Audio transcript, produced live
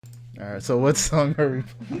All right, so what song are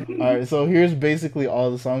we? All right, so here's basically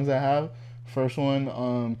all the songs I have. First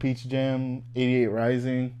one, Peach Jam, 88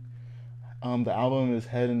 Rising. The album is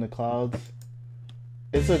Head in the Clouds.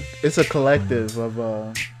 It's a collective of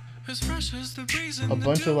a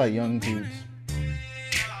bunch of like young dudes.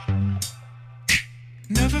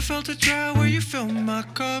 Never felt a dry where you fill my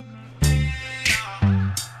cup.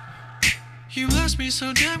 You blessed me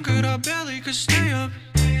so damn good I barely could stay up.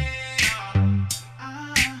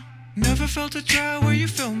 Never felt a dry where you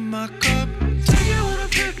fill my cup. Take you on a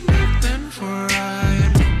picnic, then for a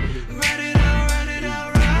ride. Ride it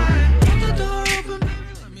out, ride. Hold the door open,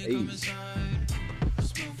 baby, let me come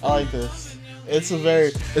inside. I like this. It's a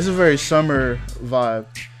very summer vibe.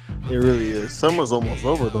 It really is. Summer's almost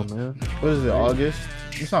over though, man. What is it? August?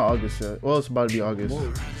 It's not August yet. Well, it's about to be August.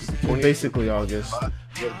 It's basically August.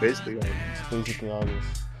 Yeah, basically. It's basically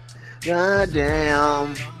August. God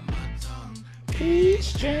damn.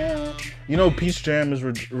 Peach Jam. You know, Peach Jam is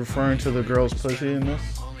referring to the girl's pussy in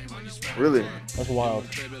this. Really? That's wild.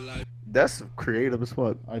 That's creative as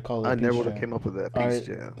fuck. I call it. I Peach never would have Jam. came up with that. All Peach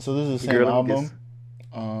right, Jam. so this is the The same girl album. gets-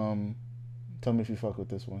 Tell me if you fuck with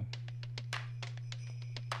this one.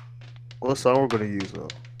 What song we're gonna use though?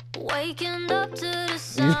 Waking up to the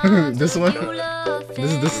sound This one?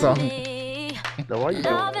 This is the song. Now why you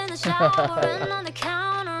doing Love that? in the shower and on the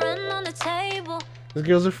counter and on the table. This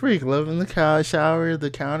girl's a freak. Loving the couch, shower, the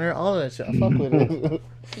counter, all of that shit. I fuck with it.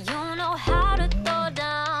 You know how to throw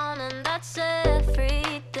down, and that's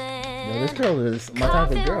everything. Yo, this girl is my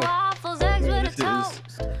type of Coffee, girl. waffles, eggs Man, with this a is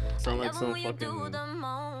toast. sound like Whenever some we do fucking. the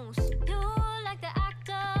most. You like the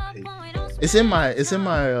actor when we don't It's in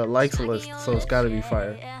my likes list, so it's gotta be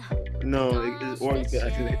fire. No, or you can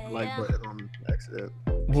actually hit the like button on accident.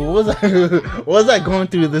 What was I? What was I going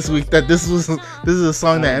through this week that this is a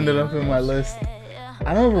song that ended up in my list?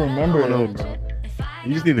 I don't even remember I don't it. know, bro.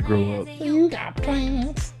 You just need to grow up. You got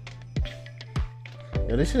plans?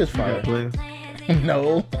 Yo, this shit is You got fire. plans?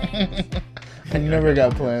 No, I never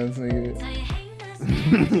got plans, nigga.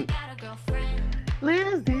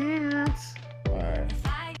 Let's dance.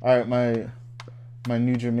 All right, my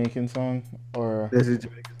new Jamaican song or This is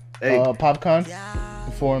Jamaican. Hey, Popcorn,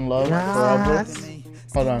 Foreign Love, forever.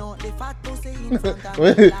 Hold on.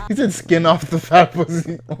 He said skin off the fat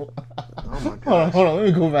pussy. oh my Hold god. on, let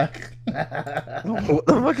me go back. What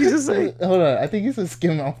the fuck you just say? Hold on, I think he said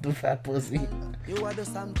skin off the fat pussy. You are the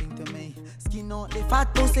something to me. Skin out the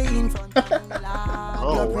fat pussy in front of me.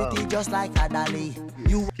 Oh, You're wow. pretty just like a dolly.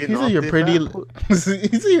 You He said you're pretty. He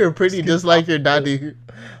said you're pretty just like your daddy.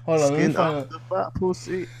 Hold on, let me Skin find off the fat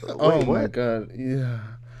pussy. Oh Wait, my what? god, yeah.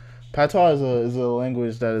 Patois is a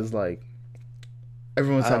language that is like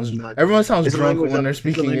everyone sounds I'm not- drunk a language when they're it's a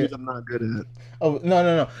speaking language it. I'm not good at. Oh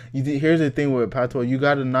no. Here's the thing with Patois, you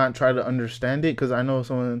gotta not try to understand it because I know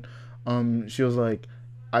someone, she was like,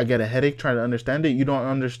 I get a headache trying to understand it. You don't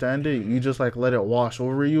understand it. You just like let it wash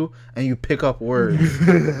over you and you pick up words,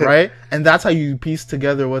 right? And that's how you piece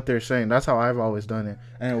together what they're saying. That's how I've always done it,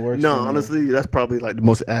 and it works. No, for me. honestly, that's probably like the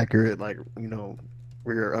most accurate, like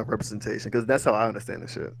representation, because that's how I understand the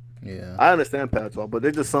shit. Yeah. I understand patois, but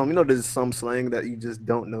there's just there's some slang that you just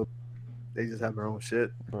don't know. They just have their own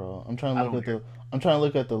shit, Bro, I'm trying to I look don't at I'm trying to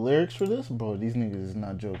look at the lyrics for this, bro. These niggas is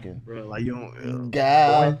not joking. bro. Like you don't.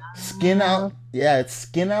 God, skin out. Yeah, it's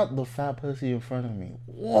skin out the fat pussy in front of me.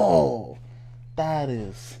 Whoa, that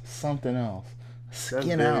is something else. That's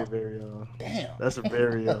Skin very, out. very. Damn. That's a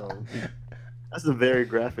very. That's a very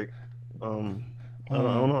graphic. I don't know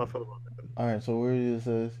how I feel about that. All right, so where it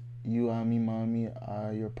says, "You are me, mommy,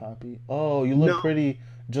 I your poppy." Oh, you look No. pretty,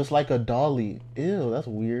 just like a dolly. Ew, that's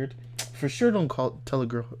weird. For sure, don't tell a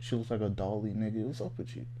girl she looks like a dolly, nigga. What's up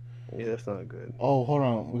with you? Yeah, that's not good. Oh, hold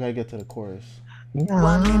on, we gotta get to the chorus.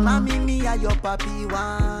 want me, mommy, me and your papi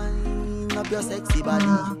wine up your sexy body.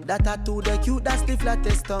 That tattoo, the cute, that's the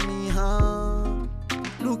flattest to me, huh?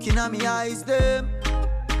 Looking at me eyes, them.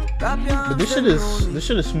 But this shit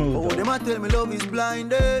is smooth. Oh, Though. them a tell me love is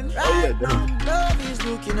blinded. Oh yeah, damn. Love is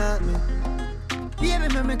looking at me.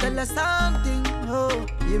 Baby, let me tell you something. Oh,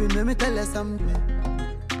 baby, let me tell you something.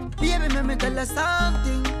 Baby, let me tell you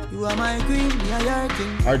something. You are my queen, me are your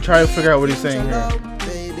king. Alright, try to figure out what he's saying here.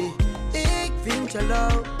 Baby, ik vind je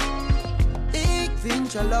leuk. Ik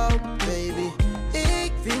vind je leuk, baby.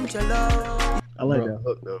 Ik vind je leuk. I like Bro. that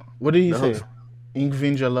hook though. What did he The say? hook's- Ink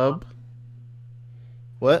Vinjalub?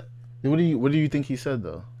 What? What do you think he said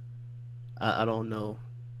though? I don't know.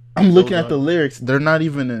 I'm looking Those at the lyrics. They're not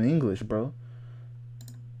even in English, bro.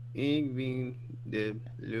 Ingvin the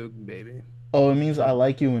look, baby. Oh, it means I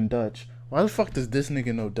like you in Dutch. Why the fuck does this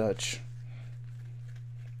nigga know Dutch?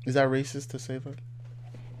 Is that racist to say that?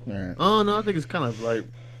 Alright. Oh no, I think it's kind of like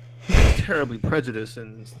terribly prejudiced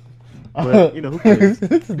and. But you know, who cares?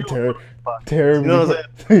 Terribly, You know what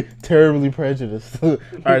I'm terribly prejudiced. All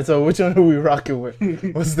right, so which one are we rocking with?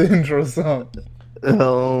 What's the intro song?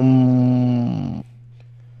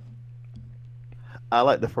 I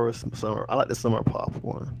like the first summer. I like the summer pop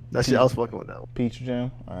one. That shit, I was fucking with that one. Peach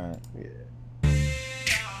Jam. All right. Yeah.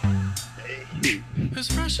 Hey, As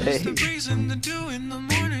fresh as the breeze and the dew in the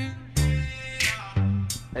morning.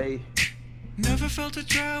 hey. Never felt a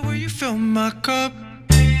dry where you fill my cup.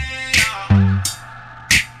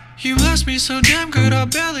 You bless me so damn good, I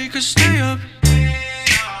barely could stay up.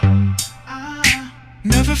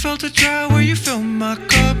 Never felt a dry where you fill my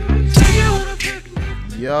cup. Take you on a picnic.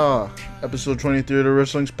 Yeah, episode 23 of the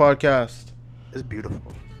Wrestling's podcast. It's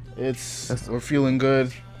beautiful. We're feeling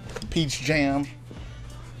good. Peach Jam.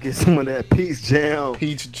 Get some of that peach jam.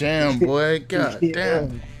 Peach Jam, boy. God Yeah.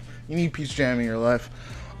 damn. You need Peach Jam in your life.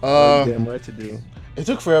 Damn right to do. It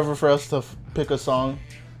took forever for us to pick a song.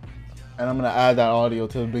 And I'm going to add that audio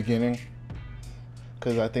to the beginning.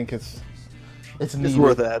 Because I think it's needed. It's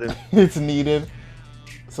worth adding. It's needed.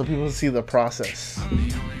 So people see the process.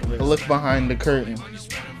 A look behind the curtain.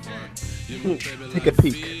 Take a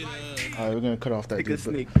peek. Alright, we're going to cut off that Take a dude.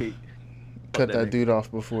 sneak peek. Cut that that nigga. dude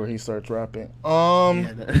off before he starts rapping.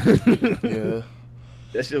 Yeah, Yeah.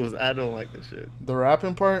 That shit was. I don't like that shit. The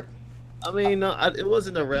rapping part? I mean, no, it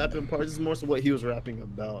wasn't the rapping part. It's more so what he was rapping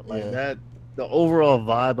about. Like Yeah. that, the overall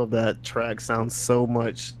vibe of that track sounds so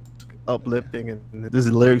much uplifting, and this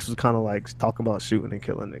lyrics was kind of like talking about shooting and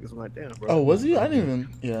killing niggas. I'm like, damn, bro. Oh, was he? I didn't even.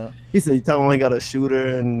 Yeah. He said, "You tell him I got a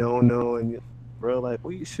shooter and no, and bro, like,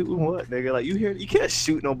 what you shooting what, nigga? Like, you can't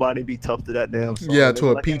shoot nobody and be tough to that damn song. Yeah, nigga.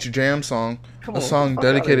 to a Like, Peach Jam song. come A on, song fuck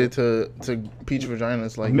outta dedicated to peach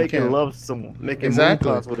vaginas. Like, you making can't. love making Exactly.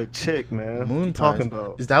 moon pies with a chick, man. What Moon you pies. talking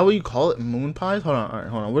about? Is that what you call it? Moon pies? Hold on. All right,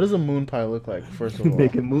 hold on. What does a moon pie look like, first of all?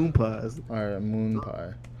 Making moon pies. All right, moon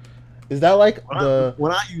pie. Is that like the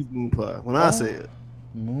When I use moon pie, when I say it,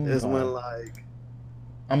 moon is pie? when like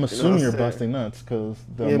I'm assuming what you're I'm saying? busting nuts because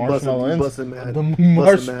the yeah, marshmallow busting mad, the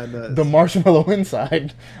busting mad nuts. the marshmallow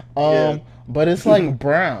inside. Yeah. But it's like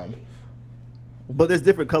brown. But there's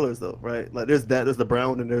different colors though, right? Like there's the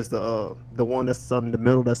brown, and there's the one that's in the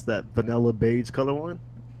middle. That's that vanilla beige color one.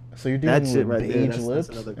 So you're That dealing shit with right there, beige that's lips.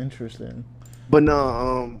 another- Interesting. But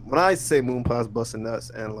no, when I say moon pies, busting nuts,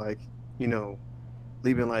 and like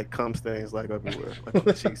leaving like cum stains like everywhere, like on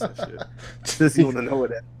the cheeks and shit. Just you want to know what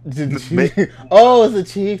that. Make- Oh, it's the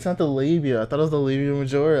cheeks, not the labia. I thought it was the labia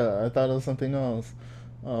majora. I thought it was something else.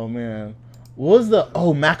 Oh man, what was the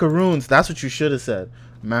macaroons? That's what you should have said.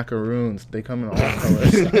 Macaroons. They come in all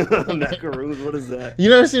colors. Macaroons, what is that? You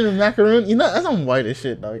never seen a macaroon? You know that's some white as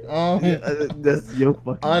shit, dog. Yeah, that's your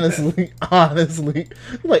fucking. Honestly,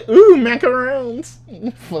 like ooh macaroons.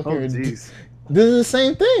 Oh Fucking- jeez. This is the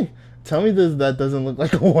same thing. Tell me that doesn't look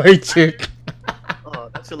like a white chick. Oh,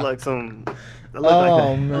 that should like some. That look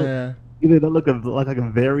Oh like man. Either that look like a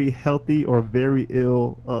very healthy or very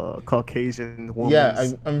ill Caucasian woman.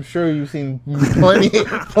 Yeah, I'm sure you've seen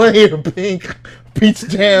plenty of pink peach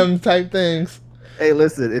jam type things. Hey,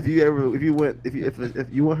 listen, if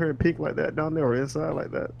you want her in pink like that down there or inside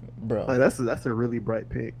like that, Bro. like that's a really bright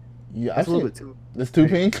pink. Yeah, That's I've a little seen bit too. it's too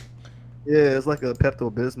pink. Yeah, it's like a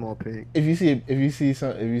Pepto Bismol pink. If you see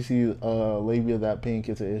labia that pink,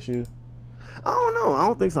 it's an issue. I don't know. I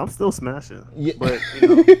don't think so. I'm still smashing. Yeah. But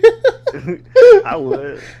I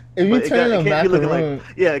would. If you But turn a it can't be looking macaroon,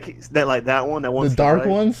 that one that one. the dark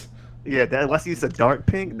ones, Yeah, that once you said dark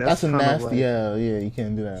pink, that's a kind of nasty. like, yeah, you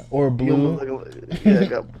can't do that. Or you blue. almost like yeah,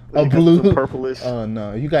 got, A got blue. some purplish. Oh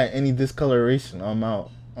no, you got any discoloration? I'm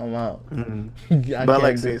out. Mhm. I But I like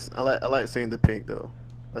can't do- seeing I like seeing the pink though.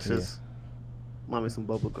 That's Yeah. just remind me of some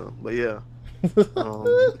bubble gum. But yeah, you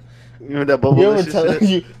remember that bubble You ever shit? tell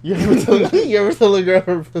you ever tell a girl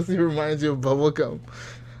her pussy reminds you of bubblegum?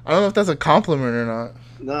 I don't know if that's a compliment or not.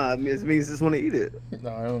 Nah, it means you just want to eat it. No,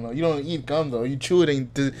 I don't know. You don't eat gum though. You chew it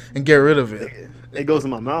and get rid of it, It goes in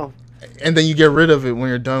my mouth. and then you get rid of it when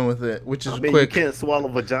you're done with it, which is I mean, quick. you can't swallow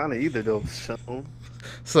vagina either though. Sean.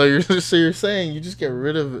 So you're saying you just get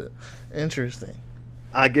rid of it. Interesting.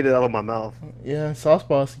 I get it out of my mouth. Yeah, sauce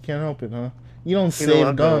boss. You can't help it, huh? You don't You know save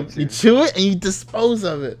what, gum. don't You you? chew it and you dispose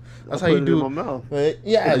of it. That's I how put you it do in my mouth. But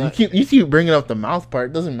yeah, Yeah. you keep bringing up the mouth part.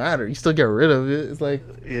 It doesn't matter. You still get rid of it. It's like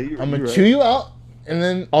Yeah, I'm gonna you're chew right. you out, and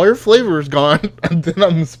then all your flavor is gone, and then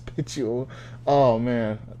I'm gonna spit you. Oh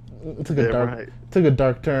man, it took a Damn dark right. took a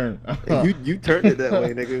dark turn. Hey, you turned it that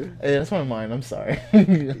way, nigga. Hey, that's my mind. I'm sorry.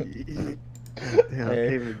 Damn, I can't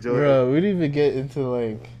Hey, even enjoy bro, we didn't even get into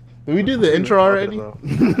like. Did we do the intro already?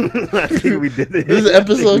 I think we did it. This is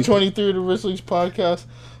episode 23 of the Wrestling's podcast.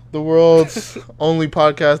 The world's only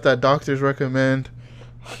podcast that doctors recommend.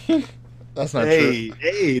 That's not true.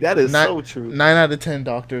 Hey, that is so true. 9 out of 10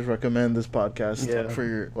 doctors recommend this podcast Yeah. for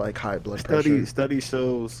your like high blood pressure. Study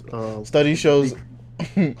shows. Study shows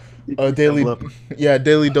a daily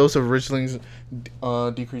daily dose of Richlings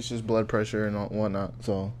decreases blood pressure and whatnot.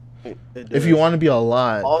 So if you want to be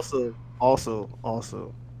alive, also,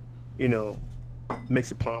 you know, makes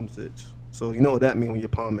your palms itch. So you know what that means when your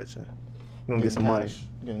palm itching. You gonna get some money.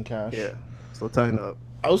 Getting cash. Yeah. So tighten up.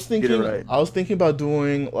 I was thinking. right. I was thinking about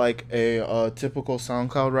doing like a typical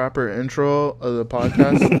SoundCloud rapper intro of the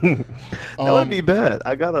podcast. That would be bad.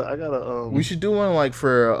 I gotta. We should do one like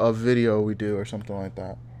for a video we do or something like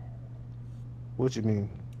that. What you mean?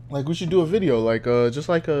 Like we should do a video, like just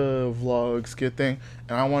like a vlog skit thing,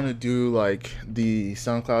 and I want to do like the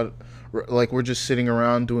SoundCloud, like we're just sitting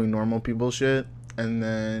around doing normal people shit, and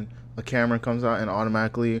then a camera comes out and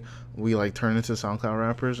automatically we like turn into SoundCloud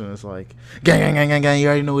rappers, and it's like gang, you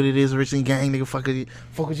already know what it is, originally gang, nigga, fuck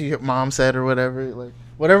what your mom said or whatever, like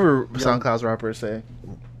whatever SoundCloud rappers say.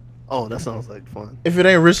 Oh, that sounds like fun. If it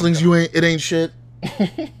ain't Richlings, it ain't shit.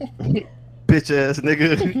 Bitch ass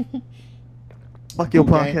nigga. Fuck your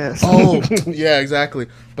podcast. Oh, yeah, exactly.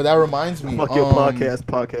 But that reminds me. Fuck your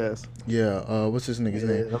podcast. Yeah, what's this nigga's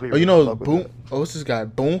name? that'll be Oh, you know, fuck with Boonk. Oh, what's this guy?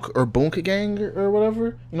 Boonk Gang or whatever.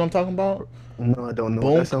 You know what I'm talking about? No, I don't know.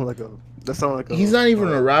 Bonk. That sounds like a. He's not even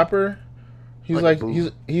a rapper. He's like like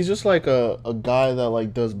a he's just like a guy that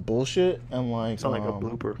like does bullshit and like Sound like a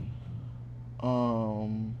blooper.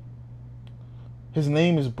 His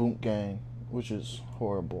name is Boonk Gang, which is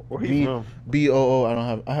horrible. Where he from? BOO.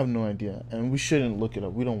 I have no idea, and we shouldn't look it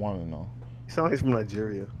up. We don't want to know. He sounds like he's from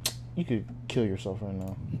Nigeria. You could kill yourself right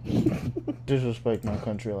now. Disrespect my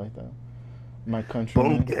country like that. My country.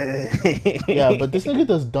 Boom. Yeah, but this nigga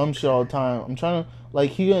does dumb shit all the time. I'm trying to like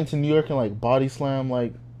he went to New York and like body slam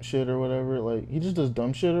like shit or whatever. Like he just does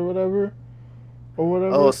dumb shit or whatever.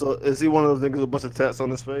 Oh, so is he one of those niggas with a bunch of tats on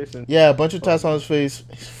his face? Yeah, a bunch of tats on his face.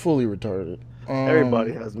 He's fully retarded.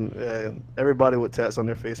 Everybody has them. Yeah, everybody with tats on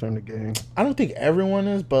their face are in the gang. I don't think everyone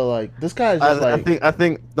is, but like this guy is just I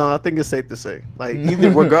think it's safe to say, like,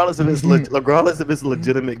 either regardless if it's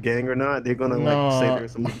legitimate gang or not, they're gonna like say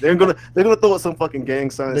there's some. They're gonna throw out some fucking gang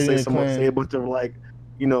sign and say a bunch of like,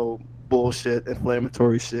 you know, bullshit,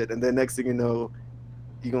 inflammatory shit, and then next thing you know,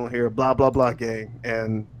 you're gonna hear blah blah blah gang,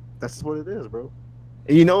 and that's what it is, bro.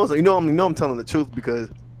 And I'm telling the truth because.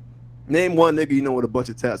 Name one nigga you know with a bunch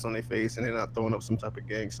of tats on their face and they're not throwing up some type of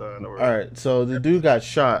gang sign or. All right, so the dude got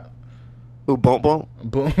shot. Who? Boonk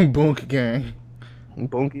Gang.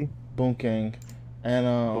 Boonk Gang,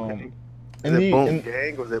 and Is it Boonk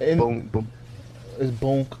Gang or is it Boonk? It's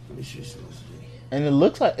Boonk. And it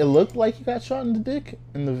looked like he got shot in the dick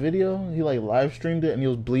in the video. He like live streamed it and he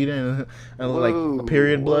was bleeding and it was like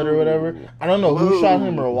period blood or whatever. I don't know who shot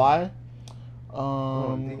him or why.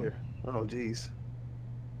 Oh dear. Oh jeez.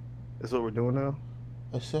 That's what we're doing now?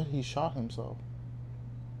 I said he shot himself.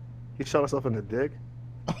 He shot himself in the dick?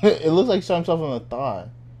 It looks like he shot himself in the thigh.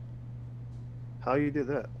 How you did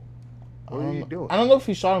that? What are you doing? I don't know if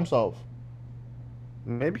he shot himself.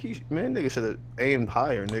 Maybe nigga should have aimed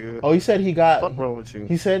higher, nigga. Oh, he said he got. What's wrong with you?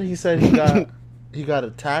 He said he got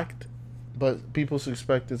attacked, but people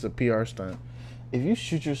suspect it's a PR stunt. If you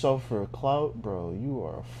shoot yourself for a clout, bro, you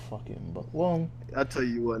are a fucking well. I tell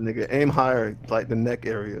you what, nigga, aim higher, like the neck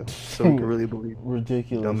area, so you can really believe.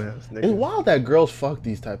 Ridiculous. Dumbass nigga. It's wild that girls fuck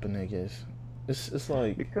these type of niggas. It's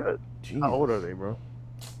like. Because Jesus. how old are they, bro?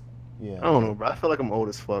 Yeah. I don't know, bro. I feel like I'm old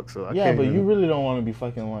as fuck, so I yeah, can't but even... you really don't want to be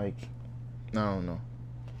fucking like. I don't know.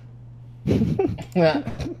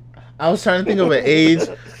 I was trying to think of an age.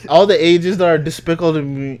 All the ages that are despicable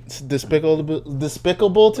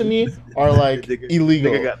to me are like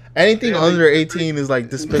illegal. Anything under 18 is like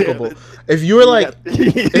despicable. If you were like,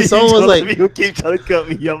 if someone was like, you keep trying to cut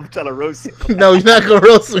me up, I'm trying to roast you. No, you're not gonna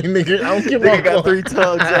roast me, nigga. I don't keep on got going. 3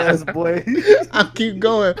 tongues, ass boy. I'll keep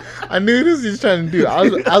going. I knew this was trying to do. I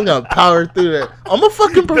was gonna power through that. I'm a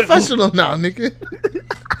fucking professional now, nigga.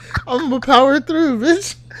 I'm gonna power through,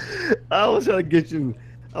 bitch. I was trying to get you.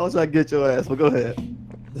 I was trying to get your ass, but go ahead.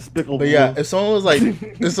 Despicable. But yeah, if someone was like smashing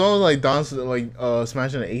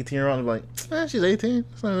an 18-year-old, I'm like, she's 18.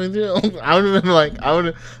 It's not a big deal. I would have been like,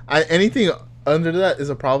 anything under that is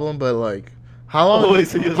a problem. But like, how long? Oh, wait,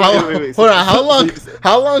 so wait. Hold on, how long?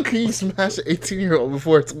 How long can you smash an 18-year-old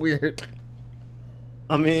before it's weird?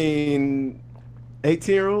 I mean,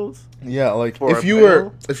 18-year-olds. Yeah, like if you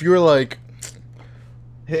were like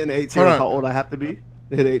hitting 18-year-old, how old I have to be?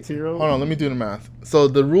 Hit 18-year-old. Hold on, let me do the math. So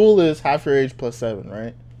the rule is half your age plus 7,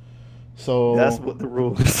 right? So That's what the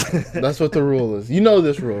rule is. that's what the rule is. You know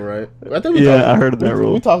this rule, right? I think I heard of that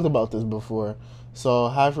rule. We talked about this before. So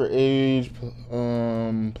half her age,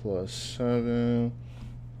 plus 7.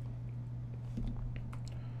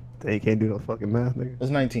 They can't do no fucking math, nigga.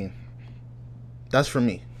 It's 19. That's for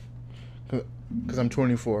me. Because I'm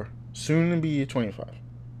 24. Soon to be 25.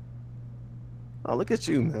 Oh, look at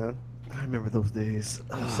you, man. I remember those days.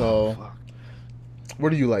 Oh, So, fuck. what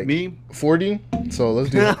do you like? Me? 40? So let's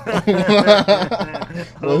do it.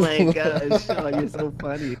 Oh my gosh, oh, you're so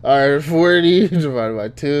funny. Alright, 40 divided by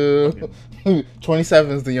 2.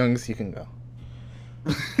 27 is the youngest you can go.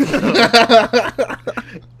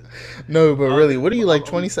 No, but really, what are you like?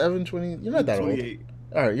 27, 20? You're not that old. 28.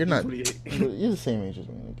 Alright, you're not. 28. You're the same age as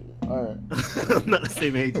me, nigga. Alright. I'm not the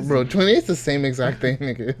same age as Bro, 28 is the same exact thing,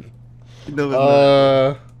 nigga. you. No,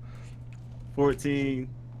 it's not. 14. 14,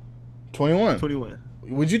 21. 21.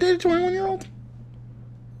 Would you date a 21-year-old?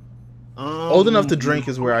 Old enough to drink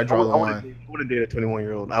is where I draw the line. I wouldn't date a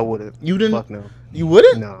 21-year-old. I wouldn't. You didn't? Fuck no. You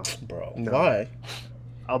wouldn't? No. Bro, No. why?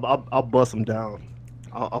 I'll bust them down.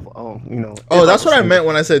 I'll you know. Oh, if that's was what I single. meant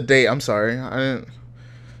when I said date. I'm sorry. I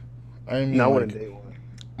didn't mean No, I like, wouldn't date one.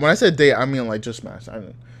 when I said date, I mean like just smash.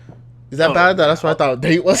 Is that Oh, bad? That's what I thought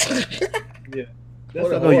date was. Yeah. What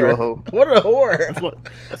a That's you're a whore. hoe. What a whore. That's what.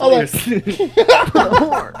 That's Oh, why like-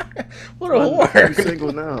 you're What a whore. You're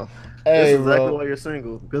single now. Hey, That's exactly bro. why you're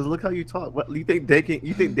single. Because look how you talk. What you think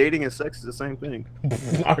dating and sex is the same thing?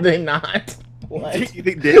 Are they not? What? You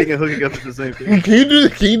think dating and hooking up is the same thing?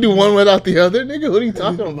 Can you do one without the other, nigga? What are you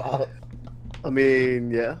talking about? I mean,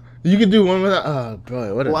 yeah. You can do one without. Oh,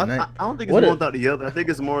 bro, what a Well, night. I don't think it's What one a- without the other. I think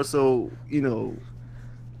it's more so, you know,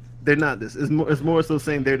 they're not this. It's more so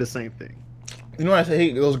saying they're the same thing. You know what I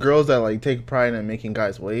hate? Those girls that like take pride in making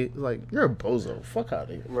guys wait. Like, you're a bozo. Fuck out of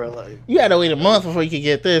here. Bro, like, You had to wait a month before you could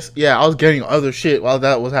get this. Yeah, I was getting other shit while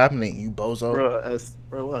that was happening. You bozo.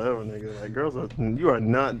 bro, whatever, nigga. Like, girls you are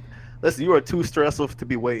not. Listen, you are too stressful to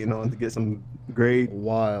be waiting on to get some grade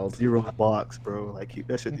Wild. 0 box, bro. Like, keep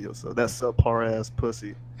that shit to yourself. That's subpar ass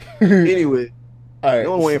pussy. Anyway, All right.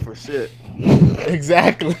 no one waiting for shit.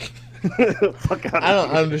 Exactly. Fuck out of I don't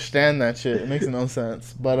here. understand that shit. It makes no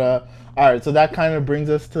sense. But all right. So that kind of brings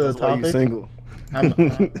us to That's the why you topic. single. I'm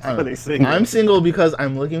That's why they single. I'm single because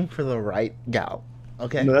I'm looking for the right gal.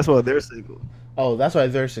 Okay. No, that's why they're single. Oh, that's why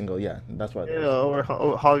they're single. Yeah, that's why. Yeah, or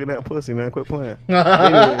hogging that pussy, man. Quit playing.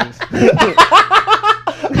 Anyways. Anyways.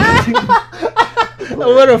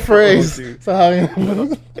 What a phrase. dude. So how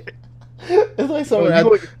it's like someone had,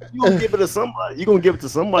 You gonna give it to somebody. You gonna give it to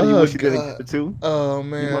somebody you Oh, wish you didn't God. give it to. oh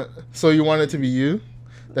man. want- So you want it to be you?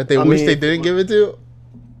 That they I wish mean, they didn't give it to?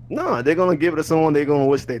 No, they're gonna give it to someone they're gonna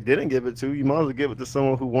wish they didn't give it to. You might as well give it to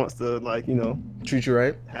someone who wants to, like, you know, Treat you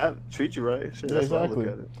right? treat you right. Shit, that's how I Exactly.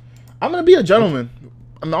 look at it. I'm gonna be a gentleman.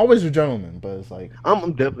 I'm always a gentleman, but it's like,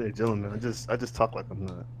 I'm definitely a gentleman. I just talk like I'm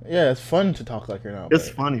not. yeah, it's fun to talk like you're not. It's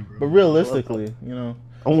but, funny, bro. but realistically, you know,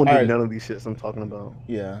 I won't do Alright. none of these shits I'm talking about.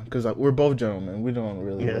 yeah, because we're both gentlemen. We don't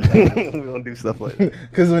really. Yeah, we don't do stuff like that.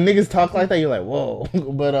 Because when niggas talk like that, you're like, whoa.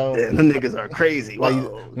 But Yeah, the niggas are crazy. like,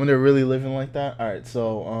 Whoa. when they're really living like that. All right,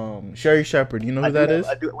 so Sherry Shepherd, you know who that is?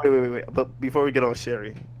 I do. Wait. But before we get on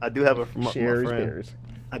Sherry, I do have my Sherry friend. Spears.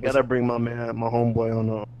 I gotta bring my man, my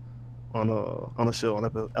homeboy, on a show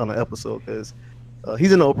on an episode because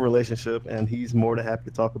he's in an open relationship and he's more than happy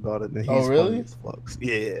to talk about it. And he's Oh, really? funny as fuck.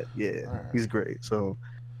 Yeah, Alright. he's great. So,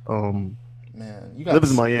 Man, you got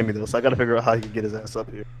lives in Miami though, so I gotta figure out how he can get his ass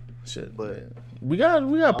up here. shit, but- but we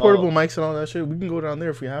got portable mics and all that shit. We can go down there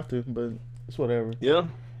if we have to, but it's whatever. Yeah.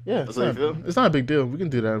 Yeah, That's how you feel? it's not a big deal. We can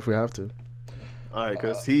do that if we have to. All right,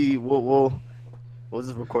 because we'll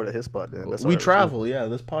just record at his spot then. That's We all right. travel, yeah.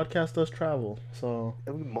 This podcast does travel, so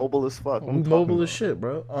Yeah, we mobile as fuck. we mobile as shit,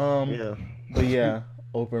 bro. Yeah. But yeah,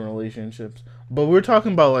 open relationships. But we're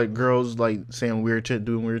talking about like girls like saying weird shit,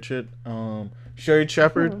 doing weird shit. Sherry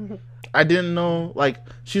Shepherd, I didn't know, like,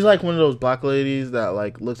 she's like one of those black ladies that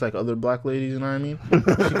like looks like other black ladies. You know what I mean?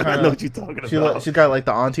 I know what you're talking She about. she got like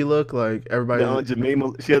the auntie look, like everybody. The Aunt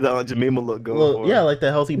Jemima, she had the Aunt Jemima look going Well, for her. yeah, like the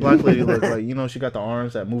healthy black lady look. Like, you know, she got the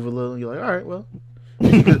arms that move a little. You're like, all right, well,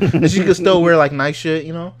 and she could still wear like nice shit,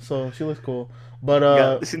 you know. So she looks cool.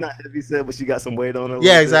 But she's not heavy set, but she got some weight on her. a yeah,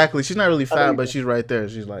 little bit. exactly. She's not really fat, think- but she's right there.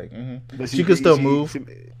 She's like, But she could still move.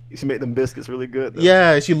 She made them biscuits really good. Though.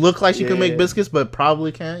 Yeah, she looked like she could make Yeah. biscuits, but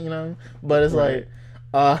probably can't, you know. But it's Right.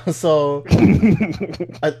 like, so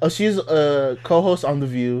she's a co-host on The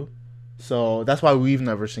View, so that's why we've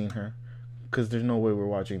never seen her, because there's no way we're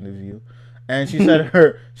watching The View. And she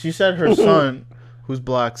said her son, who's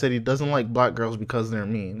black, said he doesn't like black girls because they're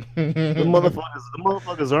mean. The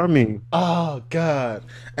motherfuckers are mean. Oh God!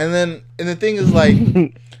 And the thing is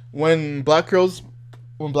like, when black girls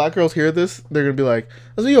hear this, they're gonna be like,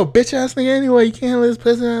 "Oh, you a bitch ass nigga anyway. You can't let this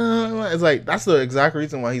pussy." It's like that's the exact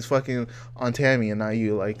reason why he's fucking on Tammy and not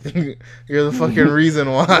you. Like, you're the fucking reason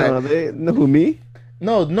why. They know who me?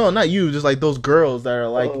 No, not you. Just like those girls that are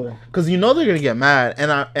like, because you know they're gonna get mad.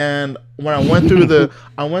 And when I went through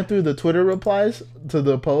the Twitter replies to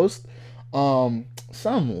the post, some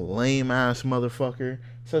lame ass motherfucker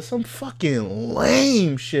said some fucking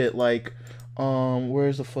lame shit like,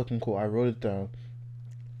 where's the fucking quote? I wrote it down.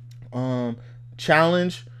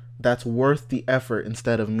 Challenge that's worth the effort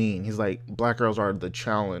instead of mean. He's like, black girls are the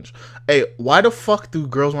challenge. Hey, why the fuck do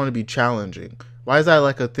girls want to be challenging? Why is that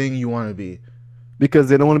like a thing you want to be? Because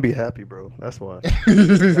they don't want to be happy, bro. That's why.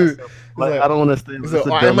 Like, I don't understand.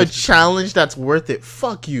 I'm a challenge that's worth it.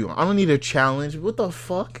 Fuck you. I don't need a challenge. What the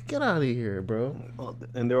fuck? Get out of here, bro.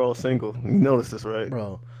 And they're all single. You notice this, right?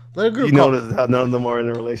 Bro, let a girl. You notice how none of them are in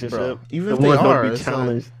a relationship. Bro, even if the they ones that are, be it's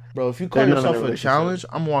challenged. like, bro, if you call yourself a challenge,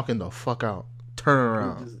 I'm walking the fuck out. Turn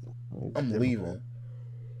around. I'm leaving.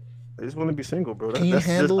 I just want to be single, bro. Can you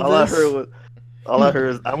handle just, all I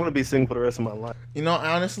heard is I want to be single for the rest of my life. You know,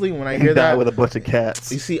 honestly, when I hear that, with a bunch of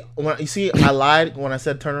cats. You see, I lied when I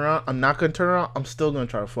said turn around. I'm not gonna turn around. I'm still gonna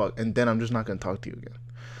try to fuck, and then I'm just not gonna talk to you again.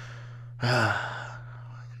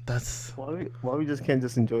 That's why we just can't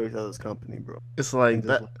just enjoy each other's company, bro. It's like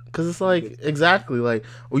that because it's like exactly like,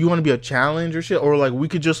 well, you want to be a challenge or shit, or like we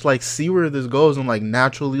could just like see where this goes and like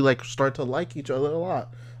naturally like start to like each other a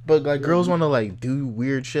lot. But like girls want to like do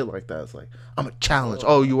weird shit like that. It's like, I'm a challenge.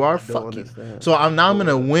 Oh, you are? Fuck you. So I'm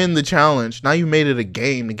gonna win the challenge. Now you made it a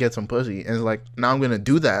game to get some pussy, and it's like now I'm gonna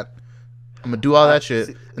do that. I'm gonna do all that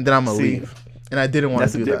shit, and then I'm gonna leave. And I didn't want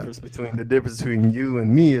to do that. The difference between you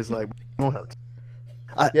and me is like, I don't have to.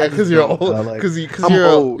 Yeah, because you're old. Because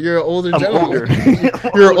you're an older gentleman. Older.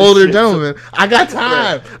 You're an older gentleman. I got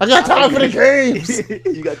time. I got time for the games.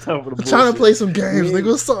 You got time for the bullshit. I'm trying to play some games. Nigga,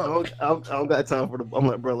 what's up? I don't got time for the. I'm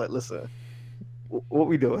like, bro, like, listen, what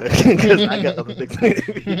we doing? Because I got other things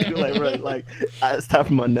to do. Like, bro, like, it's time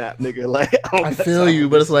for my nap, nigga. Like, I feel you,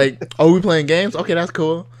 but it's like, oh, we playing games? Okay, that's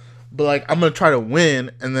cool. But like, I'm gonna try to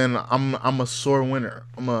win, and then I'm a sore winner.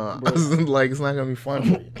 Like, it's not gonna be fun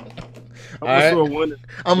for you.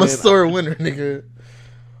 I'm a sore winner, nigga.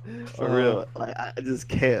 For real, like I just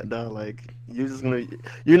can't, dog. Like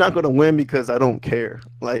you're not gonna win because I don't care.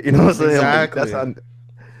 Like, you know what I'm saying? Exactly. Like,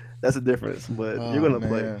 that's the difference. But you're gonna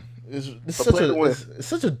play. It's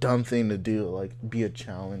such a dumb thing to do. Like, be a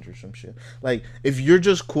challenge or some shit. Like, if you're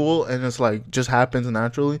just cool and it's like just happens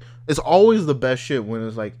naturally, it's always the best shit when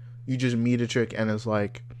it's like you just meet a chick and it's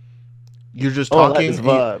like you're just talking.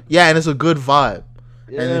 Vibe. Yeah, and it's a good vibe.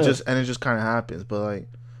 Yeah. And it just kind of happens. But like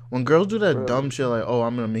when girls do that dumb shit, like, oh,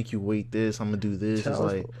 I'm gonna make you wait this, I'm gonna do this. It's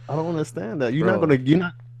like, I don't understand that.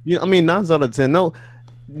 I mean, 9 out of 10. No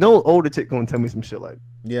older chick gonna tell me some shit like.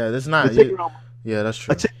 Yeah, that's not. Yeah, that's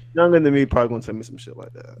true. A chick younger than me probably gonna tell me some shit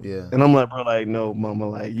like that. Yeah. And I'm like, bro, like, no, mama,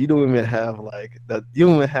 like, you don't even have like that. You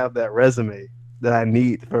don't even have that resume that I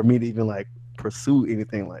need for me to even like pursue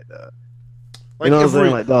anything like that. Like, you know what I'm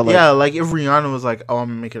saying? Like, dog, like, yeah, like if Rihanna was like, "Oh, I'm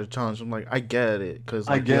gonna make it a challenge," I'm like, I get it, because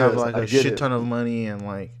like you have like a shit ton of money and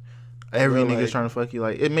like every nigga's trying to fuck you.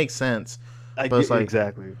 Like, it makes sense. But it's like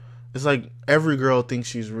exactly. It's like every girl thinks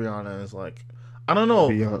she's Rihanna. It's like, I don't know,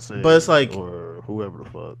 Beyonce, but it's like, or whoever the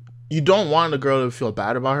fuck. You don't want a girl to feel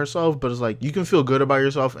bad about herself, but it's like you can feel good about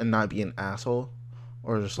yourself and not be an asshole,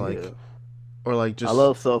 or just like. Yeah. Or like just. I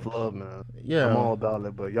love self-love, man. Yeah, I'm all about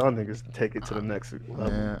it, but y'all niggas take it to the next level.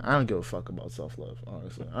 Man, I don't give a fuck about self-love.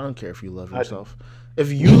 Honestly, I don't care if you love yourself.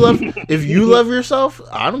 If you love yourself,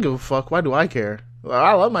 I don't give a fuck. Why do I care?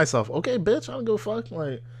 I love myself. Okay, bitch, I don't give a fuck.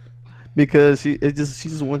 Like, because she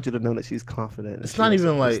just wants you to know that she's confident. It's not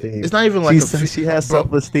even like she has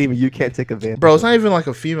self-esteem and you can't take advantage. Bro, it's not even like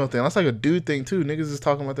a female thing. That's like a dude thing too. Niggas is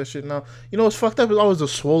talking about that shit now. You know what's fucked up is always the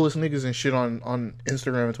swollest niggas and shit on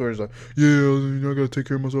Instagram and Twitter. It's like, yeah, I gotta take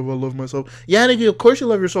care of myself. I love myself. Yeah, nigga, of course you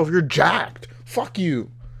love yourself. You're jacked. Fuck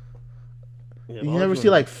you. Yeah, you never see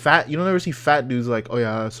like fat. You don't ever see fat dudes like, oh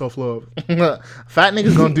yeah, self-love. Fat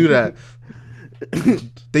niggas don't do that.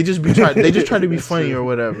 They just try to be funny true. Or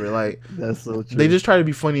whatever. Like, that's so true. They just try to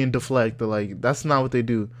be funny and deflect, but like that's not what they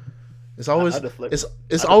do. It's always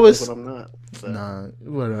it's always I'm not. But. Nah,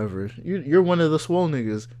 whatever. You're one of the swole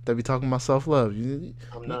niggas that be talking about self-love. I'm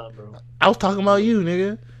not, bro. I was talking about you,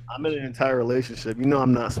 nigga. I'm in an entire relationship. You know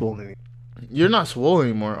I'm not swole anymore. You're not swole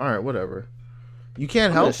anymore. All right, whatever. You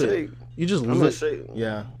can't help it. You just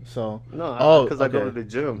yeah. So no, because I go to the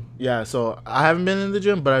gym. Yeah, so I haven't been in the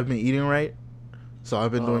gym, but I've been eating right. So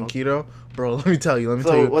I've been doing keto, bro. Let me tell you.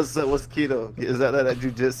 So what's keto? Is that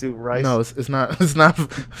jujitsu rice? No, it's not. It's not.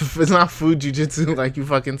 It's not food jujitsu like you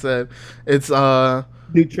fucking said. It's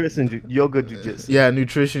nutrition yoga jujitsu. Yeah,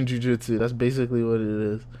 nutrition jujitsu. That's basically what it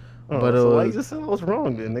is. Oh, but so why you just said I was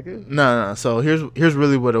wrong then, nigga? No. So here's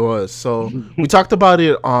really what it was. So we talked about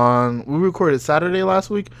it we recorded Saturday last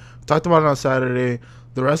week. We talked about it on Saturday.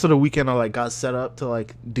 The rest of the weekend I like got set up to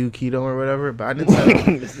like do keto or whatever, but I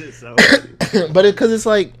didn't set up. But because it's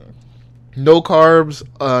like no carbs,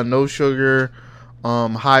 no sugar,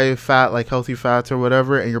 high fat, like healthy fats or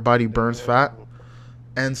whatever, and your body burns fat.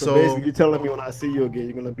 And so basically you're telling me when I see you again,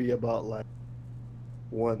 you're gonna be about like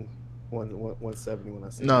 170 when I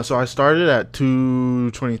see you. No, so I started at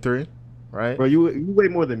 223, right? Bro, you weigh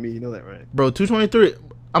more than me, you know that, right? Bro, 223.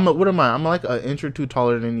 What am I? I'm like an inch or two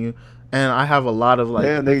taller than you, and I have a lot of like.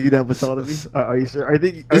 Damn, nigga, you never taller than me. Are you sure?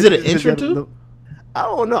 Is it an inch or two? I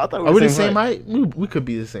don't know. I thought we were the same height. We could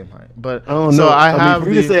be the same height, but I don't know. I mean,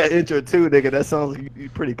 if you say an inch or two, nigga, that sounds like you're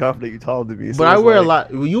pretty confident you're taller than me. So but I wear a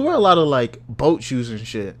lot. You wear a lot of like boat shoes and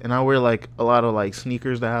shit, and I wear like a lot of like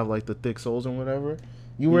sneakers that have like the thick soles and whatever.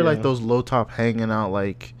 You wear like those low top hanging out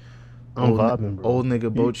like old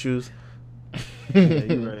nigga boat shoes. Yeah,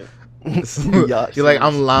 you're right. You're like,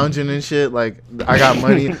 I'm lounging and shit. Like, I got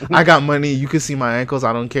money. I got money. You can see my ankles.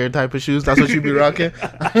 I don't care type of shoes. That's what you be rocking.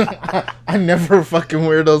 I never fucking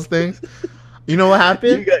wear those things. You know what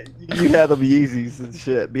happened? You had them Yeezys and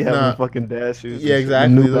shit. Be having fucking dash shoes. Yeah,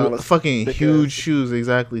 exactly. Those fucking huge shoes.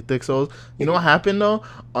 Exactly. Thick soles. You know what happened though?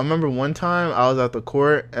 I remember one time I was at the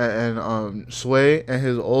court and Sway and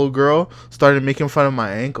his old girl started making fun of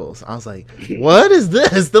my ankles. I was like, what is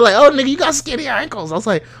this? They're like, oh nigga, you got skinny ankles. I was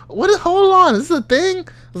like, hold on, is this a thing?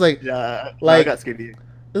 I was like, yeah, like, I got skinny.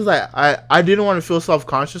 It's like I didn't want to feel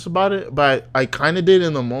self-conscious about it, but I kind of did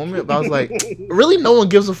in the moment. But I was like, really, no one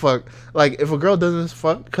gives a fuck. Like, if a girl doesn't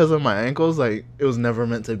fuck because of my ankles, like, it was never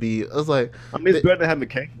meant to be. I was like, I mean, it's better than having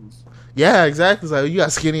ankles. Yeah, exactly. It's like, you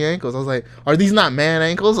got skinny ankles. I was like, are these not man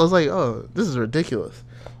ankles? I was like, oh, this is ridiculous.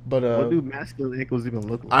 But what do masculine ankles even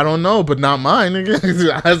look like? I don't know, but not mine.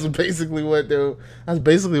 That's basically what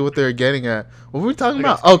they're getting at. What were we talking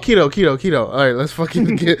about? Oh, keto. All right, let's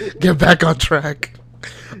fucking get back on track.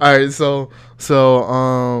 All right, so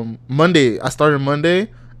Monday, I started Monday,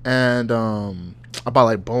 and I bought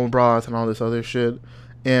like bone broth and all this other shit,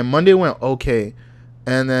 and Monday went okay,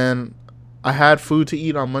 and then I had food to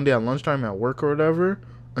eat on Monday at lunchtime at work or whatever,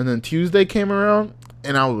 and then Tuesday came around,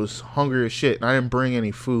 and I was hungry as shit, and I didn't bring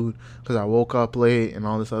any food because I woke up late and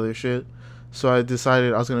all this other shit, so I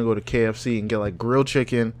decided I was gonna go to KFC and get like grilled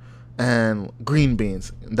chicken and green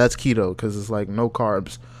beans. That's keto because it's like no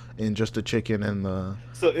carbs. And just the chicken and the.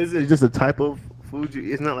 So is it just a type of food?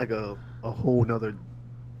 It's not like a whole nother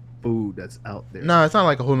food that's out there. No, it's not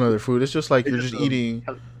like a whole nother food. It's just like you're just eating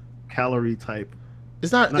calorie type.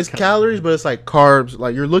 It's not. It's calories, but it's like carbs.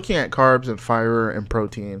 Like you're looking at carbs and fiber and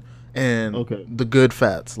protein and the good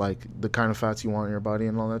fats, like the kind of fats you want in your body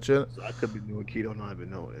and all that shit. So I could be doing keto, not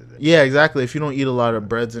even know it. Yeah, exactly. If you don't eat a lot of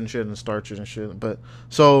breads and shit and starches and shit, but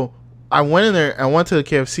so. I went in there, I went to the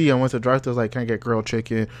KFC, I went to the drive-thru, I was like, can I get grilled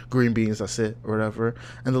chicken, green beans, that's it, or whatever.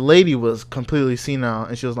 And the lady was completely senile,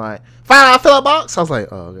 and she was like, $5 fill-up box? I was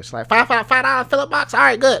like, oh, she's like, $5 fill-up box? All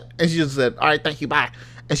right, good. And she just said, all right, thank you, bye.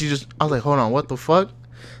 And I was like, hold on, what the fuck?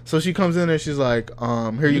 So she comes in there, she's like,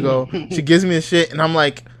 here you go. She gives me the shit, and I'm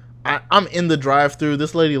like, I'm in the drive-thru.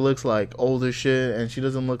 This lady looks like old as shit, and she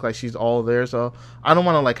doesn't look like she's all there. So I don't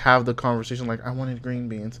want to like have the conversation like I wanted green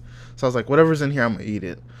beans. So I was like, whatever's in here, I'm gonna eat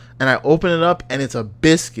it. And I open it up, and it's a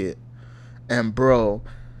biscuit. And bro,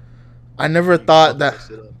 I never thought that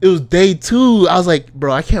it was day 2. I was like,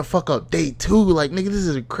 bro, I can't fuck up day 2. Like, nigga, this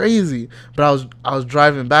is crazy. But I was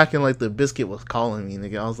driving back, and like the biscuit was calling me,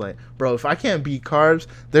 nigga. I was like, bro, if I can't beat carbs,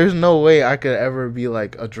 there's no way I could ever be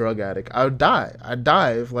like a drug addict. I would die. I'd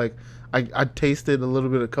die if like I tasted a little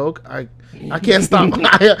bit of Coke. I can't stop.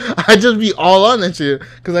 I just be all on that shit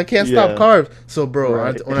because I can't stop carbs. So,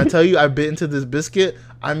 bro, when I tell you I bit into this biscuit,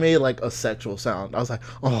 I made like a sexual sound. I was like,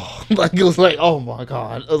 oh, like it was like, oh my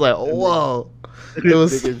god. I was like, whoa. It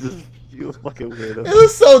was. You a fucking weirdo. It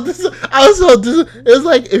was so. It was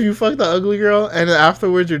like if you fucked the ugly girl and then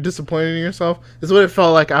afterwards you're disappointed in yourself. It's what it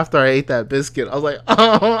felt like after I ate that biscuit. I was like,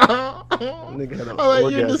 nigga had an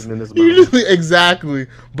orgasm in his mouth. Exactly.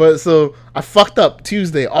 But so I fucked up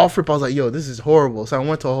Tuesday off rip. I was like, yo, this is horrible. So I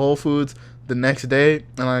went to Whole Foods the next day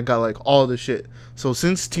and I got like all the shit. So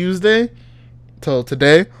since Tuesday till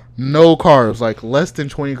today, no carbs, like less than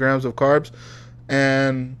 20 grams of carbs,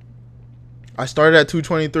 and I started at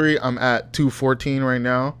 223. I'm at 214 right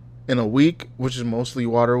now in a week, which is mostly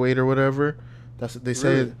water weight or whatever. That's they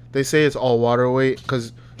Really? say. They say it's all water weight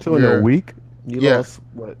because So in a week, you Yeah. lost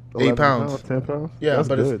what? 8 11 pounds. 10 pounds. Yeah, That's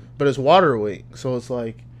but good. it's water weight, so it's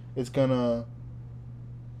like it's gonna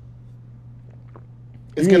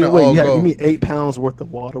You mean, all go. you mean 8 pounds worth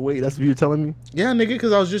of water weight? That's what you're telling me? Yeah, nigga,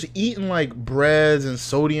 because I was just eating like breads and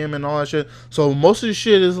sodium and all that shit. So most of the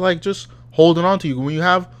shit is like just holding on to you. When you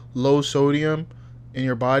have low sodium in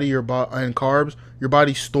your body, and carbs, your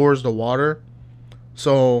body stores the water.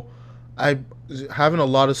 So having a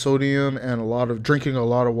lot of sodium and drinking a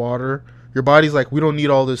lot of water, your body's like, we don't need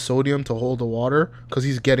all this sodium to hold the water because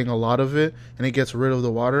he's getting a lot of it and it gets rid of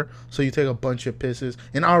the water. So you take a bunch of pisses,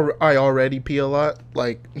 and I already pee a lot,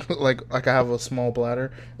 like I have a small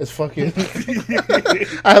bladder. It's fucking.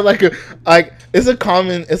 I have it's a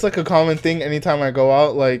common thing. Anytime I go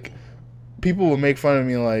out, like people will make fun of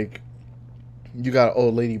me, like you got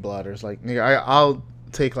old lady bladders. Like nigga, I'll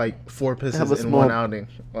take like 4 pisses in one outing.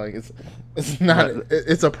 Like it's not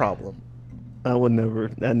it's a problem. I would never.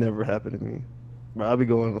 That never happened to me. Bro, I'll be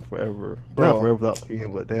going forever. Bro, Not forever without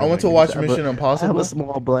peeing, but damn. I went to watch Mission Impossible. I have a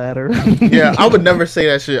small bladder. Yeah, I would never say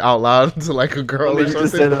that shit out loud to like a girl or You something.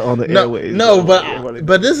 just said it on the airways. No,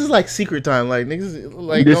 but this is like secret time. Like niggas,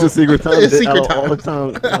 like This is secret time. It's secret time all the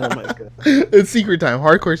time. Oh my god. It's secret time,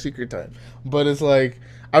 hardcore secret time. But it's like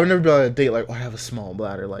I would never be on a date like, oh, I have a small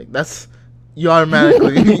bladder. Like that's you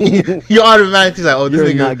automatically like, oh, this You're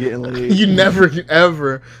nigga not getting laid. You never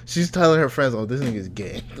ever. She's telling her friends, oh, this nigga's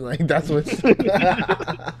gay. Like that's what.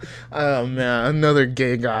 Oh man, another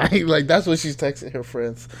gay guy. Like that's what she's texting her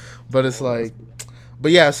friends. But it's like,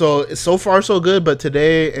 but yeah. So far so good. But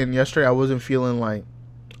today and yesterday I wasn't feeling like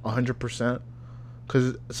 100%.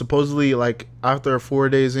 Because supposedly like after 4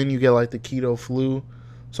 days in you get like the keto flu.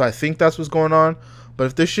 So I think that's what's going on. But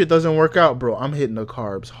if this shit doesn't work out, bro, I'm hitting the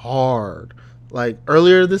carbs hard. Like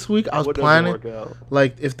earlier this week, I was planning,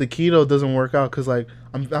 like if the keto doesn't work out, because like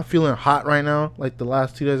I'm not feeling hot right now. Like the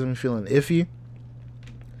last 2 days, I've been feeling iffy.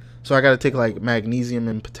 So I got to take like magnesium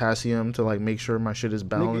and potassium to like make sure my shit is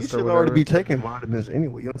balanced. Nigga, you should already be taking vitamins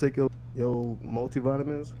anyway. You don't take your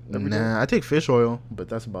multivitamins every day? Nah, I take fish oil, but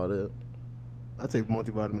that's about it. I take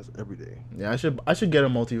multivitamins every day. Yeah, I should get a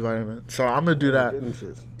multivitamin. So I'm gonna do that.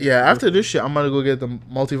 Goodness. Yeah, after this shit, I'm gonna go get the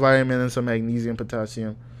multivitamin and some magnesium,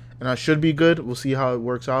 potassium, and I should be good. We'll see how it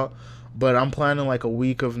works out. But I'm planning like a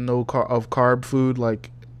week of carb food, like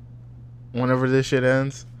whenever this shit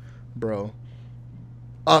ends, bro.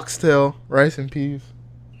 Oxtail, rice and peas.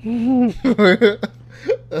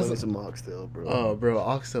 That's some oxtail, bro. Oh, bro,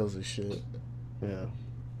 oxtail's a shit. Yeah,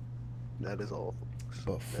 that is awful.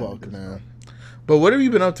 But fuck, man. But what have you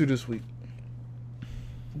been up to this week?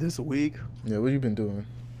 This week? Yeah, what have you been doing?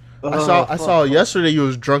 I saw yesterday you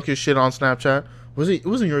was drunk as shit on Snapchat. It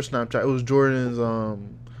wasn't your Snapchat. It was Jordan's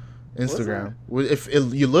Instagram.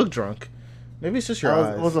 You look drunk. Maybe it's just your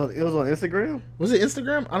eyes. It was on Instagram? Was it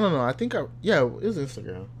Instagram? I don't know. I think it was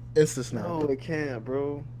Instagram. Insta Snap. No, it can't,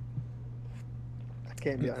 bro. I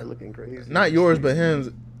can't be out here looking crazy. Not yours, but his.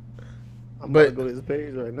 I'm about to go to his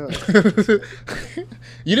page right now.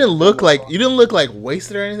 You didn't look like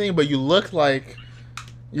wasted or anything, but you looked like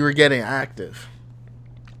you were getting active.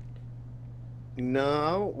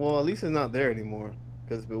 No, well, at least it's not there anymore.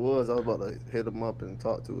 Because if it was, I was about to hit him up and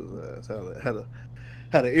talk to his ass.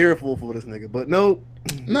 Had an earful for this nigga, but nope.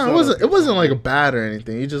 No, it wasn't. It wasn't like a bad or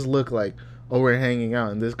anything. You just looked like, oh, we're hanging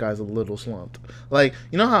out, and this guy's a little slumped. Like,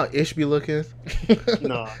 you know how Ish be looking?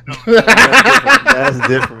 No, that's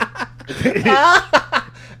different.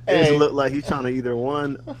 It look like he's trying to either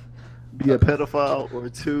one be a pedophile or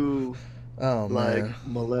two, like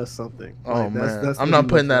molest something. Oh like, man, that's I'm not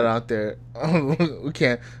putting that out there. We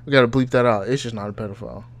can't. We gotta bleep that out. It's just not a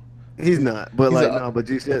pedophile. He's not, but but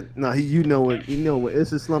you said you know when it's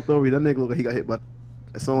just slumped over. That nigga look like he got hit by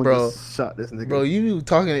someone. Just shot this nigga. Bro, you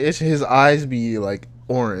talking to Ish? His eyes be like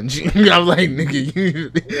orange. I'm like,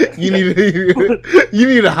 nigga, you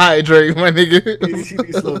need to hydrate, my nigga. You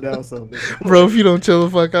need to slow down something, bro. If you don't chill the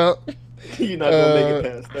fuck out, you're not gonna make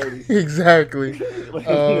it past 30. Exactly. Like,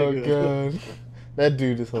 Oh nigga. God, that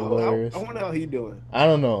dude is hilarious. I wonder how he doing. I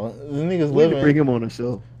don't know. The nigga's We need living. to bring him on the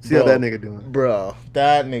show. See Bro, how that nigga doing. Bro,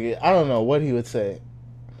 that nigga. I don't know what he would say.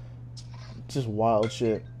 Just wild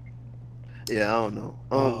shit. Yeah, I don't know.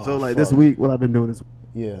 Oh, like fuck. this week, what I've been doing is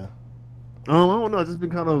Yeah. I don't know. I've just been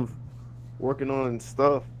kind of working on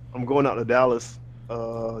stuff. I'm going out to Dallas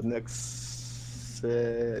next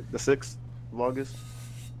the 6th of August.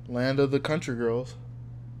 Land of the country girls.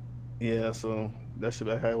 Yeah, so that should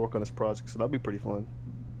I had to work on this project, so that'll be pretty fun.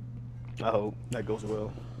 I hope that goes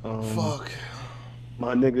well. Fuck.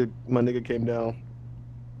 My nigga came down.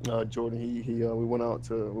 Jordan, we went out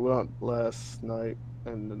last night.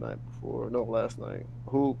 and the night before. No, last night.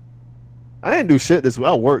 Who? I didn't do shit this week.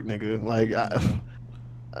 I work, nigga. Like,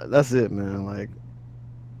 that's it, man. Like,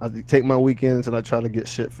 I take my weekends and I try to get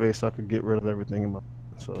shit faced so I can get rid of everything in my.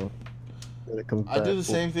 So when it comes I back, do the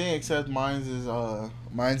same thing except mine's is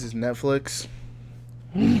Netflix.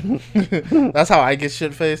 That's how I get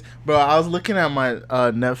shit faced, bro. I was looking at my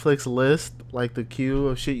Netflix list, like the queue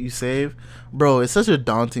of shit you save, bro. It's such a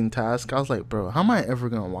daunting task. I was like, bro, how am I ever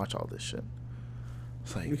gonna watch all this shit?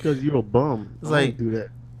 It's like because you're a bum. It's I like- don't do that.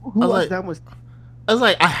 I Who was watched like- that much? I was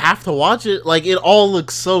like, I have to watch it. Like, it all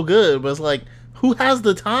looks so good, but it's like, who has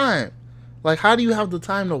the time? Like, how do you have the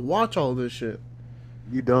time to watch all this shit?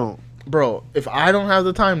 You don't. Bro, if I don't have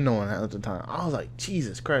the time, no one has the time. I was like,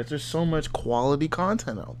 Jesus Christ, there's so much quality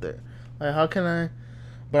content out there. Like, how can I?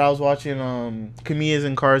 But I was watching comedians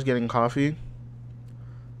in cars getting coffee,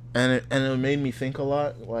 and it made me think a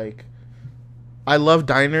lot. Like, I love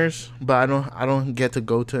diners, but I don't get to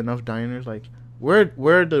go to enough diners. Like, where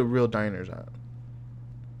are the real diners at?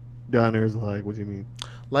 Diners, like, what do you mean?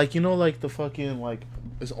 Like, you know, like the fucking like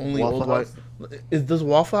it's only Waffle old white. House? Does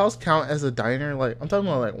Waffle House count as a diner? Like, I'm talking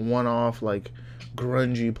about like one-off, like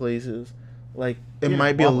grungy places. Like, it Yeah,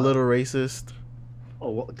 might be a Waffle House. little racist.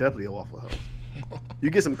 Oh, definitely a Waffle House. You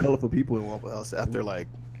get some colorful people in Waffle House after like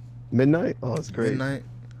midnight. Oh, it's great. Midnight.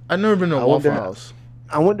 I've never been to a I went Waffle there- House.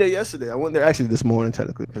 I went there yesterday. I went there actually this morning,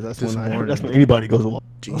 technically, because that's This morning. that's when anybody goes to Waffle.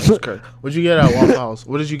 Jesus Christ. What'd you get at Waffle House?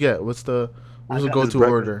 What did you get? What's the I got this go-to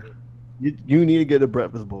breakfast. order? You need to get a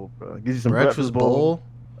breakfast bowl, bro. Get you some Breakfast bowl?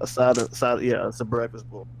 a side. Yeah, it's a breakfast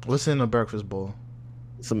bowl. What's in a breakfast bowl?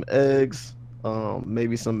 Some eggs,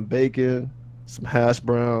 maybe some bacon, some hash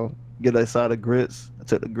brown. Get a side of grits. I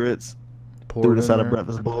took the grits, Pour threw it it in inside a there?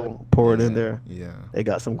 breakfast bowl, pour it in there. Yeah. They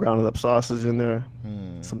got some grounded up sausage in there,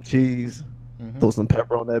 some cheese, Mhm. throw some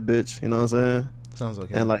pepper on that bitch. You know what I'm saying? Sounds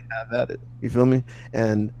okay. And like have at it. You feel me?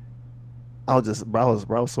 And I was just, bro,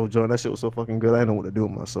 I was so joined. That shit was so fucking good. I didn't know what to do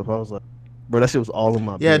with myself. I was like, bro, that shit was all in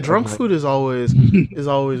my. Yeah, beard. drunk I'm like, food is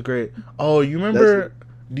always great. Oh, you remember?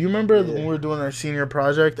 Do you remember Yeah. when we were doing our senior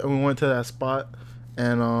project and we went to that spot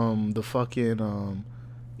and the fucking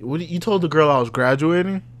you told the girl I was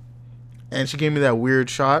graduating, and she gave me that weird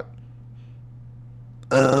shot.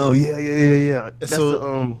 Oh yeah. That's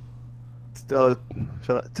So-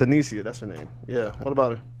 Tanisha, that's her name. Yeah. What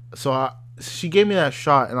about her? So she gave me that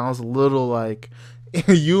shot, and I was a little like,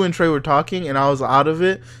 you and Trey were talking, and I was out of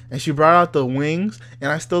it, and she brought out the wings,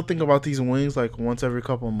 and I still think about these wings like once every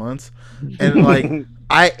couple of months, and like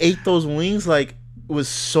I ate those wings like with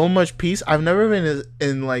so much peace. I've never been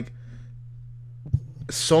in like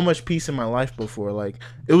so much peace in my life before. Like,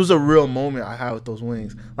 it was a real moment I had with those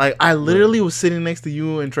wings. Like, I literally was sitting next to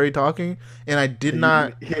you and Trey talking, and I did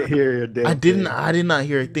not. hear a damn I did thing. not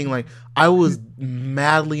hear a thing. Like, I was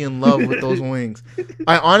madly in love with those wings.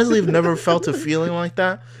 I honestly have never felt a feeling like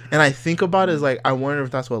that, and I think about it as like, I wonder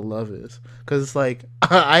if that's what love is. Cause it's like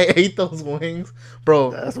I ate those wings,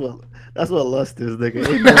 bro. That's what lust is, nigga.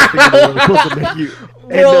 Ain't nothing ever supposed to make you.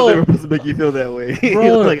 Ain't Bro. nothing ever supposed to make you feel that way.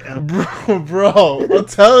 Bro, Like, bro, I'm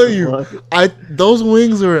telling you, fuck. those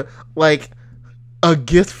wings were like a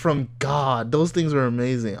gift from God. Those things were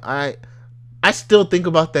amazing. I still think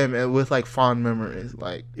about them with like fond memories.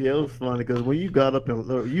 Like, Yeah, it was funny because when you got up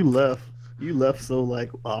and you left so like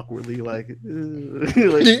awkwardly, like, like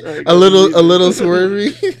a little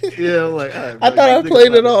swervy. Yeah, I'm like, all right, I bro, thought I think played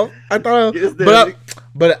about it off. I thought, Yes, there,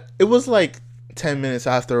 but it was like 10 minutes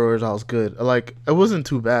afterwards. I was good. Like, it wasn't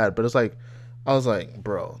too bad, but it's like I was like,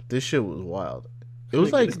 bro, this shit was wild. It was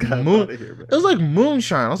Get like this guy moon. outta here, bro. It was like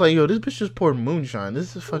moonshine. I was like, yo, this bitch just poured moonshine.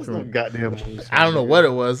 This is It was no fucking. goddamn moonshine, I don't know nigga. what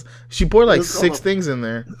it was. She poured like It was 6 called- things in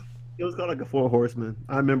there. It was called like a Four Horsemen.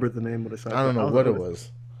 I remember the name of the shot. I don't know what it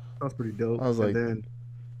was. That was pretty dope. I was like, and then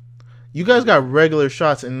You guys got regular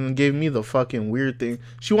shots and then gave me the fucking weird thing.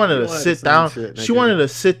 She wanted You to wanted the sit same down. shit, She nigga. wanted to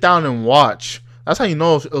sit down and watch. That's how you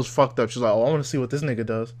know it was fucked up. She's like, oh, I want to see what this nigga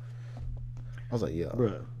does. I was like, yeah.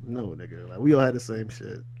 bro, no nigga, like we all had the same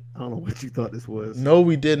shit. I don't know what you thought this was. No,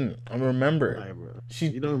 we didn't. I remember. Right, bro. She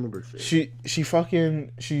You don't remember shit. she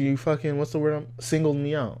fucking what's the word? Singled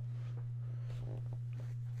me out.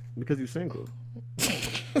 Because you single.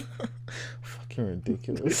 Fucking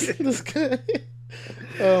ridiculous. This guy.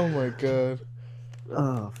 Oh my god.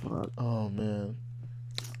 Oh fuck. Oh man.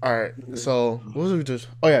 All right. So what was we just?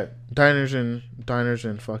 Oh yeah, diners and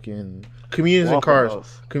fucking comedians and Waffle cars.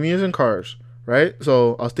 House. Comedians and cars. Right.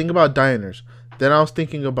 So I was thinking about diners. Then I was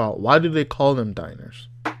thinking about why do they call them diners?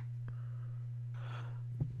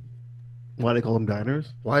 Why they call them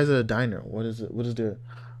diners? Why is it a diner? What is it? What is there?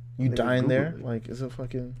 You They dine there? Googled it. Like, is it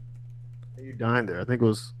fucking? You dined there. I think it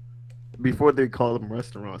was before they called them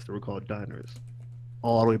restaurants. They were called diners.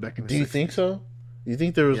 all the way back in the Do you 60s. think so? You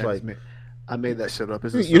think there was Yeah, like? I made that shit up.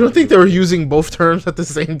 It's just You don't funny. think they were using both terms at the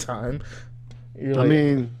same time? You're I like,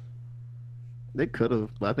 mean, they could have,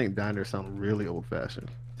 but I think diner sound really old fashioned.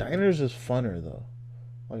 diners is funner though.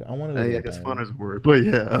 Like I want to. Yeah, I guess fun is a word, but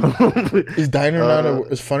yeah. Is diner not Uh,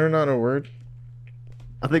 is funner not a word?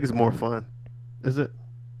 I think it's more fun. Is it?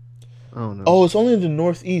 I don't know. Oh, it's only in the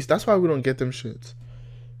Northeast. That's why we don't get them shits.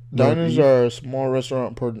 Diners Northeast? are a small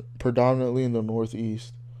restaurant predominantly in the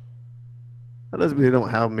Northeast. That doesn't mean they don't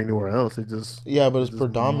have them anywhere else. It just Yeah, but it's just more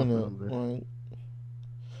predominant. fun, Like,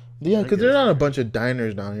 yeah, I because there's guess. not a bunch of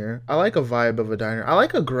diners down here. I like a vibe of a diner. I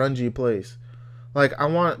like a grungy place. Like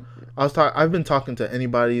I've been talking to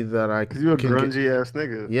anybody that I Cause you're a can get- grungy ass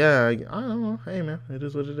nigga. Yeah, I don't know. Hey man, it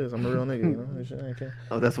is what it is. I'm a real nigga, you know. I can't.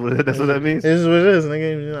 Oh, that's what that means. It is what it is,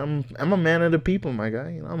 nigga. I'm a man of the people, my guy.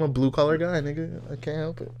 You know, I'm a blue collar guy, nigga. I can't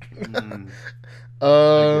help it.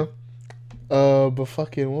 Mm. But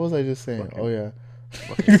fucking, what was I just saying? Fucking. Oh yeah.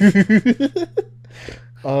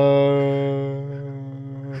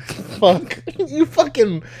 Fuck. You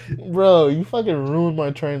fucking, bro. You fucking ruined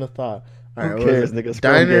my train of thought. All Who what cares, was it? nigga?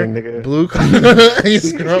 Scrum Diner, gang, nigga. blue collar, you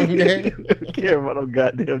scrum gang. Who care about no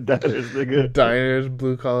goddamn diners, nigga? Diners,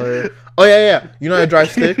 blue collar. Oh yeah. You know how to drive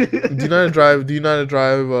stick? Do you know how to drive? Do you know how to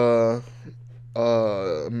drive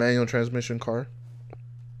manual transmission car?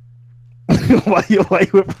 why you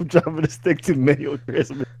went from driving a stick to manual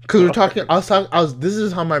transmission? Cause we're talking. This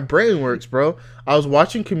is how my brain works, bro. I was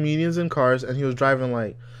watching comedians in cars, and he was driving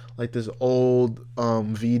like this old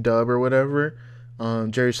V Dub or whatever.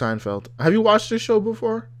 Jerry Seinfeld. Have you watched this show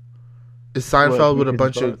before? It's Seinfeld with a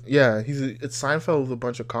bunch of it's Seinfeld with a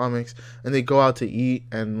bunch of comics, and they go out to eat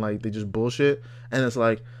and like they just bullshit. And it's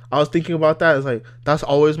like I was thinking about that. It's like that's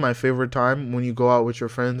always my favorite time when you go out with your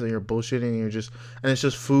friends and you're bullshitting and it's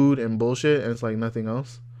just food and bullshit and it's like nothing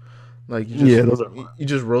else. Like those are you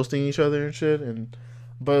just roasting each other and shit.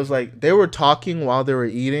 But it was like they were talking while they were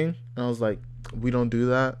eating, and I was like, we don't do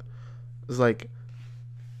that. It's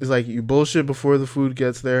like you bullshit before the food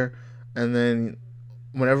gets there, and then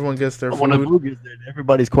when everyone gets their when the food, food gets there,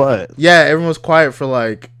 everybody's quiet. yeah, everyone's quiet for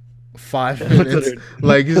like 5 minutes.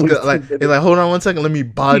 Like he's like, hold on 1 second, let me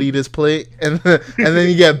body this plate, and then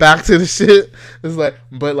you get back to the shit. It's like,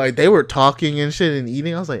 but like they were talking and shit and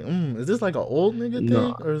eating. I was like, is this like an old nigga thing,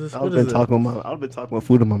 No, or is this I've what been is it? talking with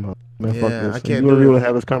food in my mouth. Man, fuck Yeah, this. I If can't you want do to be it. able to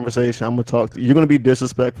have this conversation, I'm gonna talk. You're gonna be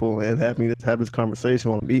disrespectful and have me have this conversation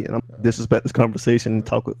while I'm eating. I'm gonna disrespect this conversation and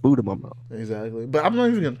talk with food in my mouth. Exactly, but I'm not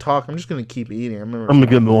even gonna talk. I'm just gonna keep eating. I remember I'm gonna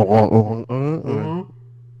get more.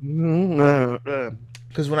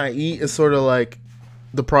 because when I eat, it's sort of like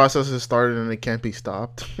the process has started and it can't be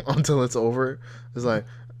stopped until it's over. It's like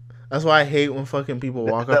that's why I hate when fucking people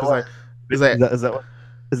walk up. It's like Is that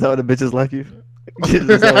what the bitches like you? Is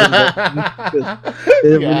that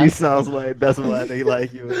it Yeah. really sounds like that's why they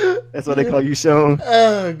like you. That's why they call you Sean.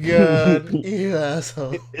 Oh god, you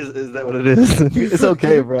asshole. Is that what it is? It's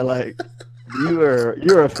okay, bro. Like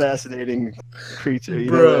you're a fascinating creature, you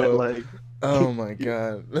Bro. know that? Like Oh my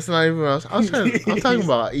god, that's not even. I was talking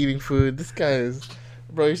about eating food. This guy is,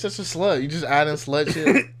 bro. You're such a slut. You just adding slut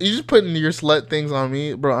shit. You just putting your slut things on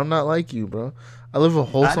me, bro. I'm not like you, bro. I live a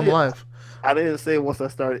wholesome life. I didn't say once I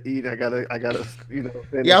started eating, I gotta, you know.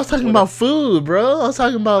 Finish. Yeah, I was talking about food, bro. I was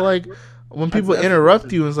talking about like when people That's-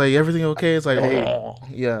 interrupt you and it's like everything okay. It's like, Hey. oh,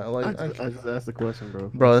 yeah, like I just asked the question, bro.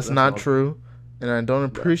 bro, that's not all. true, and I don't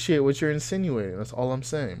appreciate what you're insinuating. That's all I'm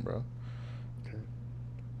saying, bro.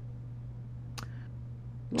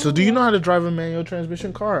 So do you know how to drive a manual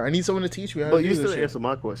transmission car? I need someone to teach me how But to you do still this shit. answer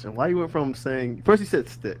my question. Why you went from saying first you said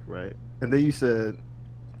stick, right, and then you said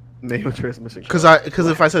manual transmission. Because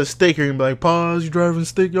if I said stick, you're gonna be like, pause, you driving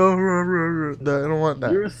stick, yo. I don't want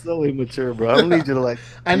that. You're so immature, bro. I don't need you to like.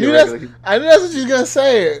 I be knew a that's regular- I knew that's what you was gonna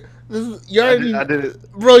say. You already, I did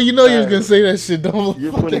it. bro. You know you was Alright. gonna say that shit. Don't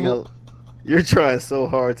You're fucking putting a. You're trying so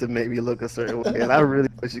hard to make me look a certain way, and I really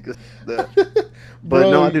wish you could say that. But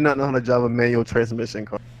Bro, no, I do not know how to drive a manual transmission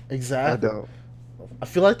car. I Exactly. don't. I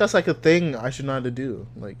feel like that's like a thing I should know how to do.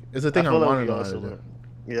 Like it's a thing I, feel like want we to know all how to should do, learn.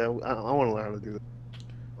 Yeah, I want to learn how to do that.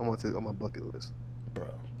 I want to on my bucket list. bro.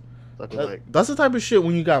 So I can, That, that's the type of shit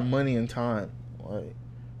when you got money and time. Like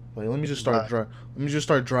let me just start Right. let me just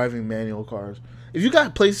start driving manual cars. If you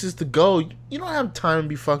got places to go, you don't have time to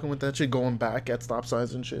be fucking with that shit going back at stop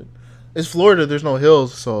signs and shit. It's Florida, there's no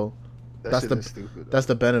hills, so that that's shit the- is stupid. that's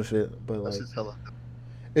the benefit. But That's like just hella.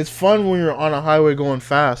 it's fun when you're on a highway going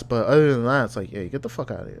fast, but other than that, it's like, hey, get the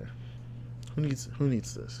fuck out of here. Who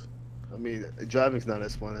needs this? I mean, driving's not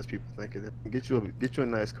as fun as people think it is. Get you a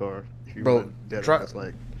nice car. If you Bro, run dead dri- it's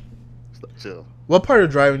like chill. What part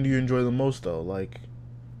of driving do you enjoy the most though? Like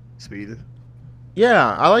Speeding.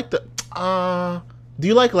 Yeah, I like the. Do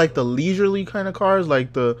you like the leisurely kind of cars,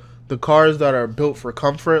 like the cars that are built for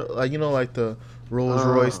comfort, like like the Rolls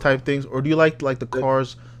Royce type things, or do you like the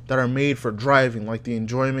cars that are made for driving, like the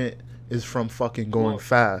enjoyment is from fucking going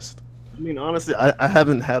fast? I mean, honestly, I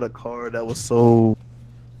haven't had a car that was so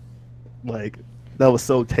like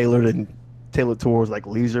tailored towards like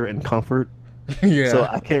leisure and comfort. Yeah. So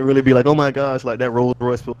I can't really be like, oh my gosh, like that Rolls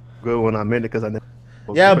Royce feels good when I'm in it because I never.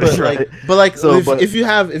 Yeah, but right? so but if you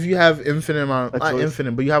have infinite amount, not choice.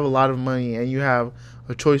 infinite, but you have a lot of money and you have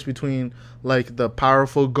a choice between like the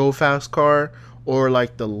powerful go fast car or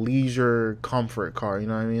like the leisure comfort car, you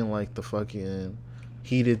know what I mean? Like the fucking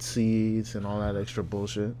heated seats and all that extra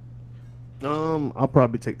bullshit. I'll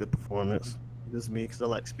probably take the performance. Just me, because I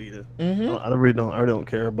like speeding. Mm-hmm. I really don't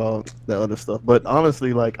care about that other stuff. But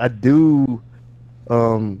honestly, like I do,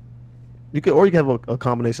 you can have a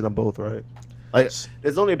combination of both, right? Like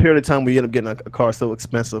there's only a period of time where you end up getting a car so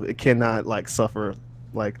expensive it cannot like suffer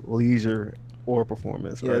like leisure or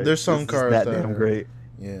performance. Yeah, right? there's some It's cars that that damn are, great.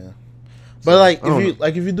 Yeah. So, But like I don't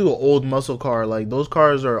if you do an old muscle car, like those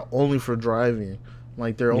cars are only for driving.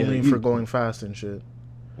 Like they're Yeah, only you- for going fast and shit.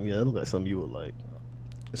 Yeah, that looks like something you would like.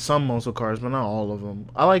 Some muscle cars, but not all of them.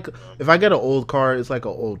 I like if I get an old car, it's like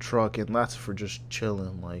an old truck, and that's for just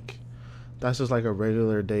chilling. Like that's just like a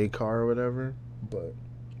regular day car or whatever. But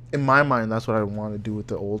in my mind, that's what I want to do with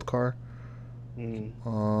the old car.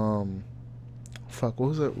 Fuck, what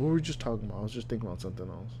was that? What were we just talking about? I was just thinking about something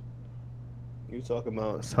else. You talking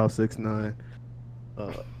about South 6ix9ine?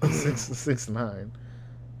 6ix9ine.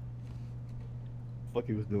 Fuck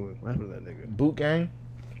he was doing? What happened to that nigga? Boot gang.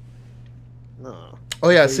 No. Oh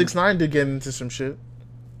yeah, 6ix9ine did get into some shit.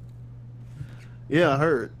 Yeah, I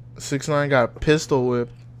heard. 6ix9ine got pistol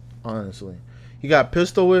whipped. Honestly, he got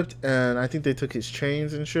pistol whipped, and I think they took his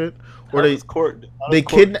chains and shit. Or they he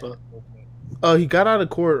got out of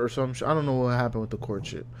court or some shit. I don't know what happened with the court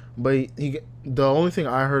shit. But he the only thing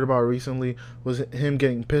I heard about recently was him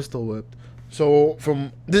getting pistol whipped. So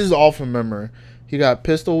this is all from memory. He got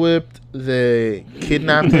pistol whipped. They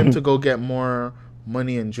kidnapped him to go get more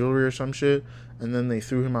money and jewelry or some shit, and then they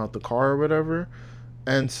threw him out the car or whatever.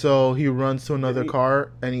 And so he runs to another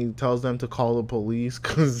car and he tells them to call the police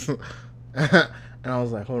because. And I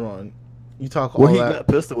was like, hold on, you talk all Where he that? got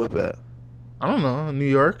pistol whipped at? I don't know, New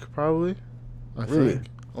York probably. I Really? think.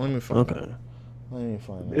 Let me find. Okay. Out. Let me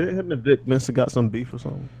find. Did him and Vic Mensa got some beef or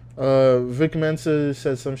something? Vic Mensa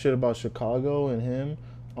said some shit about Chicago and him.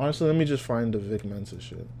 Honestly, let me just find the Vic Mensa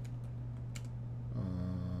shit.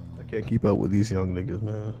 I can't keep up with these young niggas,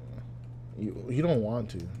 man. You don't want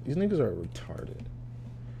to. These niggas are retarded.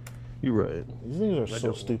 You right. These niggas are I so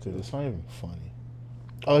don't stupid. It's not even funny.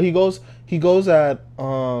 Oh, he goes at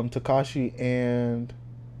Tekashi and.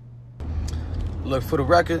 Look, for the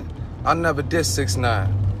record, I never did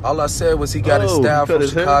 6ix9ine. All I said was he got his style cut from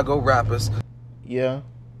his hair? Chicago rappers. Yeah.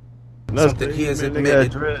 Something he has man, they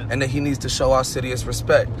admitted, got dread. and that he needs to show our city his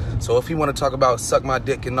respect. So if he want to talk about suck my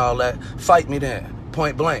dick and all that, fight me then,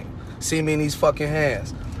 point blank. See me in these fucking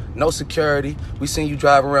hands. No security. We seen you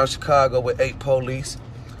drive around Chicago with 8 police.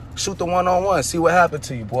 Shoot the one-on-one. See what happened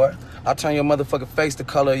to you, boy. I'll turn your motherfucking face the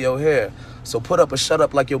color of your hair. So put up or shut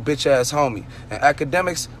up like your bitch-ass homie. And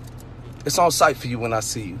academics, it's on sight for you when I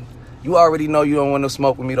see you. You already know you don't want no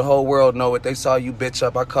smoke with me. The whole world know it. They saw you bitch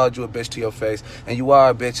up. I called you a bitch to your face. And you are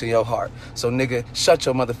a bitch in your heart. So, nigga, shut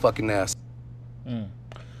your motherfucking ass.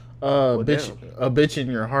 A bitch in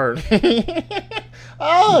your heart.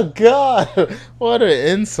 Oh God! What an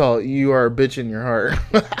insult! You are a bitch in your heart.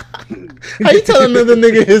 How you tell another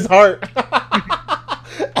nigga his heart?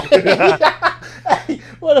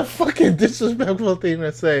 What a fucking disrespectful thing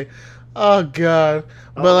to say. Oh God!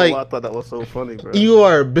 But like, I thought that was so funny, bro. you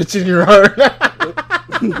are a bitch in your heart.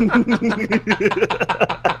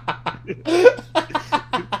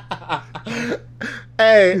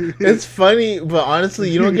 Hey, it's funny, but honestly,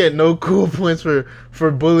 you don't get no cool points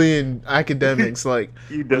for bullying academics. Like,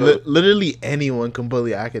 You don't. literally anyone can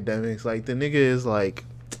bully academics. Like, the nigga is like,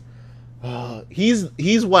 he's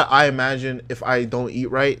what I imagine if I don't eat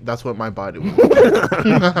right. That's what my body would be.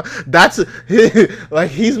 That's like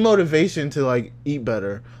his motivation to like eat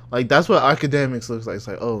better. Like that's what academics looks like. It's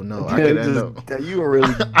like, oh no, I could end up. You are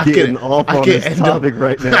really I getting could- off I on could this end topic up-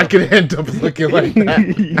 right now. I could end up looking like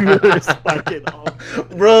that. You are fucking off.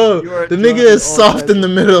 Bro, You are the nigga drunk is on soft that. in the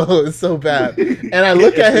middle. It's so bad. And I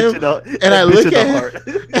look at him, and I bitch look in at the him, heart.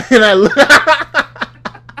 and I look.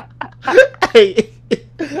 Hey,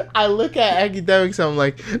 I look at academics. I'm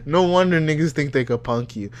like, no wonder niggas think they could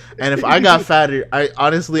punk you. And if I got fatter, I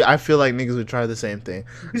feel like niggas would try the same thing.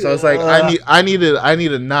 So it's like I need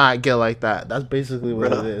to not get like that. That's basically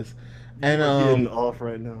what it is. And You're getting off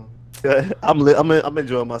right now. I'm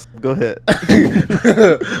enjoying myself. Go ahead.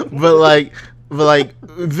 but like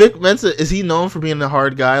Vic Mensa, is he known for being a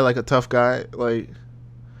hard guy, like a tough guy? Like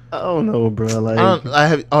I don't know, bro. Like I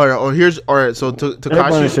have all right. So everybody in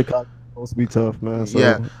Tekashi, Chicago is supposed to be tough, man. So,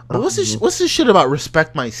 yeah. But what's this shit about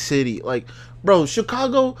respect my city? Like, bro,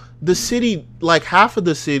 Chicago, the city, like half of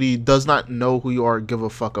the city does not know who you are, give a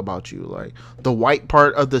fuck about you. Like the white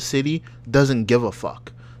part of the city doesn't give a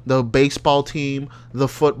fuck. The baseball team, the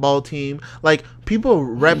football team, like people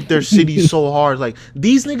rep their city so hard. Like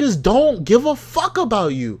these niggas don't give a fuck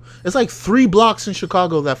about you. It's like 3 blocks in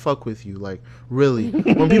Chicago that fuck with you. Like really,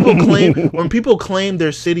 when people claim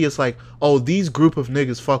their city, it's like, oh, these group of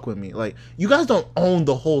niggas fuck with me. Like you guys don't own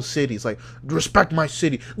the whole city. It's like respect my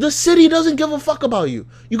city. The city doesn't give a fuck about you.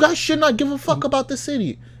 You guys should not give a fuck about the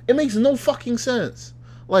city. It makes no fucking sense.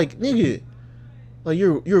 Like nigga. Like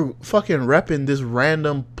you're fucking repping this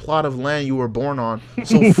random plot of land you were born on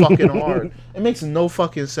so fucking hard. It makes no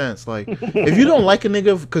fucking sense. Like if you don't like a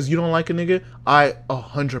nigga because you don't like a nigga, I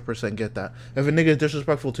 100% get that. If a nigga is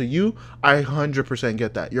disrespectful to you, I 100%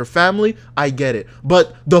 get that. Your family, I get it.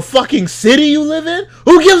 But the fucking city you live in,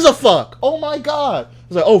 who gives a fuck? Oh my god.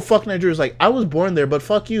 It's like, oh fuck Nigeria. It's like I was born there, but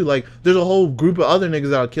fuck you. Like there's a whole group of other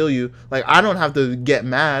niggas that'll kill you. Like I don't have to get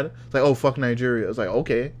mad. It's like, oh fuck Nigeria. It's like,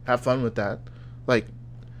 okay, have fun with that. Like,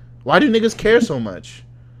 why do niggas care so much?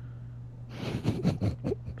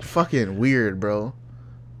 Fucking weird, bro.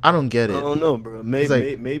 I don't get it. I don't know, bro. Maybe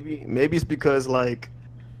like, maybe it's because like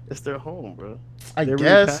it's their home, bro. They're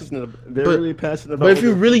guess. They're really passionate about. But if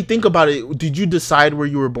you really think about it, did you decide where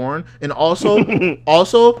you were born? And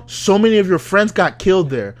also, so many of your friends got killed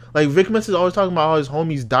there. Like Vic Mensa is always talking about how his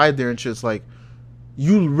homies died there and shit. It's like,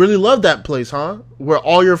 you really love that place, huh? Where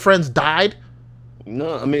all your friends died.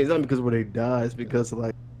 No, I mean it's not because where they die. It's because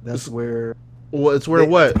like that's where. Well, it's where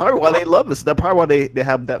what? That's probably why they love us. That's probably why they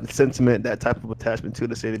have that sentiment, that type of attachment to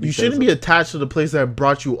the city. You shouldn't be attached to the place that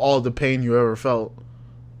brought you all the pain you ever felt.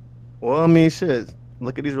 Well, I mean, shit.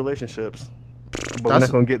 Look at these relationships. But we're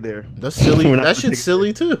not gonna get there. That's silly. That shit's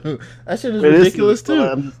silly too. That shit is ridiculous too.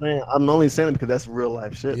 I'm just saying. I'm only saying it because that's real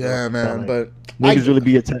life shit. Yeah, man. Like, but niggas really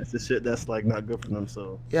be attached to shit that's like not good for them.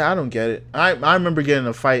 So yeah, I don't get it. I remember getting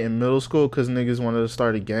a fight in middle school because niggas wanted to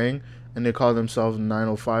start a gang and they called themselves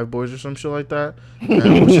 905 boys or some shit like that,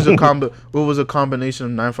 which is what was a combination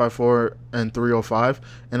of 954 and 305.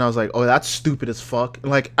 And I was like, oh, that's stupid as fuck.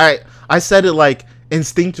 And like I said it like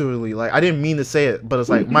instinctively, like I didn't mean to say it, but it's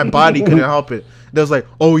like my body couldn't help it. They was like,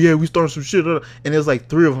 oh yeah, we started some shit, and it was like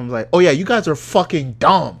 3 of them like, oh yeah, you guys are fucking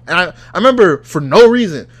dumb. And I remember for no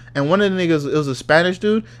reason, and one of the niggas, it was a Spanish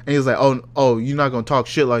dude, and he was like, oh, you're not gonna talk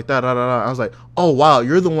shit like that. I was like, oh wow,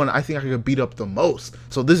 you're the one I think I could beat up the most,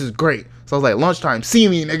 so this is great. So I was like, lunchtime, see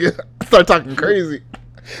me, nigga. I started talking crazy.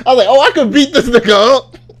 I was like, oh, I could beat this nigga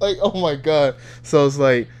up. Like, oh my god. So it's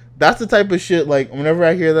like, that's the type of shit, like, whenever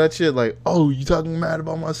I hear that shit, like, oh, you talking mad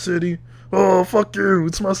about my city? Oh, fuck you.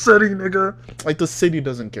 It's my city, nigga. Like, the city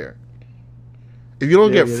doesn't care. If you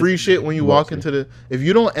don't get free shit when you walk into the... If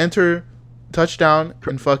you don't enter touchdown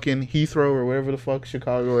in fucking Heathrow or whatever the fuck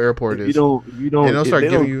Chicago airport is... You don't... They don't start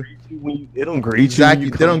giving you... They don't greet you. Exactly.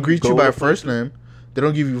 They don't greet you by first name. They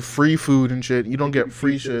don't give you free food and shit. You don't get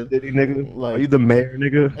free shit. Nigga. Like, are you the mayor,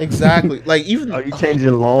 nigga? Exactly. Like, even... Are you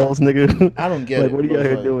changing laws, nigga? I don't get like, it. What are you out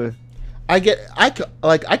here doing? I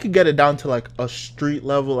could get it down to like a street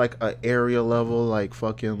level, like a area level, like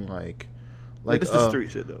fucking like it's the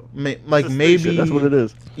street shit though. Like maybe shit. That's what it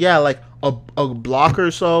is. Yeah, like a block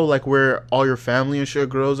or so, like where all your family and shit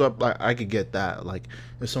grows up. Like I could get that. Like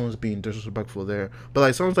if someone's being disrespectful there, but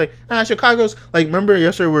like someone's like, Chicago's like. Remember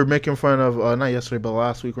yesterday we were making fun of not yesterday, but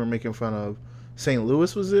last week we were making fun of St.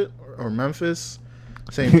 Louis, was it, or Memphis?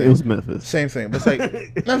 Same thing. It was Memphis. Same thing. But it's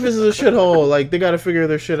like, Memphis is a shithole. Like, they got to figure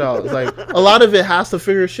their shit out. It's like, a lot of it has to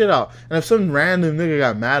figure shit out. And if some random nigga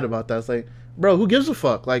got mad about that, it's like, bro, who gives a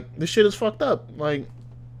fuck? Like, this shit is fucked up. Like,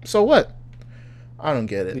 so what? I don't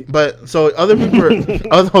get it. But, so other people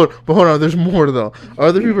are, but hold on, there's more though.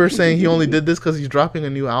 Other people are saying he only did this because he's dropping a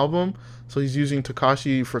new album. So he's using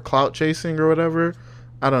Tekashi for clout chasing or whatever.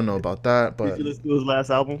 I don't know about that, but. Did you listen to his last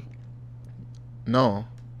album? No.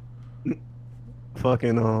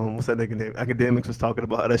 Fucking what's that nigga name? Academics was talking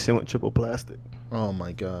about how that shit went triple plastic. Oh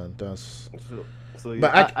my god, that's. So yeah,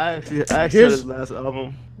 but I actually heard his last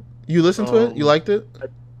album. You listened to it? You liked it?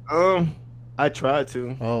 I tried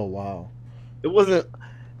to. Oh wow. It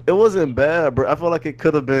wasn't bad, bro. I feel like it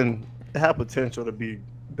could have been. It had potential to be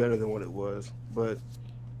better than what it was, but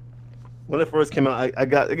when it first came out, I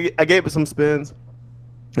gave it some spins,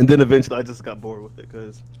 and then eventually I just got bored with it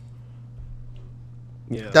because.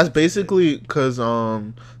 Yeah, That's basically because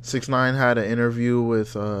 6ix9ine had an interview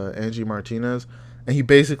with Angie Martinez, and he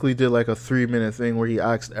basically did like a 3-minute thing where he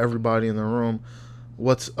asked everybody in the room,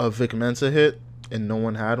 "What's a Vic Mensa hit?" and no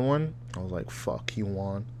one had one. I was like, "Fuck, he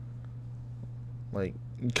won." Like,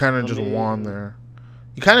 he kind of just won there.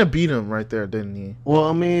 He kind of beat him right there, didn't he? Well,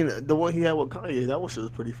 I mean, the one he had with Kanye, that one shit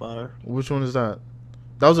was pretty fire. Which one is that?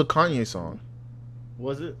 That was a Kanye song.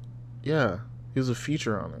 Was it? Yeah, he was a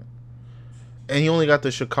feature on it, and he only got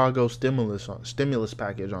the Chicago stimulus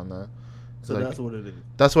package on that. So like, that's what it is.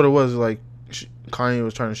 That's what it was. Like Kanye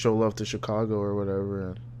was trying to show love to Chicago or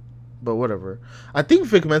whatever. But whatever. I think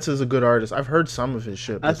Vic Mensa is a good artist. I've heard some of his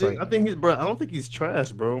shit. I think he's bro. I don't think he's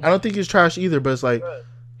trash, bro. I don't think he's trash either. But it's like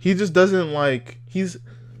he just doesn't like. He's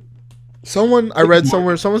someone I read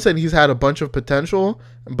somewhere. Someone said he's had a bunch of potential,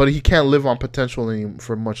 but he can't live on potential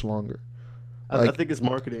for much longer. I think it's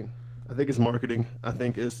marketing. I think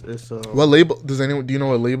it's what label does anyone? Do you know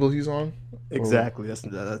what label he's on? Exactly.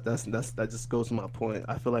 That just goes to my point.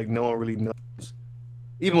 I feel like no one really knows.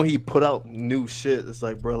 Even when he put out new shit, it's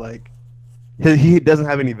like, bro, like he doesn't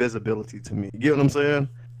have any visibility to me. You get what I'm saying?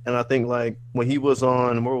 And I think like when he was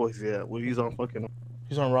on, where was he at? Well, he's on fucking.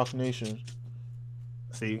 He's on Rock Nation.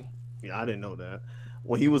 See, yeah, I didn't know that.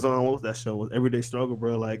 When he was on, what was that show? Was Everyday Struggle,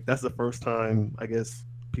 bro? Like that's the first time I guess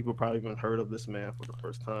people probably even heard of this man for the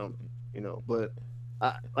first time, you know. But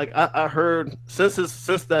I heard since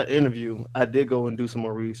that interview, I did go and do some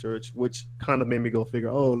more research, which kind of made me go figure,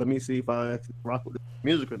 oh, let me see if I actually rock with this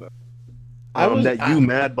music or not. You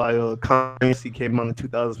Mad by Kanye came out in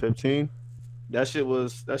 2015. That shit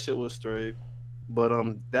was straight. But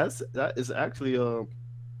that is actually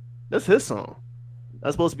that's his song.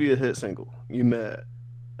 That's supposed to be a hit single. You Mad.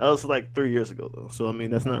 That was like 3 years ago though. So I mean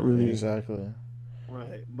that's not really exactly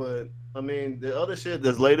right. But I mean the other shit,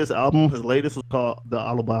 his latest was called The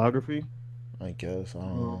Autobiography. I guess. I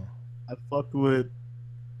don't know. I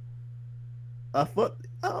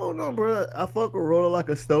don't know, bro. I fuck with Roller Like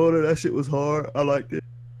a Stoner. That shit was hard. I liked it.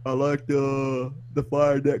 I liked the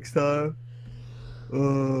Fire Next Time.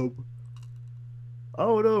 I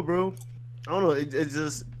don't know, bro. I don't know. It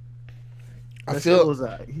just. I feel it was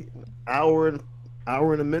an hour and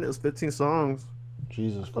a minute. It was 15 songs.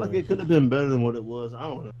 Jesus I feel like it could have been better than what it was. I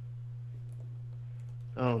don't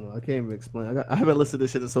know. I can't even explain. I haven't listened to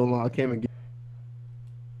this shit in so long. I can't even get,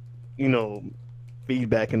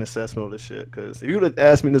 feedback and assessment of this shit. Because if you would have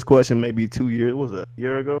asked me this question maybe 2 years, what was that, a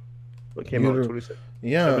year ago? What came out in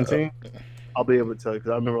 2017? I'll be able to tell you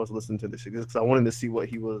because I remember I was listening to this shit because I wanted to see what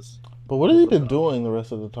he was. But what has he been doing the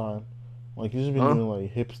rest of the time? Like he's just been doing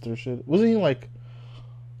like hipster shit. Wasn't he like?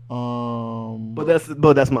 But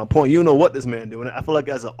that's my point. You don't know what this man doing. I feel like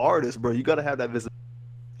as an artist, bro, you gotta have that visibility.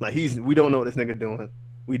 Like we don't know what this nigga doing.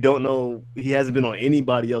 We don't know. He hasn't been on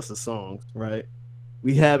anybody else's songs, right?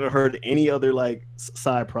 We haven't heard any other like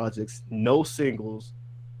side projects. No singles.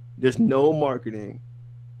 There's no marketing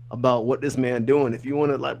about what this man doing. If you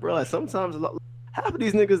want to, like, bro, like sometimes half of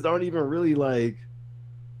these niggas aren't even really like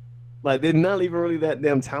they're not even really that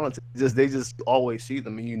damn talented. They just always see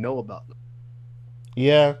them and you know about them.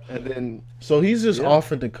 Yeah. And then so he's just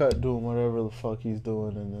off in the cut doing whatever the fuck he's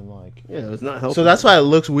doing, and then like it's not helping. So that's why it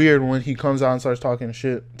looks weird when he comes out and starts talking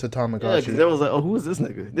shit to Tamagotchi. Yeah, because everyone's like, oh, who is this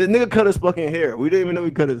nigga? This nigga cut his fucking hair. We didn't even know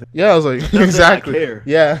he cut his hair. Yeah, I was like, exactly. Hair.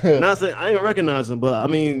 Yeah. Not saying I didn't recognize him, but I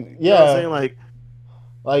mean, you know what I'm saying,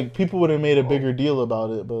 like people would have made a bigger deal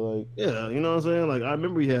about it, but like yeah, you know what I'm saying? Like I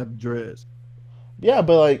remember he had dreads. Yeah,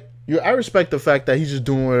 but like I respect the fact that he's just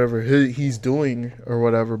doing whatever he's doing or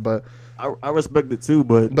whatever, but I respect it too,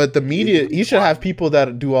 but the media, he should have people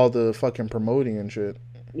that do all the fucking promoting and shit.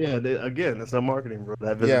 Yeah, again, it's not marketing, bro.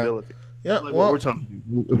 That visibility. Yeah, like what we're talking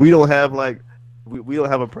about. We don't have we don't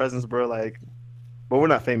have a presence, bro. Like, but we're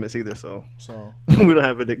not famous either, so we don't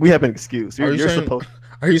have we have an excuse. You're supposed.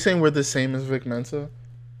 Are you saying we're the same as Vic Mensa?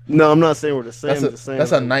 No, I'm not saying we're the same.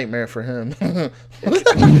 That's a nightmare for him.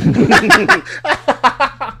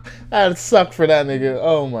 That'd suck for that nigga.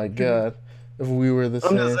 Oh my god. If we were the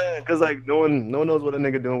same. I'm just saying, because like no one knows what a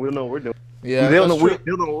nigga doing. We don't know what we're doing. Yeah, they don't know what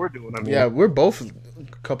we're doing. I mean, yeah, we're both a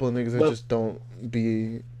couple of niggas that just don't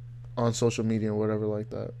be on social media or whatever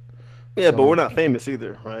like that. Yeah, but we're not famous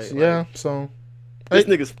either, right? Yeah, so this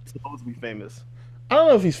nigga's supposed to be famous. I don't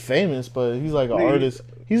know if he's famous, but he's like an artist.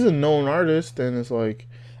 He's a known artist, and it's like,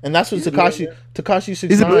 and that's what Tekashi 6ix9ine.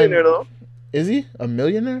 He's a millionaire though. Is he a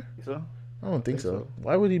millionaire? So? I don't think so.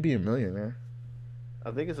 Why would he be a millionaire? I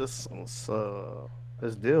think it's just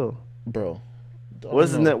his deal, bro. What's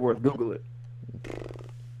his net worth? Google it.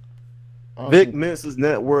 Vic Mensa's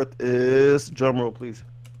net worth is, drumroll please.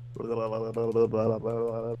 If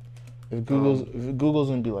Google's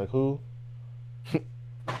gonna be like who?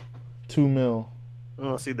 2 mil.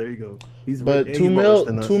 Oh, see, there you go. He's But and 2 he's mil, less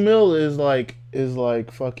than us. 2 mil is like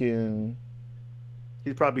fucking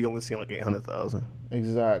He's probably only seen like 800,000.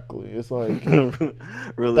 exactly. It's like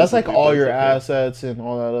Realistically, that's like all but your it's okay. assets and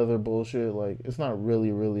all that other bullshit. Like it's not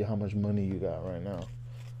really how much money you got right now.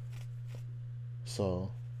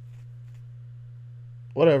 So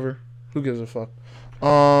whatever. Who gives a fuck?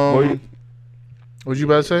 What'd you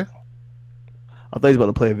about to say? I thought he was about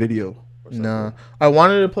to play a video. or something. Nah, I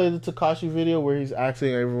wanted to play the Tekashi video where he's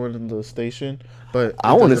asking everyone in the station, but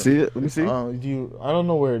I want to see it. Let me see. I don't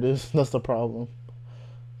know where it is. That's the problem.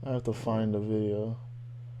 I have to find the video.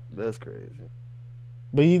 That's crazy.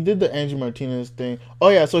 But he did the Angie Martinez thing. Oh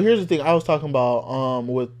yeah, so here's the thing I was talking about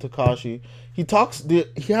with Tekashi. He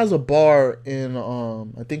has a bar in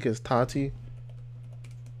I think it's Tati.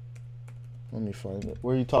 Let me find it.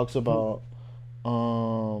 Where he talks about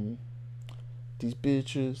these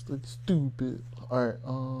bitches look stupid. Alright,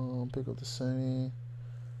 pick up the same.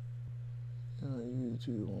 You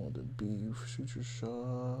two want the beef, shoot your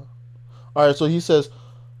shot. Alright, so he says,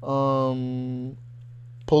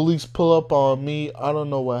 police pull up on me. I don't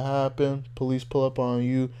know what happened. Police pull up on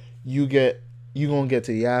you. You gonna get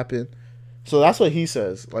to yapping. So that's what he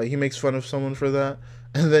says. Like he makes fun of someone for that,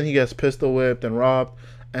 and then he gets pistol whipped and robbed,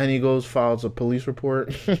 and he goes files a police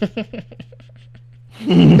report.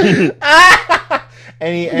 and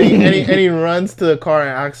he runs to the car and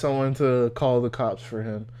asks someone to call the cops for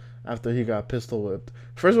him after he got pistol whipped.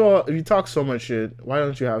 First of all, if you talk so much shit, why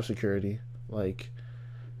don't you have security? Like,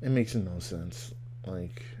 it makes no sense.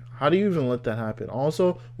 Like, how do you even let that happen?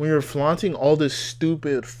 Also, when you're flaunting all this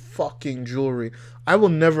stupid fucking jewelry, I will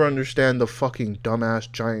never understand the fucking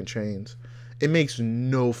dumbass giant chains. It makes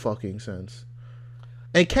no fucking sense.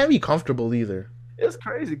 And it can't be comfortable either. It's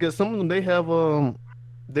crazy because some of them they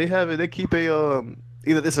keep a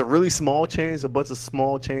either it's a really small chain, a bunch of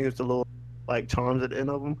small chains with the little like charms at the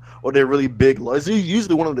end of them, or they're really big. It's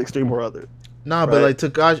usually one of the extreme or other. Nah, Right. but like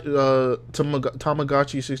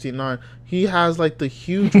Tamagotchi 69, he has like the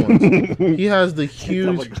huge ones. He has the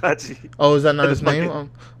huge. Tamagotchi. Oh, is that not The his name?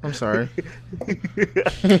 fucking- I'm sorry.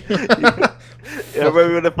 Yeah,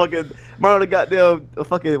 remember the goddamn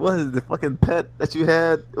fucking what is it, the fucking pet that you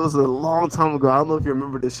had? It was a long time ago. I don't know if you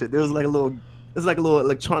remember this shit. There was like a little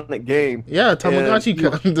electronic game. Yeah,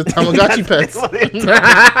 Tamagotchi, And the Tamagotchi pets. That's what it is.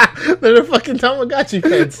 They're the fucking Tamagotchi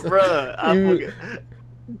pets. Bruh, I You- forget.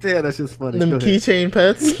 Damn, that's just funny. Them Go ahead. keychain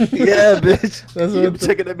pets. Yeah, bitch. That's You what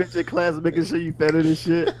checking that bitch in class and making sure you fed it and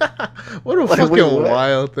shit. What a Like, fucking wait, what?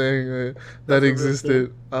 wild thing that That's a real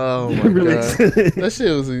existed. Oh my Really god, existed. that shit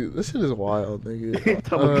is wild, nigga.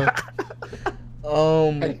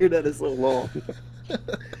 I hear that in so long.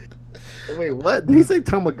 Wait, what? Did he say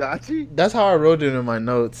Tamagotchi? That's how I wrote it in my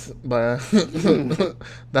notes, but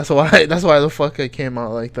that's why the fuck it came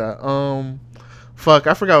out like that. Fuck,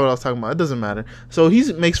 I forgot what I was talking about. It doesn't matter. So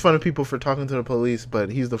he makes fun of people for talking to the police,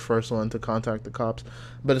 but he's the first one to contact the cops.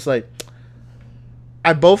 But it's like,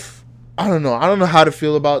 I don't know how to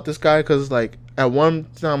feel about this guy, because like at one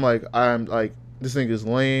time I'm like this nigga's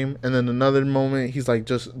lame, and then another moment he's like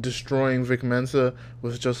just destroying Vic Mensa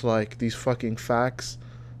with just like these fucking facts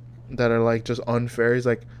that are like just unfair. He's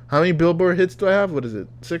like, how many Billboard hits do I have? What is it,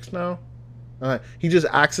 6 now? He just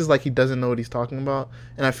acts as like he doesn't know what he's talking about,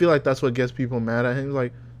 and I feel like that's what gets people mad at him. He's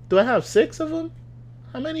like, do I have 6 of them?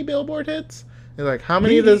 How many Billboard hits? He's like, how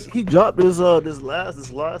many of this? He dropped this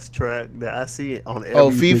last track that I see on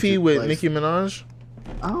every Fifi bitch's, with like, Nicki Minaj.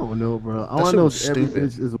 I don't know, bro. All That I shit know was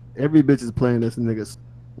is every bitch is playing this nigga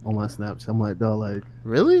on my Snapchat. I'm like, dog, like,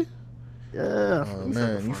 Really? yeah. Oh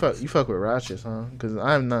man, you fuck with Ratchets, huh? Because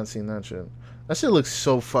I have not seen that shit. That shit looks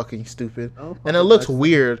so fucking stupid, and it looks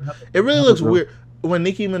weird. It really looks weird. When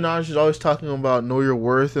Nicki Minaj is always talking about know your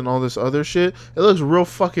worth and all this other shit, it looks real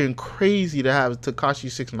fucking crazy to have Tekashi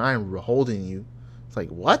 69 holding you. It's like,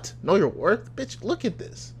 what? Know your worth? Bitch, look at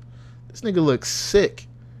this. This nigga looks sick.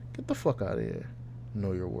 Get the fuck out of here.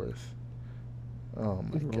 Know your worth. Oh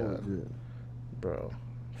my god, bro.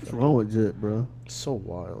 What's wrong with Jet, bro? So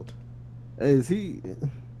wild. Hey, is he?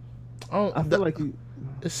 I feel like he.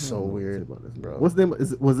 It's so weird, bro. What's the name?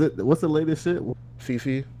 What's the latest shit?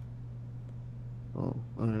 Fifi? Oh,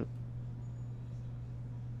 all right.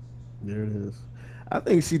 There it is. I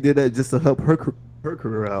think she did that just to help her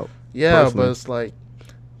career out. Yeah, personally. but it's like,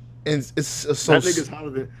 it's so. That nigga's hotter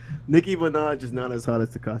than Nicki Minaj is not as hot as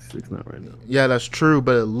Tekashi 69 right now. Yeah, that's true,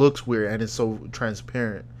 but it looks weird and it's so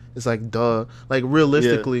transparent. It's like, duh. Like,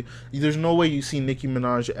 realistically, there's no way you see Nicki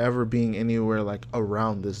Minaj ever being anywhere, like,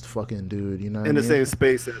 around this fucking dude, you know what In I the mean? same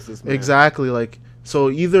space as this man. Exactly, like, so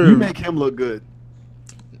either... You make him look good.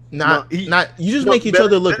 Not No, he- not you just no, make each better-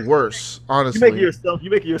 other look better- worse. You Honestly,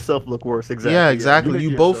 make yourself look worse. Exactly. yeah, exactly. make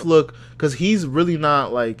You both yourself- look because he's really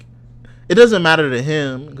not like. It doesn't matter to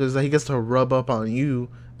him because he gets to rub up on you,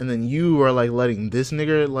 and then you are like letting this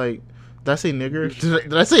nigga like. Did I say nigger?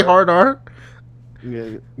 Did I say hard R?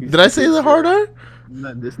 Yeah, Did I say the hard R?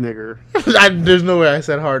 Not this nigger. There's no way I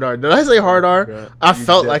said hard R. Did I say hard R? Yeah, I you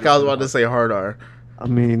felt like I was definitely about to say hard R. I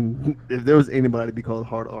mean, if there was anybody to be called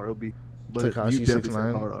hard R, it would be. But you Takashi definitely said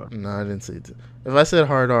 69. hard R. No, I didn't say it. If I said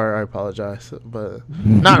hard R, I apologize, but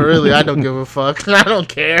not really. I don't give a fuck. I don't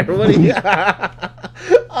care. What do you?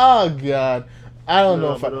 Oh god, I don't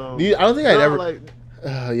know if I. I don't think I'd ever. Like,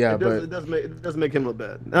 Yeah, it does make him look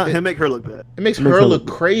bad. Not him make her look bad. it makes her look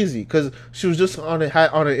crazy because she was just on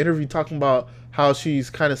an interview talking about how she's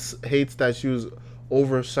kind of hates that she was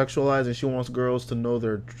over sexualized and she wants girls to know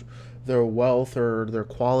their wealth or their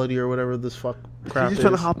quality or whatever this crap She's is.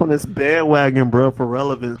 trying to hop on this bandwagon, bro, for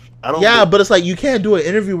relevance. I don't. Yeah, but it's like you can't do an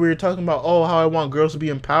interview where you're talking about how I want girls to be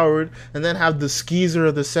empowered and then have the skeezer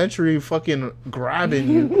of the century fucking grabbing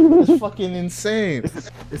you. It's fucking insane.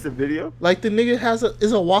 It's a video. Like the nigga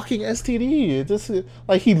is a walking STD. It just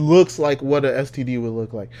like he looks like what an STD would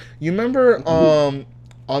look like. You remember on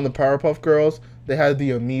the Powerpuff Girls they had the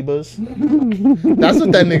amoebas. That's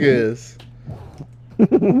what that nigga is.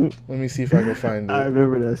 Let me see if I can find I it.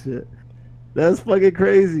 remember that shit. That's fucking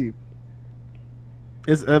crazy.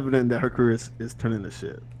 It's evident that her career is turning to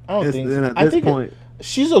shit. I don't think. And So. at I this think point,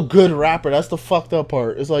 she's a good rapper. That's the fucked up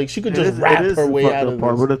part. It's like she could just rap her way out of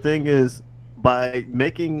part. this. But the thing is, by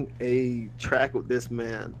making a track with this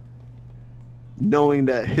man, knowing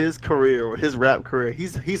that his career or his rap career,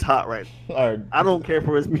 he's hot right now. All right. I don't care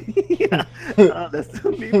for his media. That's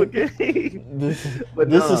the meme game. This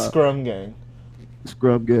But is nah. Scrum Gang.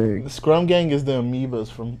 Scrub gang. The Scrum Gang is the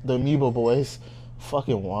amoebas from the Amoeba Boys.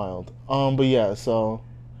 Fucking wild. But yeah, so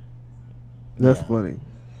That's Yeah. funny.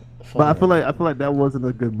 But I fucking- feel like that wasn't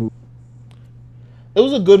a good move. it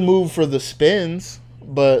was a good move for the spins,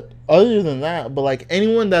 but other than that, but like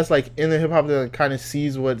anyone that's like in the hip hop that kind of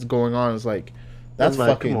sees what's going on is like that's Like,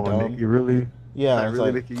 fucking come on, dumb. Nick, you really? Yeah, like, it's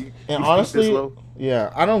really, like, Nick, you and speak honestly, this low?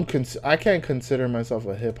 yeah, I can't consider myself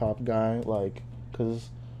a hip hop guy, like,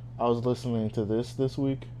 cause I was listening to this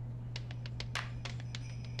week.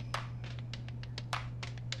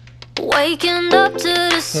 Waking up to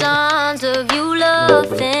the sounds of you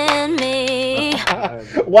loving me.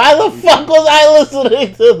 Why the fuck was I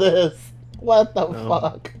listening to this? What the No.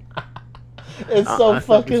 fuck? It's so I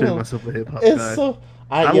fucking. consider myself a hip hop It's guy. so.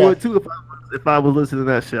 I yeah, would too if I was listening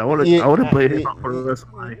to that shit. I want to Yeah, play yeah, hip hop for the rest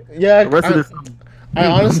of my yeah. the rest of this. I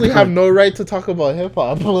honestly have no right to talk about hip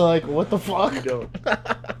hop. Like, what the fuck?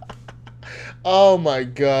 Oh my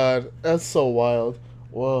god, that's so wild.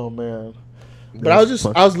 Whoa, man. But I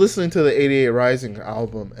was listening to the 88 Rising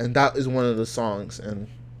album, and that is one of the songs, and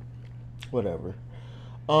whatever.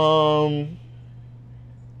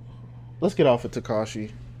 Let's get off of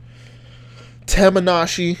Tekashi.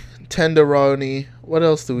 Tamanashi, Tenderoni. What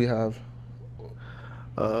else do we have?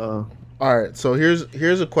 All right, so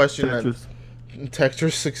here's a question Tetris. that Texture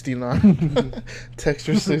 69.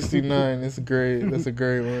 Texture 69 is great. That's a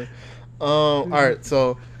great one. All right,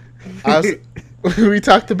 so we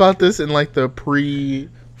talked about this in like the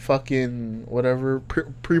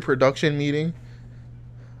pre-production meeting.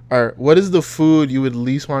 All right, what is the food you would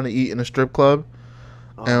least want to eat in a strip club,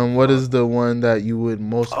 and what is the one that you would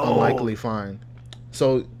most unlikely find?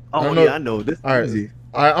 So I don't know. Yeah, I know. This is All right. easy.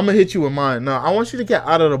 All right, I'm gonna hit you with mine. No, I want you to get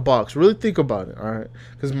out of the box. Really think about it. All right,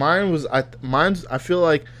 because mine's. I feel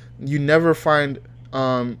like you never find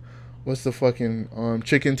what's the fucking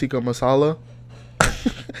chicken tikka masala.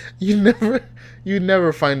 you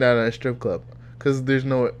never find that at a strip club because there's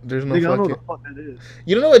no Nigga, I don't know fucking. what the fuck that is.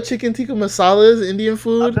 You don't know what chicken tikka masala is? Indian I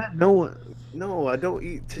food. bet no one. No, I don't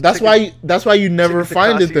eat. That's why you never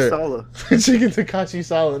find it there. Sala. Chicken Takashi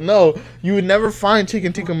salad. No, you would never find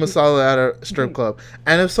chicken tikka masala at a strip club.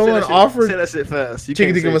 And if someone offered say that shit fast. You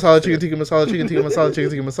chicken can't tikka say masala, it. chicken tikka masala, chicken tikka masala, chicken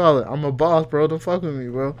tikka masala, I'm a boss, bro. Don't fuck with me,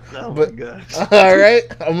 bro. Oh But- my gosh. All right,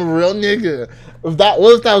 I'm a real nigga. What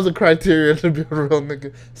if that was a criteria to be a real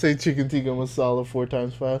nigga? Say chicken tikka masala 4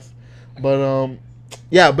 times fast. But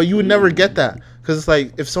yeah, but you would never get that because it's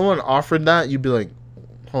like if someone offered that, you'd be like,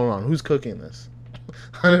 hold on, who's cooking this?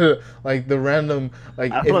 Like the random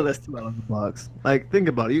like. I feel like that's too out of the box. Like, think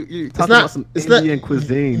about it. You It's talking not- about some it's not- Indian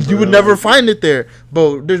cuisine. You bro. would never find it there,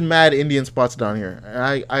 but there's mad Indian spots down here.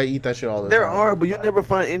 And I eat that shit all the There time. are, but you never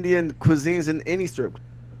find Indian cuisines in any strip.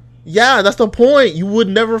 Yeah, that's the point. You would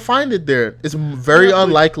never find it there. It's very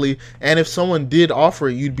unlikely. And if someone did offer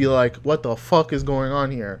it, you'd be like, "What the fuck is going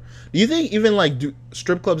on here?" Do you think even like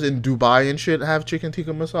strip clubs in Dubai and shit have chicken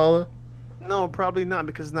tikka masala? No, probably not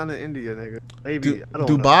because it's not in India, nigga. Maybe I don't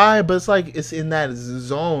know. Dubai, but it's like it's in that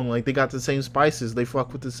zone. Like they got the same spices. They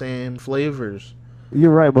fuck with the same flavors.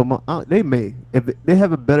 You're right, but they may if they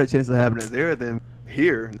have a better chance of having it there than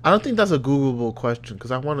here. I don't think that's a Googleable question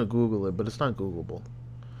because I want to Google it, but it's not Googleable.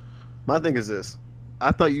 My thing is this: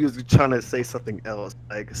 I thought you was trying to say something else,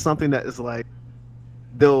 like something that is like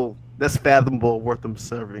that's fathomable, worth them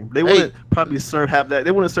serving. They wouldn't probably have that.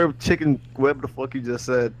 They wouldn't serve chicken, whatever the fuck you just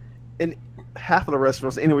said, in half of the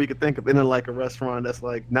restaurants anywhere you could think of, in like a restaurant that's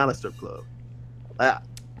like not a strip club. I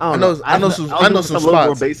know some spots.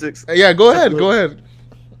 More basics. Yeah, go ahead.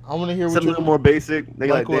 I want to hear what a little more basic. They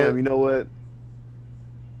like, damn, you know what?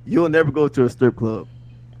 You'll never go to a strip club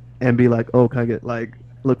and be like, oh, can I get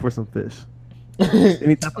look for some fish?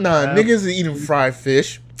 Niggas is eating fried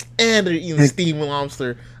fish and they're eating steamed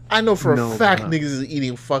lobster. I know for a fact niggas is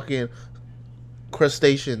eating fucking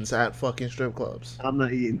crustaceans at fucking strip clubs. I'm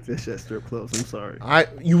not eating fish at strip clubs. I'm sorry.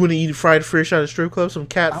 You wouldn't eat fried fish at a strip club? Some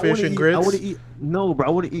catfish and grits? I wouldn't eat. No, bro. I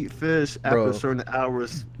wouldn't eat fish after certain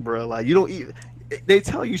hours, bro. Like you don't eat. They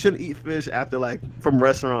tell you shouldn't eat fish after from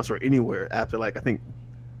restaurants or anywhere after I think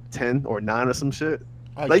 10 or 9 or some shit.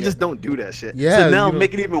 They just don't do that shit. Yeah. So now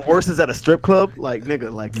make it even worse is at a strip club.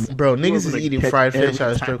 Nigga, bro, niggas is eating fried fish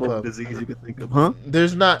at a strip club. Disease you could think of, huh?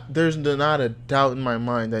 There's not a doubt in my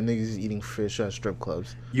mind that niggas is eating fish at strip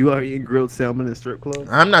clubs. You are eating grilled salmon in strip clubs?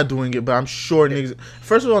 I'm not doing it, but I'm sure niggas.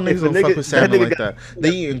 First of all, niggas don't fuck with salmon like that. They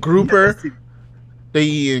eating grouper. They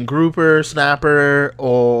eating grouper, snapper,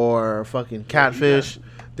 or fucking catfish.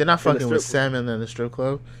 They're not fucking with salmon in the strip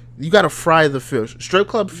club. You gotta fry the fish. Strip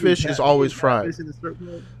club fish is always fried.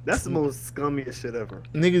 That's the most scummiest shit ever.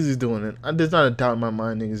 Niggas is doing it. There's not a doubt in my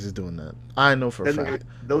mind niggas is doing that. I know for a fact.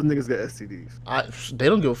 Those niggas got STDs. They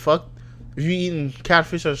don't give a fuck. If you eating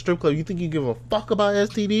catfish at a strip club, you think you give a fuck about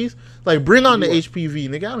STDs? Like, bring on the HPV,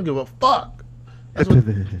 nigga. I don't give a fuck. I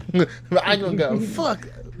don't give a fuck.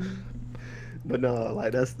 But no,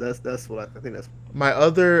 that's what I think. That's my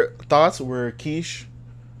other thoughts were quiche.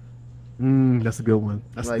 That's a good one.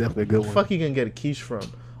 That's definitely a good one. Where the fuck you gonna get a quiche from?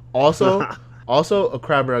 Also a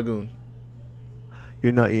crab ragoon.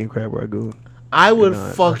 You're not eating crab ragoon. I would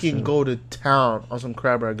fucking go to town on some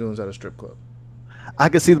crab ragoons at a strip club. I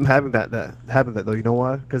can see them having that though. You know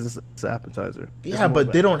why? Because it's an appetizer. Yeah,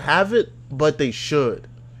 but they don't have it. But they should.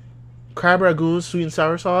 Crab ragoon, sweet and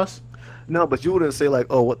sour sauce. No, but you wouldn't say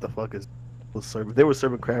oh, what the fuck is serving? They were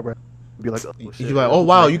serving crab ragoon. Be like, oh, shit, you're like, oh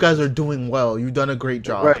wow, you guys are doing well. You've done a great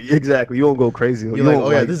job. Right, exactly. You won't go crazy. You're like,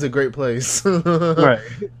 oh yeah, this is a great place. Right.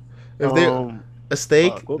 If they a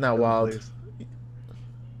steak, not wild.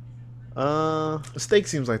 A steak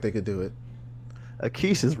seems like they could do it. A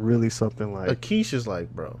quiche is really something like a quiche is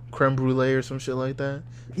bro, creme brulee or some shit like that.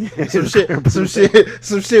 Yeah,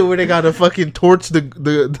 some shit where they gotta fucking torch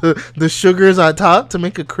the sugars on top to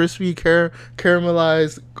make a crispy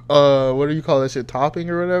caramelized what do you call that shit,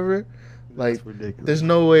 topping or whatever. Like, there's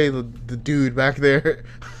no way the dude back there.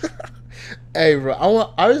 Hey, bro,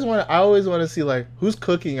 I always want to see who's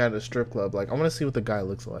cooking at a strip club. I want to see what the guy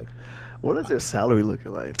looks like. What is their salary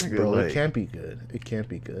looking like? Bro, it can't be good. It can't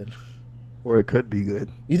be good. Or it could be good.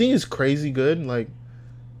 You think it's crazy good?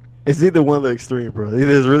 It's either one of the extreme, bro.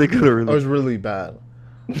 Either it's really good or it's really bad.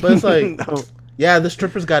 But it's no. Yeah, the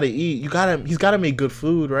strippers gotta eat. He's gotta make good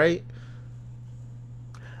food, right?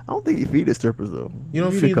 I don't think you feed the strippers though. You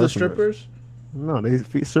don't feed the strippers? No,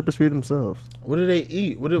 strippers feed themselves. What do they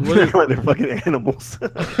eat? What is like they're fucking animals.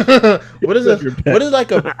 What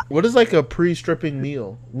is a pre-stripping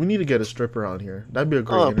meal? We need to get a stripper on here. That'd be a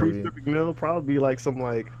great interview. Pre-stripping meal probably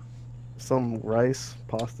some rice,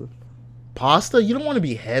 pasta. Pasta? You don't want to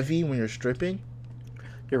be heavy when you're stripping.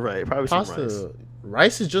 You're right. Probably pasta. Some rice.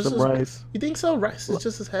 Rice is just some rice. You think so? Rice is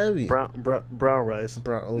just as heavy. Brown rice.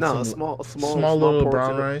 Small little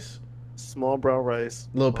brown rice. Small brown rice.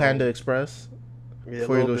 Little Panda Express. Yeah,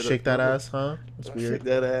 before you go shake that ass, huh? That's weird. Shake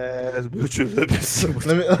that ass.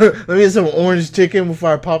 Let me get some orange chicken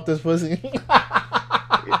before I pop this pussy.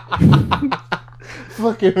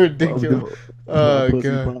 Fucking ridiculous. Oh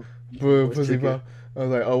god. Pussy pop. I was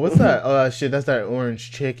like, oh, what's that? Oh shit, that's that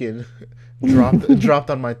orange chicken. dropped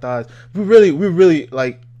on my thighs. We really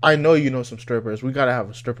I know you know some strippers. We gotta have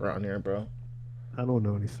a stripper on here, bro. I don't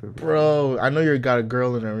know any strippers. Bro, I know you got a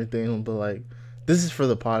girl and everything, but this is for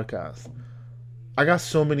the podcast. I got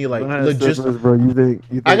so many logistical. Bro, you think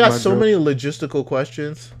I got so many logistical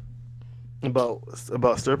questions about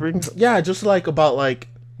stripping. Yeah, just about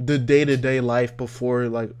the day-to-day life before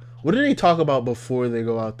What do they talk about before they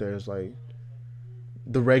go out there? It's like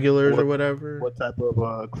the regulars or whatever. What type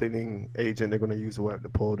of cleaning agent they're gonna use to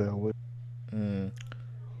pull down with?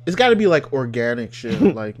 It's got to be like organic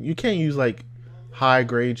shit. Like you can't use like high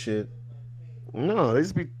grade shit. No, they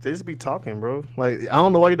just be talking, bro. Like I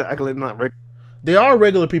don't know why you're acting like not regular. They are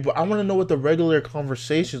regular people. I want to know what the regular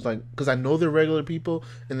conversations like, because I know they're regular people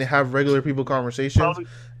and they have regular people conversations,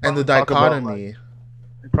 and the dichotomy.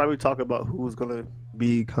 They probably talk about who's gonna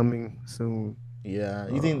be coming soon. Yeah,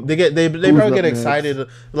 you think they probably get excited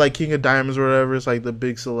like King of Diamonds or whatever. It's like the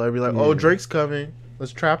big celebrity, like oh Drake's coming,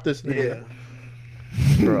 let's trap this nigga.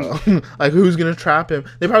 Bro. Like who's gonna trap him?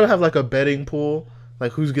 They probably have like a betting pool,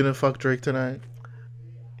 like who's gonna fuck Drake tonight.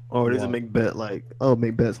 Or they just make bets like I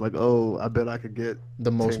bet I could get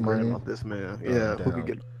the most money off this man. Yeah, who could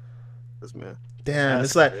get this man? Damn,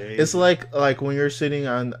 it's like when you're sitting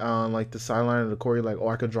on like the sideline of the court, you're like, oh,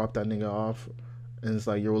 I could drop that nigga off, and it's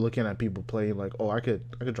like you're looking at people playing, like, oh, I could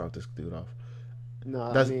drop this dude off. No,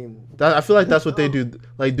 I feel like that's what they do.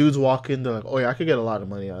 Like dudes walk in, they're like, oh yeah, I could get a lot of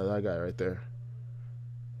money out of that guy right there.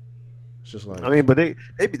 It's just like but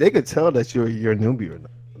they could tell that you're a newbie or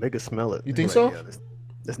not. They could smell it. You think so? Yeah,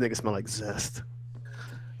 this nigga smell like zest.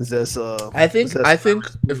 I think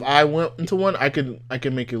if I went into one, I could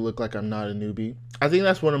make it look like I'm not a newbie. I think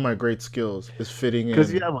that's one of my great skills is fitting in.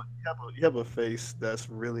 Because you have a face that's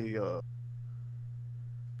really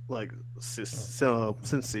like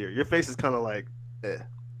sincere. Your face is kind of like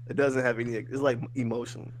it doesn't have any. It's like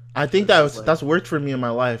emotion. I think that's worked for me in my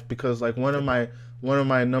life because like one of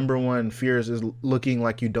my number one fears is looking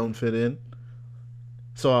like you don't fit in.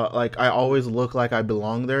 So like I always look like I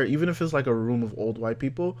belong there, even if it's like a room of old white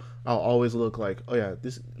people. I'll always look like, oh yeah,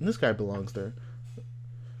 this guy belongs there.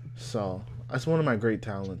 So that's one of my great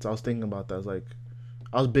talents. I was thinking about that.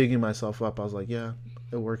 I was bigging myself up. I was like, yeah,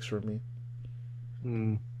 it works for me.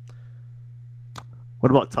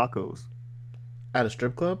 What about tacos at a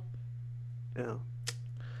strip club? Yeah,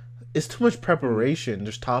 it's too much preparation.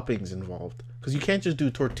 There's toppings involved because you can't just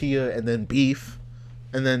do tortilla and then beef.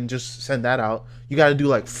 And then just send that out. You got to do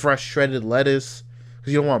like fresh shredded lettuce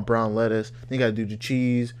because you don't want brown lettuce. Then you got to do the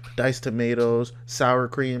cheese, diced tomatoes, sour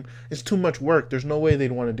cream. It's too much work. There's no way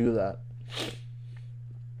they'd want to do that.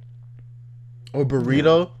 Or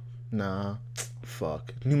burrito? Nah.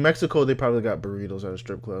 Fuck. New Mexico, they probably got burritos at a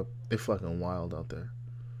strip club. They fucking wild out there.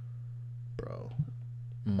 Bro.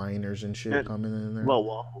 Miners and shit coming in there. Well,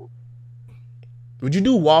 waffles. Would you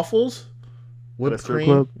do waffles? Whipped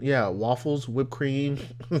cream, yeah, waffles, whipped cream,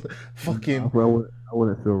 fucking. Bro, I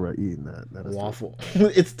wouldn't feel right eating that waffle.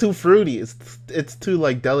 It's too fruity. It's too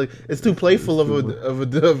like delicate. It's too playful of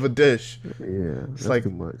a dish. Yeah, it's like too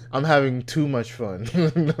much. I'm having too much fun.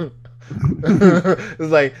 It's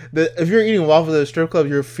like if you're eating waffles at a strip club,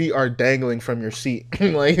 your feet are dangling from your seat.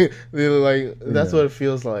 That's what it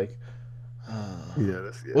feels like.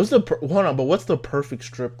 What's the perfect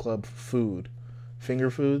strip club food? Finger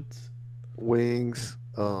foods. Wings,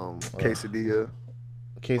 quesadilla.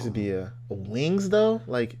 Wings though,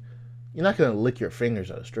 like you're not gonna lick your fingers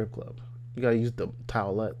at a strip club. You gotta use the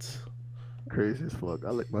towelettes. Crazy as fuck. I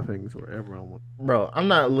lick my fingers wherever I want. Bro, I'm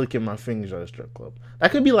not licking my fingers at a strip club. That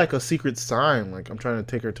could be like a secret sign, like I'm trying to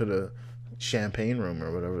take her to the champagne room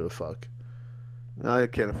or whatever the fuck. I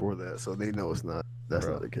can't afford that, so they know it's not. That's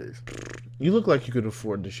not the case. You look like you could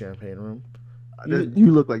afford the champagne room.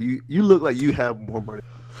 You look like you have more money.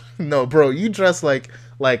 No, bro, you dress like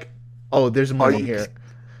oh, there's money here.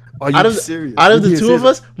 Are you serious? Out of the two of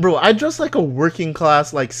us, bro, I dress like a working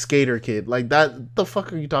class like skater kid. Like that. The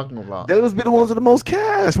fuck are you talking about? Those be the ones with the most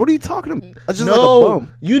cash. What are you talking about? I just no, like a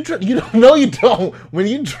bum. You don't. No, you don't. What are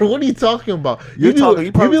you talking about? You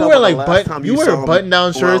wear like button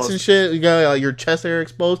down shirts and shit. You got your chest hair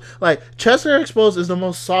exposed. Like chest hair exposed is the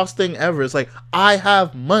most sauce thing ever. It's like I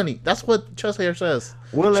have money. That's what chest hair says.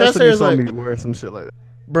 When last time you saw me wear some shit like that?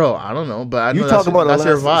 Bro, I don't know, but I know that's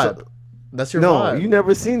your vibe. That's your vibe. No, you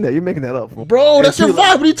never seen that. You're making that up, bro. That's your vibe.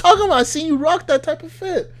 What are you talking about? I seen you rock that type of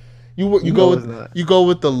fit. You go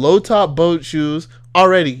with the low top boat shoes.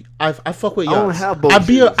 Already, I fuck with y'all. I don't have boat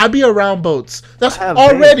shoes. I be around boats. That's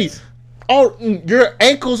already. Your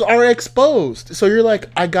ankles are exposed. So you're like,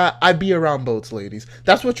 I be around boats, ladies.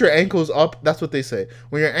 That's what your ankles up. That's what they say.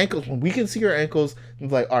 When we can see your ankles,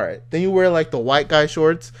 it's like, all right. Then you wear like the white guy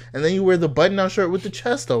shorts, and then you wear the button down shirt with the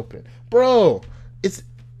chest open, bro.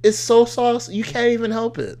 It's so sauce. You can't even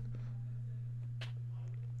help it.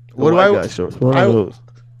 What do I got shorts? What are those?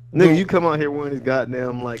 Nigga, you come out here wearing these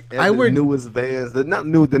goddamn like newest Vans. The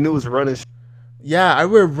newest running. Yeah, I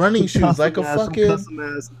wear running shoes like a fucking. custom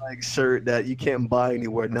ass like shirt that you can't buy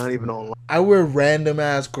anywhere, not even online. I wear random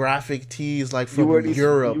ass graphic tees like from wear these-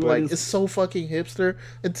 Europe. you wear Like these- it's so fucking hipster.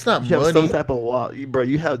 It's not You have money. some type of watch, bro.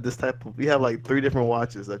 You have this type of. You have like 3 different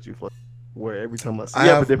watches that you wear every time I see. I You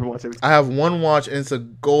have have- a different watch every I have one watch and it's a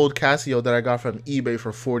gold Casio that I got from eBay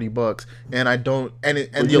for $40, and I don't and it,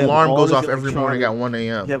 and you the have alarm all goes this off every morning at electronic- 1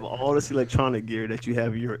 a.m. You have all this electronic gear that you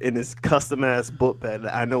have in this custom ass book bag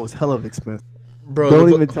that I know is hella expensive. Bro, Don't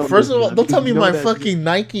even tell me first this, of all, man, don't tell because me you know my that fucking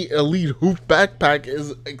Nike Elite Hoop backpack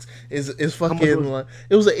is fucking like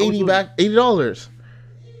it was an $80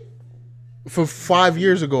 for 5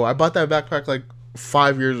 years ago. I bought that backpack like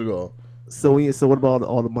 5 years ago. So what about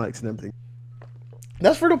all the mics and everything?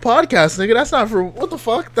 That's for the podcast, nigga. That's not for what the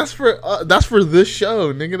fuck. That's for this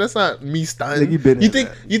show, nigga. That's not me styling. Nigga, you been You in think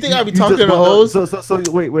that. you think I be You talking just to bought hoes? So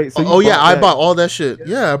wait. So you Oh yeah, I that- bought all that shit.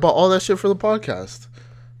 Yeah, I bought all that shit for the podcast.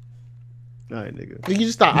 All right, nigga. You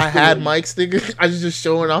just thought I had mics, nigga. I was just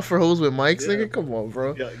showing off for hoes with mics, Yeah. nigga. Come on,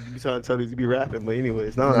 bro. Yeah, you be trying to tell these you be rapping, but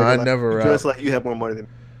anyways, no, No, nigga, I like, never you rap. dress like you have more money than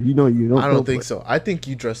you know. You I don't think so. I think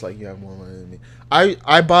you dress like you have more money than me.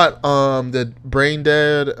 I bought the Brain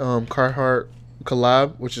Dead Carhartt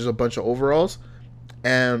collab, which is a bunch of overalls,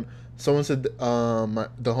 and someone said the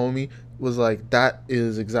homie was like, that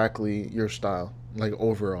is exactly your style, like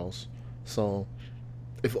overalls. So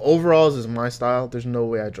if overalls is my style, there's no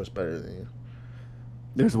way I dress better than you.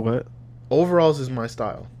 There's what? Overalls is my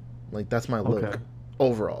style, like that's my look. Okay.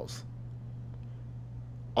 Overalls.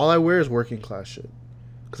 All I wear is working class shit,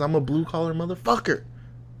 cause I'm a blue collar motherfucker,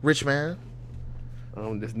 rich man.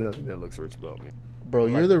 There's nothing that looks rich about me. Bro,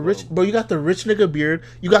 Like, you're the rich. Bro, you got the rich nigga beard.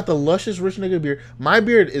 You got the luscious rich nigga beard. My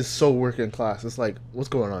beard is so working class. It's like, what's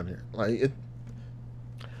going on here? Like it.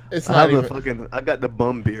 It's I not have even. I got the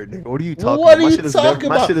bum beard, nigga. What are you talking What about? are My you shit is talking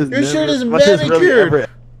my about? shit is Your shit is my shit really manicured. ever-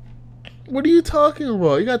 What are you talking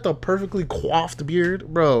about? You got the perfectly coiffed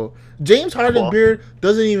beard, bro. James Harden Coiffed? beard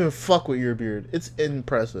doesn't even fuck with your beard. It's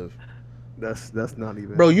impressive. That's not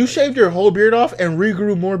even. Bro, you shaved your whole beard off and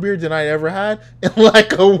regrew more beard than I ever had in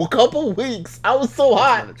like a couple weeks. I was so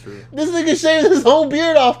hot. That's not true. This nigga shaved his whole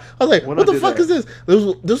beard off. I was like, When what I the did fuck that- is this?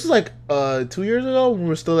 This was like 2 years ago when we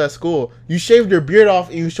were still at school. You shaved your beard off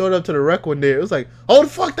and you showed up to the rec one day. It was like, oh the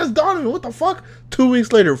fuck, that's Donovan. What the fuck? 2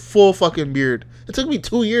 weeks later, full fucking beard. It took me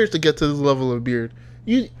 2 years to get to this level of beard.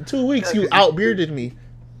 2 weeks, you out bearded me.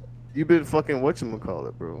 You been fucking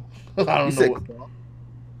whatchamacallit, bro. I don't You said know.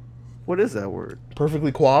 what is that word?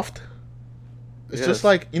 Perfectly coiffed. It's Yes. just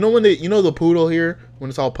like the poodle here when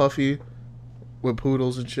it's all puffy with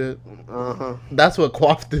poodles and shit. Uh-huh. That's what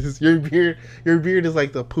coiffed is. Your beard is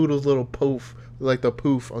like the poodle's little poof, like the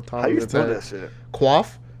poof on top How of you its spell head. that shit?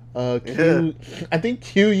 Quaff. I think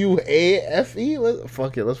QUAFE.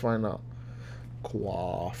 Fuck it, let's find out.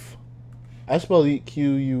 Quaff. I spelled it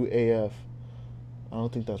QUAF. I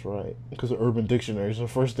don't think that's right because of Urban Dictionary is the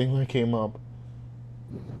first thing that came up.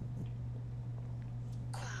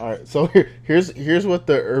 All right, so here's what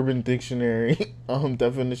the Urban Dictionary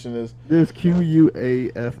definition is. There's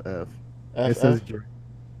QUAFF. It says FF? Drake.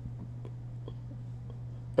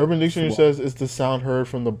 Urban Dictionary Swap. says it's the sound heard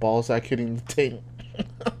from the ball sack hitting the taint.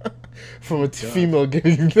 From a female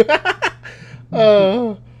getting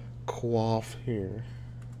quaff here.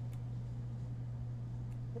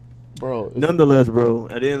 Bro, it's- Nonetheless, bro,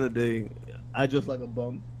 at the end of the day, I just like a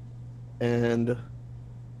bum. And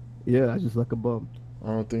yeah, I just like a bum. I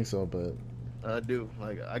don't think so, but I do.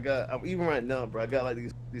 Like I'm even right now, bro. I got like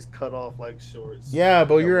these cut off like shorts. yeah,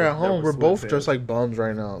 but That you're were- at that home. were We're both sweatpants. dressed like bums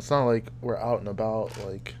right now. It's not like we're out and about.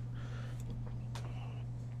 Like,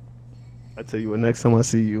 I tell you what, next time I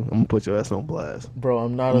see you, I'm gonna put your ass on blast. bro,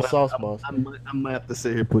 I'm not a sauce boss. I might have to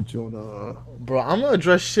sit here and put you on. Bro, I'm gonna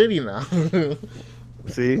dress shitty now.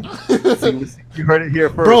 See, you heard it here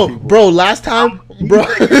first, bro, people. bro, last time, bro,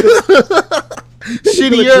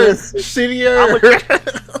 shittier.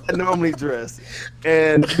 I normally dress,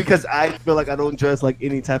 and because I feel like I don't dress like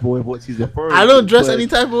any type of way of what she's referring. I don't to, dress but any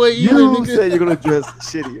type of way either. You nigga. said you're gonna dress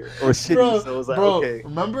shittier or shitty, Bro, so it was like bro, okay.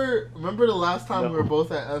 remember the last time No. we were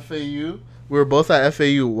both at FAU? We were both at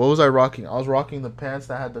FAU. What was I rocking? I was rocking the pants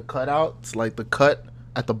that had the cutouts, like the cut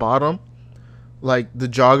at the bottom. Like the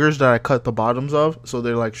joggers that I cut the bottoms of, so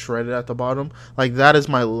they're like shredded at the bottom. Like that is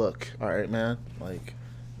my look. All right, man. Like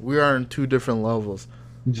we are in two different levels.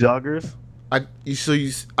 Joggers. I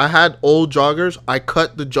had old joggers. I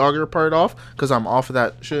cut the jogger part off because I'm off of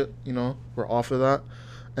that shit. You know, we're off of that.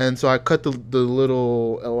 And so I cut the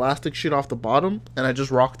little elastic shit off the bottom, and I just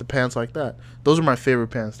rocked the pants like that. Those are my favorite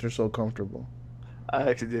pants. They're so comfortable. I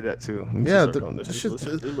actually did that too. Yeah, It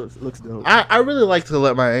looks dope. I really like to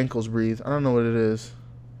let my ankles breathe. I don't know what it is.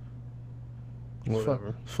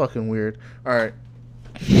 Whatever. Fucking weird. All right.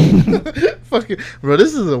 Fucking bro,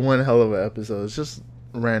 this is a one hell of an episode. It's just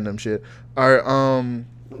random shit. All right.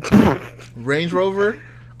 Range Rover.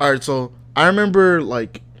 All right. So I remember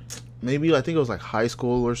like maybe I think it was like high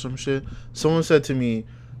school or some shit. Someone said to me,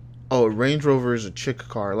 "Oh, Range Rover is a chick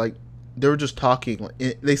car." Like they were just talking.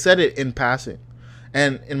 Like, they said it in passing,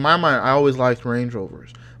 and in my mind, I always liked Range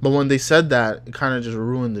Rovers. But when they said that, it kind of just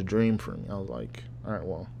ruined the dream for me. I was like, all right,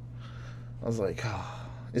 well, I was like, oh,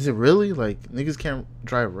 is it really? Like niggas can't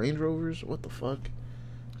drive Range Rovers? What the fuck?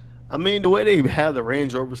 I mean, the way they have the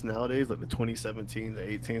Range Rovers nowadays, like the 2017, the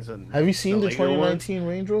 18s, and Have you seen the later 2019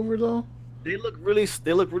 Range Rover though? They look really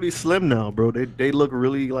slim now, bro. They look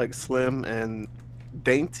really like slim and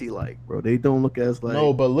dainty, like, bro. They don't look as like.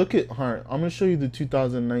 No, but look at Hart. I'm gonna show you the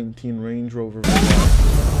 2019 Range Rover.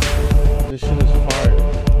 This shit is fire.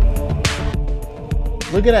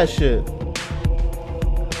 Look at that shit.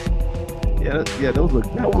 Yeah, those look.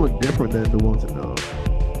 That one look different than the ones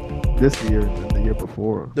in this year than the year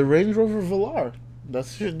before. The Range Rover Velar.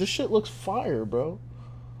 This shit looks fire, bro.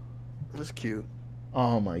 That's cute.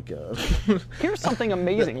 Oh my god. Here's something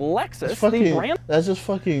amazing. Lexus, fucking, the brand. that's just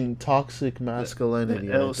fucking toxic masculinity.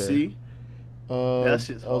 The LC. Right That's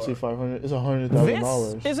just LC hard. 500. It's This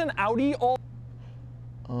 $100,000. is an Audi all.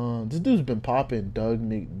 This dude's been popping. Doug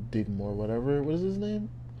Digmore, whatever. What is his name?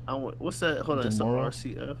 What's that? Hold on, it's the Demora?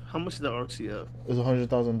 RCF. How much is the RCF? It's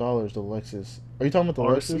 $100,000. The Lexus. Are you talking about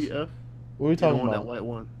the Lexus? RCF. What are we talking That about? white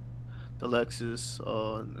one. The Lexus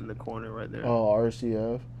in the corner right there. Oh,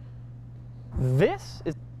 RCF. This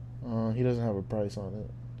is. He doesn't have a price on it.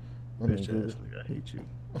 Let me Bitch Google. ass nigga, I hate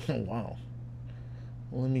you. Wow.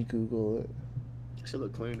 Let me Google it. It should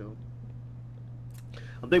look clean though.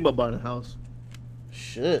 I'm thinking about buying a house.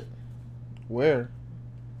 Shit. Where?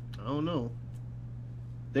 I don't know.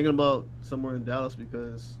 Thinking about somewhere in Dallas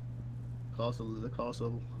because the cost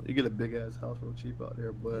of you get a big ass house real cheap out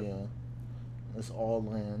there, but Yeah. It's all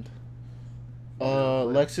land. Yeah,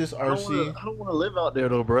 but Lexus RC. I don't want to live out there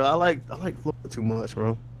though, bro. I like Florida too much,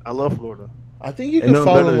 bro. I love Florida. I think you Ain't can nothing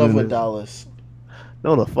fall better in love than with this. Dallas.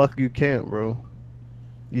 No, the fuck you can't, bro.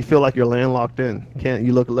 You feel like you're landlocked in. Can't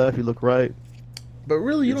you look left? You look right. But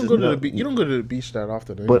really, you It's don't just go to the not- beach. You don't go to the beach that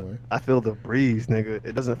often But anyway. I feel the breeze, nigga.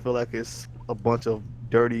 It doesn't feel like it's a bunch of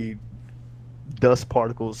dirty dust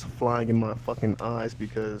particles flying in my fucking eyes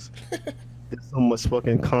because there's so much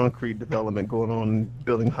fucking concrete development going on,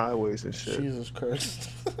 building highways and shit. Jesus Christ.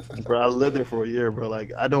 Bro, I lived there for a year, bro.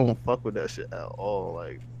 Like, I don't fuck with that shit at all.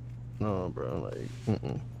 Like, no, bro. Like,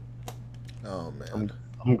 Oh man.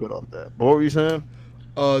 I'm good off that. But what were you saying?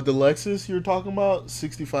 The Lexus you were talking about,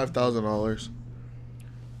 $65,000,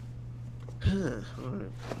 Alright.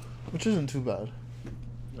 which isn't too bad.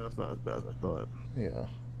 No, it's not as bad as I thought. Yeah.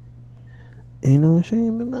 Ain't no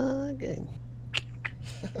shame in my game.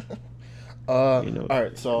 You know- all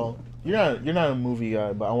right. So you're not a movie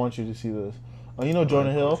guy, but I want you to see this. You know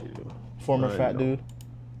Jonah Hill, former I fat know. dude.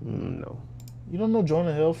 No. You don't know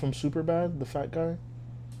Jonah Hill from Superbad, the fat guy?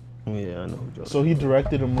 Yeah, I know. Who So he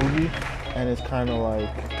directed a movie, and it's kind of like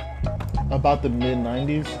about the mid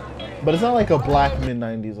 '90s, but it's not like a black mid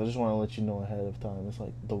 '90s. I just want to let you know ahead of time. It's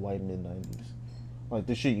like the white mid '90s, like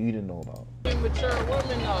the shit you didn't know about. Mature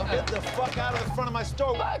woman now. Get the fuck out of the front of my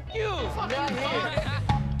store. Fuck you. Fuck out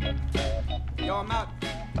here. Yo, I'm out.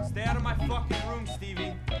 Stay out of my fucking room,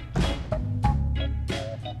 Stevie.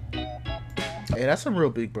 Hey, that's some real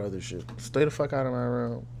Big Brother shit. Stay the fuck out of my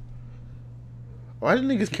room. Why do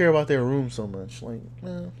niggas care about their room so much? Like,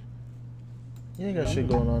 man, you ain't got shit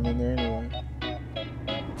going on in there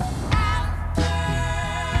anyway.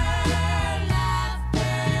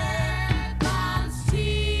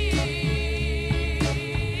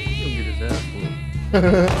 He'll get his ass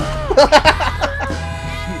whooped.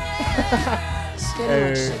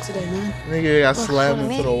 Hey, Shit today, man. nigga got slammed for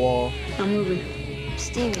into me. the wall. I'm moving.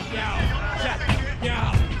 Stevie.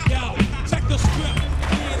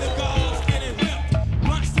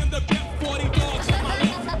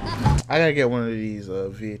 I gotta get one of these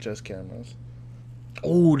VHS cameras.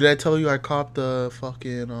 Oh, did I tell you I caught the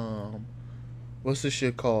fucking what's this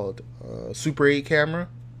shit called? Super 8 camera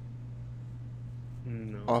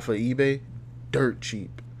No. off of eBay, dirt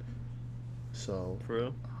cheap. So For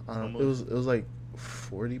real? it was like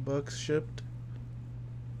 $40 shipped,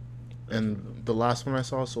 and the last one I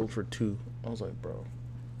saw sold for $2. I was like, bro,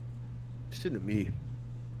 Shit to me.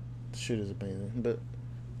 this shit is amazing. But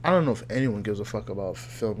I don't know if anyone gives a fuck about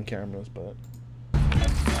film cameras, but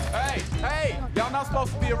Hey, y'all not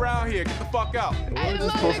supposed to be around here. Get the fuck out. Hey,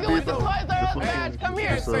 look, nigga, Come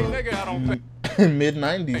here. Say nigga, I don't pay. mid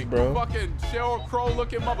 '90s, bro. Fucking Sheryl Crow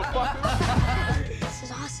looking motherfucker. This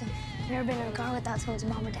is awesome. never been in a car without someone's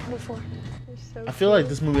mom or dad before. I feel like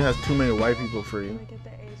this movie has too many white people for you. Like at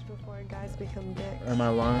the age before guys become dicks. Am I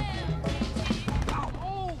lying?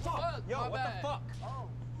 Oh, fuck! Yo, what the fuck?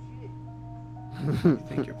 You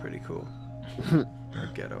think you're pretty cool. Our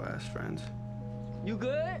ghetto ass friends. You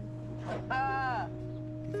good?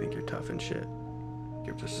 You think you're tough and shit.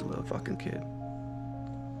 You're just a little fucking kid.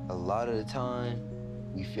 A lot of the time,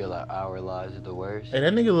 we feel like our lives are the worst. Hey,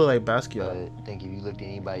 that nigga look like Basquiat. But I think if you looked in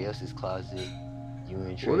anybody else's closet, you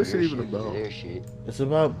wouldn't trade What is your it shit even for about? their shit. It's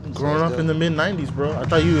about growing up in the mid-90s, bro. I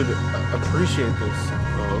thought you would appreciate this.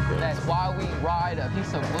 Oh, okay. That's why we ride a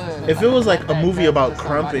piece of wood. If it was like a movie about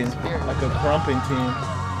crumping, like a crumping team,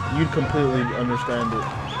 you'd completely understand it.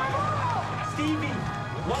 Stevie,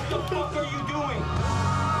 what the fuck are you doing?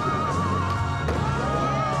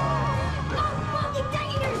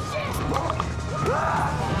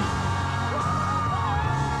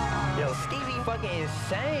 Yo, Stevie fucking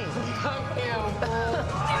insane.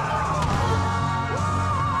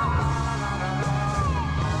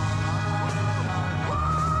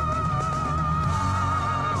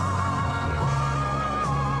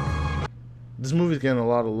 This movie's getting a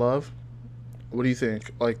lot of love. What do you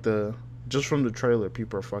think? Like just from the trailer,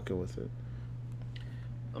 people are fucking with it.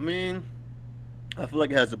 I mean, I feel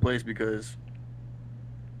like it has a place because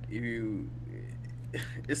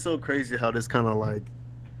it's so crazy how this kind of like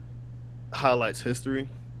highlights history.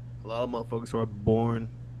 A lot of motherfuckers who are born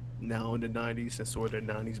now in the 90s and sort of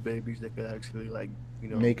 90s babies that could actually like,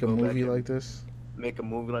 Make a go back movie and like this. make a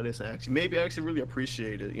movie like this and actually really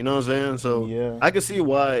appreciate it. You know what I'm saying? So Yeah. I can see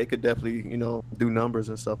why it could definitely, do numbers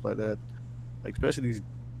and stuff like that. Like especially these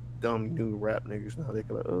dumb new rap niggas now, they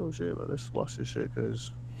could like, oh shit, let's watch this shit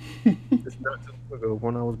because it's not too long ago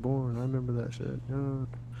when I was born. I remember that shit. Yeah.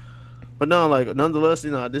 But no, like nonetheless,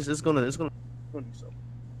 this is gonna do something.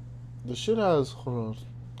 The shit has hold on.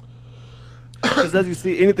 Because as you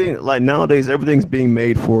see, anything like nowadays, everything's being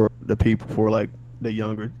made for the people, for like the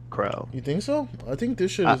younger crowd. You think so? I think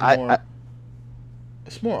this shit is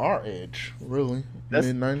it's more our age, really.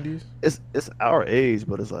 Mid-90s. It's our age,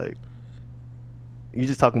 but it's like you're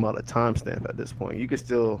just talking about a timestamp at this point. You could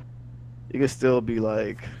still be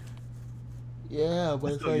like, yeah,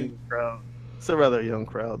 but it's like it's a rather young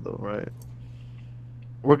crowd though, right?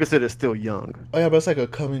 We're considered still young. Oh yeah, but it's like a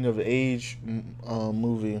coming of age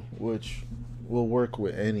movie, which will work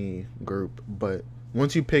with any group. But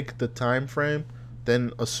once you pick the time frame,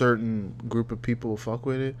 then a certain group of people will fuck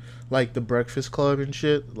with it. Like the Breakfast Club and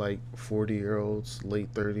shit, like 40-year-olds,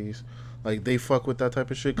 late 30s, like they fuck with that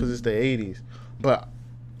type of shit because it's the 80s. But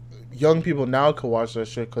young people now can watch that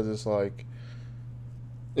shit because it's like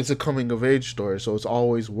it's a coming of age story, so it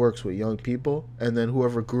always works with young people. And then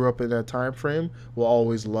whoever grew up in that time frame will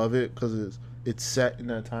always love it because it's set in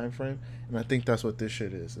that time frame. And I think that's what this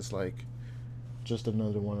shit is. It's like just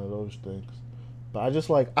another one of those things. But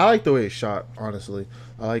I like the way it's shot, honestly.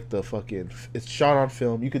 I like the fucking, it's shot on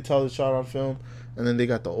film. You could tell it's shot on film. And then they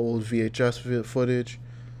got the old VHS footage.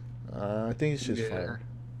 I think it's just fire.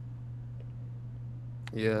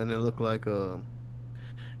 Yeah, and it looked like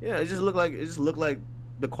it just looked like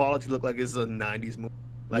the quality looked like it's a 90s movie.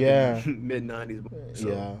 Like yeah. Mid 90s movie. So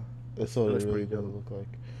yeah. That's what it really does look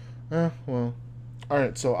like. Well.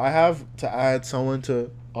 Alright, so I have to add someone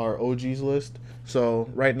to our OGs list. So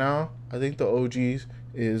right now, I think the OGs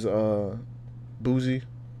is Boozy.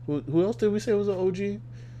 Who else did we say was an OG?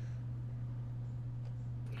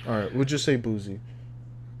 Alright, we'll just say Boozy.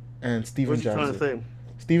 And Steven Jackson. What you trying to say?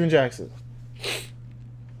 Steven Jackson.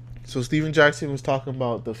 So Steven Jackson was talking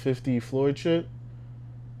about the 50 Floyd shit.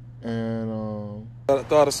 And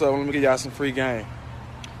thought of something. Let me give y'all some free game.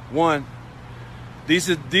 One, these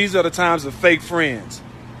are the times of fake friends.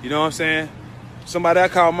 You know what I'm saying? Somebody I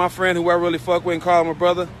call my friend who I really fuck with and call him a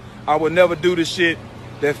brother, I would never do the shit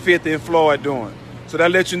that 50 and Floyd doing. So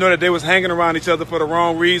that lets you know that they was hanging around each other for the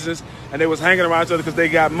wrong reasons, and they was hanging around each other because they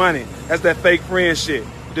got money. That's that fake friend shit.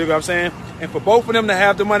 You dig what I'm saying? And for both of them to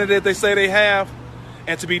have the money that they say they have,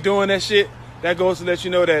 and to be doing that shit, that goes to let you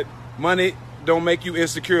know that money don't make you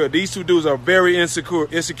insecure. These two dudes are very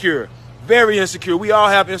insecure. Very insecure. We all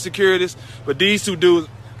have insecurities, but these two dudes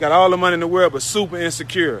got all the money in the world, but super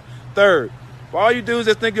insecure. Third, for all you dudes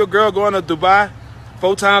that think your girl going to Dubai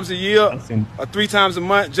 4 times a year or 3 times a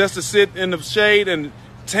month just to sit in the shade and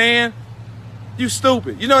tan, you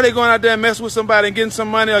stupid. You know they going out there and mess with somebody and getting some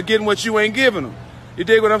money or getting what you ain't giving them. You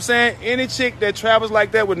dig what I'm saying? Any chick that travels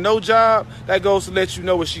like that with no job, that goes to let you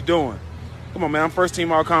know what she doing. Come on, man. I'm first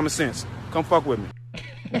team all common sense. Come fuck with me.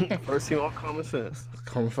 First team all common sense.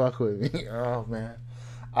 Come fuck with me. Oh, man.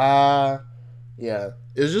 Yeah.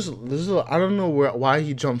 It's just I don't know why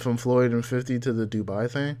he jumped from Floyd and 50 to the Dubai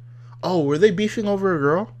thing. Oh, were they beefing over a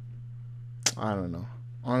girl? I don't know.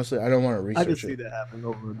 Honestly, I don't want to research I can it. see that happen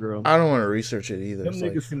over a girl. I don't want to research it either. Them It's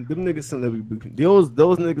like, niggas seem to be beefing. Those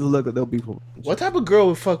niggas look like they'll beef over. what type of girl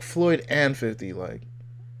would fuck Floyd and 50? Like,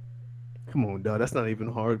 Come on, dog. That's not even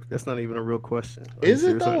hard. That's not even a real question. is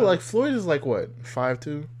it though? Like Floyd is like what,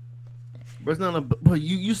 5'2"? But it's not a. But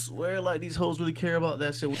you swear like these hoes really care about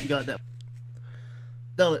that shit when you got that.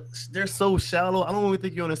 They're so shallow. I don't even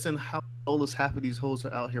think you understand how soulless half of these hoes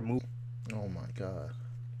are out here moving. Oh my god.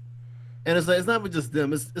 And it's like it's not even just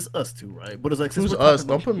them. It's us too, right? But it's like since Who's we're talking us?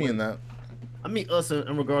 Don't about put me women, in that. I mean us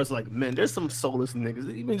in regards to like men. There's some soulless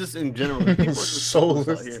niggas, even just in general. People are just soulless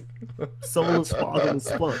out here. Soulless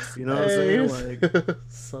fatherless fucks. You know what I'm saying? Like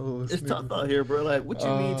Soulless it's tough out here, bro. Like what you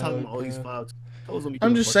mean talking about all these files?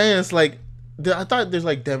 I'm just saying it's like I thought there's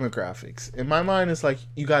like demographics. In my mind, it's like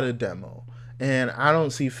you got a demo, and I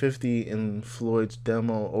don't see 50 and Floyd's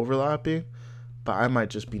demo overlapping, but I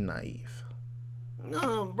might just be naive.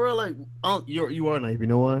 No, bro. Like you are naive. You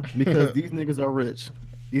know why? Because these niggas are rich.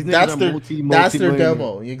 These niggas that's their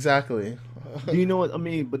demo. Exactly. Do you know what I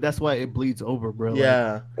mean? But that's why it bleeds over, bro.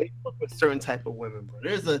 Yeah. Like, they look for certain type of women,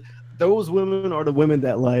 bro. Those women are the women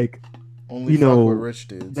that like only fuck with rich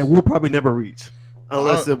dudes that we'll probably never reach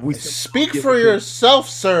unless if we speak for yourself,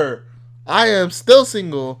 sir. I am still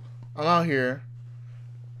single. I'm out here.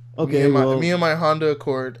 Okay, me and my Honda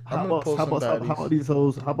Accord. I'm gonna post how about these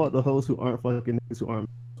hoes? How about the hoes who aren't fucking niggas who aren't?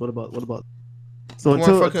 What about? So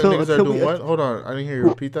niggas are doing what? Hold on, I didn't hear you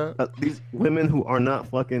repeat that. These women who are not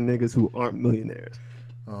fucking niggas who aren't millionaires.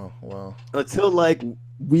 Oh well. Until like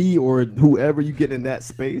we or whoever you get in that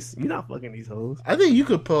space, you're not fucking these hoes. I think you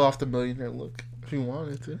could pull off the millionaire look if you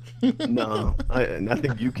wanted to. No, I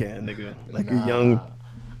think you can, nigga. Like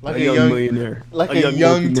a young millionaire, like a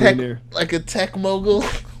young tech, millionaire. Like a tech mogul.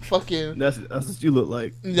 Fucking. That's what you look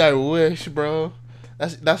like. I wish, bro.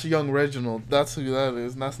 That's young Reginald. That's who that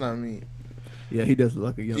is. That's not me. Yeah, he does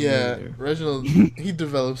look like a young millionaire. Reginald. He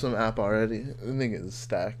developed some app already. The nigga is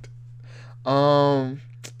stacked.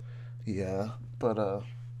 Yeah, but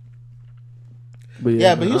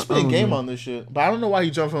he spit game on this shit. But I don't know why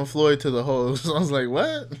he jumped from Floyd to the hoes. I was like,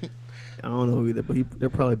 what? I don't know either. But they're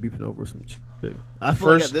probably beefing over some shit. I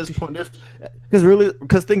feel like at this point,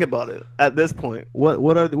 because think about it. At this point, what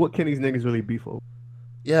can these niggas really beef over?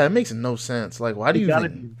 Yeah, it makes no sense. Like, why do you?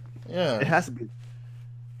 Yeah, it has to be.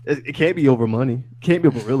 It can't be over money. It can't be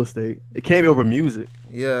over real estate. It can't be over music.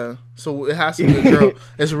 Yeah, so it has to be a girl.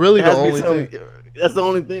 It's really the only thing. That's the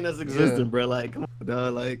only thing that's existing, bro. Like, come on,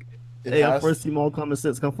 dog. Like, hey, I'm first team all common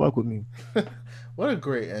sense. Come fuck with me. What a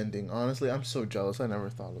great ending. Honestly, I'm so jealous. I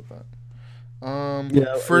never thought of that.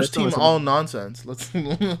 First team all nonsense. Let's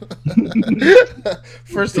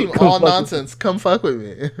first team all nonsense. Come fuck with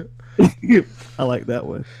me. I like that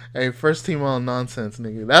one. Hey, first team all nonsense,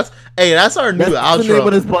 nigga. That's our new outro. The name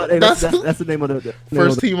of this pod. Hey, that's the name of the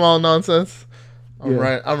first team all nonsense. I'm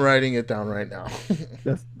writing it down right now.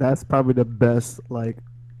 that's probably the best like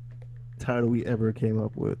title we ever came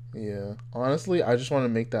up with. Yeah, honestly, I just want to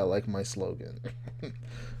make that like my slogan.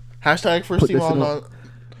 Hashtag first team all nonsense.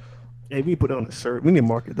 Hey, we put on a shirt. We need to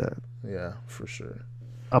market that. Yeah, for sure.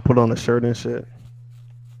 I'll put on a shirt and shit.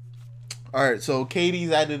 Alright, so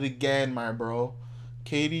Katie's at it again, my bro.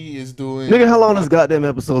 Katie is doing... Nigga, how long this goddamn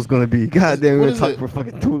episode's gonna be? Goddamn, we're gonna talk for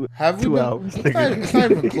fucking two hours. It's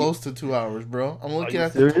not even close to 2 hours, bro. I'm looking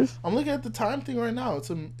at serious? I'm looking at the time thing right now. It's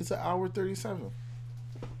an hour 37.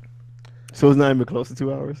 So it's not even close to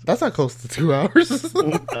 2 hours? That's not close to 2 hours.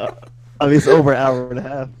 I mean, it's over an hour and a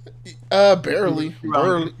half. Barely.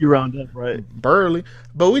 You round up, right? Barely.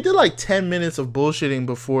 But we did like 10 minutes of bullshitting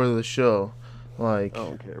before the show. Like, I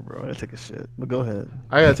don't care, bro. I gotta take a shit. But go ahead.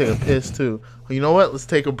 I gotta take a piss too. You know what? Let's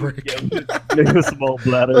take a break. Nigga, small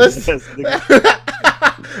bladder.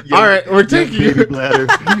 All right, we're taking bladder.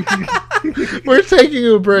 We're taking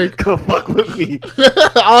a break. Come fuck with me.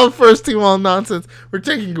 All first team, all nonsense. We're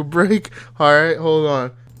taking a break. All right, hold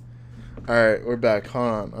on. All right, we're back.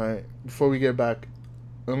 Hold on. All right, before we get back,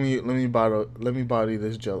 let me body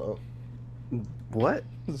this Jello. What?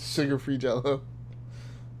 Sugar-free Jello.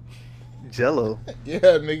 Jello. Yeah,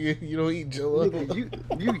 nigga, you don't eat Jello.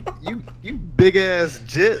 Nigga, you big ass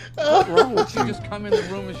jit. What's wrong with you? Just come in the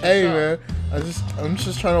room and shit. Hey man, I'm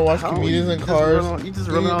just trying to watch comedians in cars. You just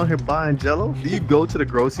running around here buying Jello? Do you go to the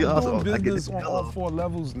grocery also? I get this on all 4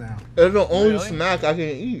 levels now. It's the only snack I can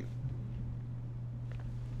eat.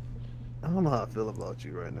 I don't know how I feel about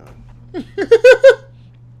you right now.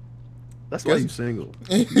 That's why you single.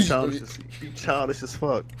 You childish as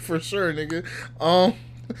fuck. For sure, nigga.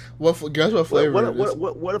 Guess what flavor it is?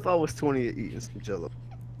 What if I was 20 eating some Jello?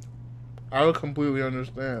 I would completely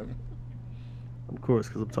understand. Of course,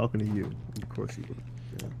 because I'm talking to you. Of course you would.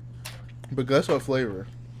 Yeah. But guess what flavor?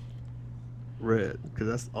 Red, because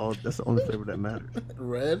that's the only flavor that matters.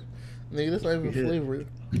 Red? Nigga, that's not even a flavor.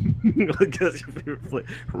 Guess your favorite flavor.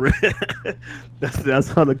 Red. That's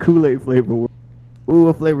how the Kool-Aid flavor works. Ooh,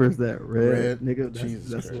 what flavor is that? Red. Nigga,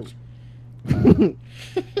 Jesus Christ.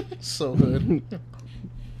 So good.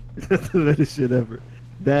 That's the best shit ever.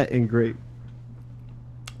 That and grape.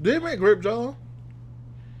 Did they make grape jello?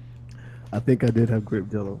 I think I did have grape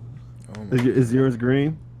jello. Oh Is yours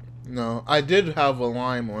green? No, I did have a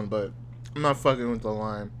lime one, but I'm not fucking with the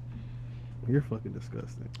lime. You're fucking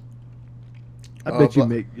disgusting. I bet you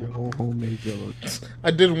make your own homemade jello.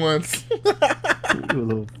 I did once. You a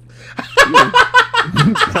little.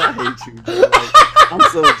 I hate you, bro. Like, I'm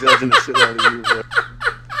so judging the shit out of you, bro.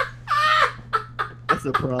 That's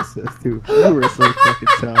a process, too. You were so fucking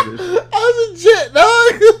childish. I was legit,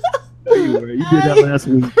 dog. No, you were. You did that last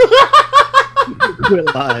week. Quit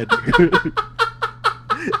lying, dude.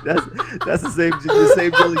 That's the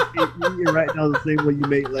same jelly cake you eating right now. The same one you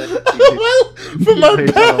made last week. For my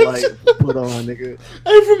batch. Like, put on, nigga.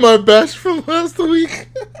 Hey, for my batch from last week.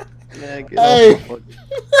 Man, get off my fucking.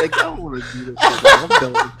 Like, I don't want to do this. Shit, I'm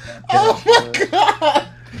done with that. Oh my god.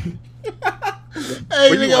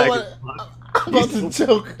 Hey, nigga, I'm about to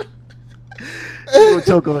choke. You gonna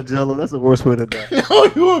choke on Jello? That's the worst way to die. No,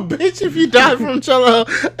 you a bitch if you die from Jello.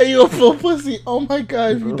 And you a full pussy. Oh my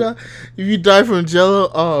god, if you die from Jello,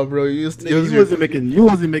 oh bro, you wasn't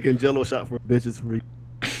making Jello shot for bitches for you.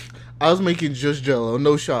 I was making just Jello,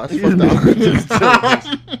 no shots. Fuck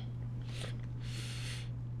that.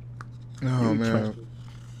 Oh man,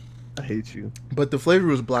 I hate you. But the flavor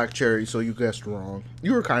was black cherry, so you guessed wrong.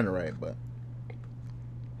 You were kind of right, but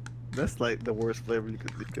that's like the worst flavor you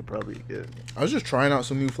could probably get. I was just trying out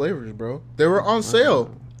some new flavors, bro. They were on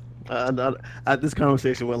sale. This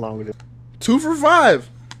conversation went long with it. 2 for $5.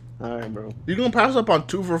 All right, bro. You gonna pass up on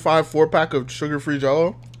 2 for $5 4-pack of sugar-free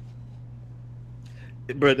Jello?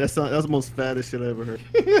 Bro, that's the most fattest shit I ever heard.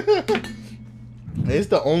 It's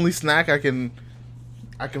the only snack I can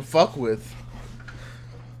fuck with.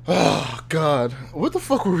 Oh god, what the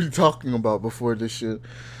fuck were we talking about before this shit?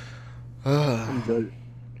 I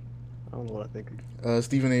don't know what I think.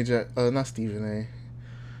 Steven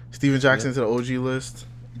Jackson to the OG list.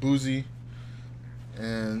 Boozy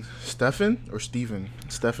and Stephen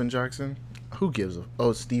Jackson. Who gives a? Oh,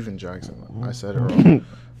 it's Steven Jackson. I said it wrong.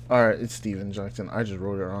 All right, it's Steven Jackson. I just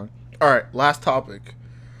wrote it wrong. All right, last topic.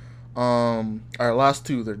 All right, last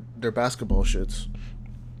two. They're basketball shits.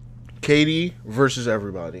 Katie versus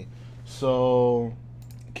everybody. So,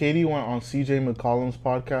 Katie went on CJ McCollum's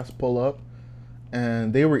podcast, Pull Up,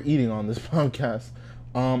 and they were eating on this podcast.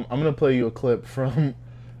 I'm gonna play you a clip from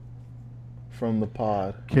the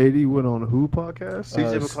pod. Katie went on who podcast?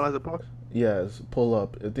 CJ McCollum's podcast. Yes, Pull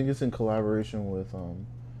Up. I think it's in collaboration with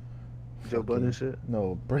Joe Budden and shit.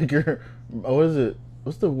 No, Breaker. What is it?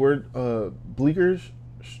 What's the word? Bleecker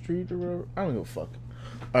Street or whatever. I don't give a fuck.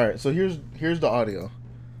 All right, so here's the audio.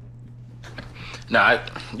 Nah,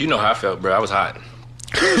 you know how I felt, bro. I was hot.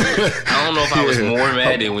 I don't know if I was more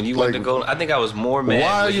mad than when you went to go. I think I was more mad.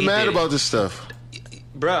 Why are you mad about this stuff?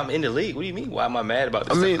 Bro, I'm in the league. What do you mean? Why am I mad about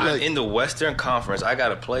this? I'm in the Western Conference. I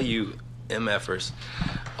gotta play you MFers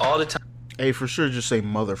all the time. Hey, for sure, just say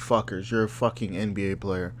motherfuckers. You're a fucking NBA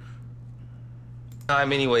player.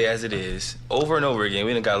 Anyway, as it is, over and over again,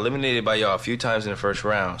 we done got eliminated by y'all a few times in the first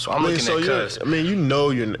round. So I'm looking at Cuz. you know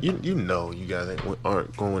you guys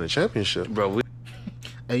aren't going to win a championship, bro.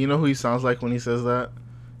 And you know who he sounds like when he says that?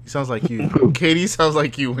 He sounds like you. Katie sounds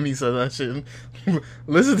like you when he says that shit.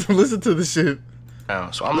 listen to the shit.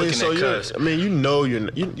 So I'm looking at Cuz. you know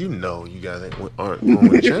you guys aren't going to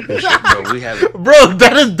win a championship, bro. We have bro,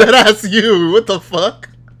 that is dead ass you. What the fuck?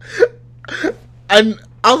 And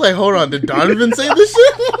I was like, hold on, did Donovan say this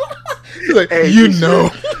shit? He's like, hey, you know.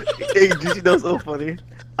 Hey, did you know so funny?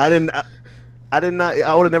 I did not.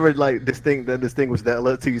 I would have never distinguished that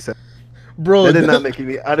until you said. Bro, that did not make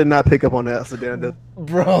me. I did not pick up on that. So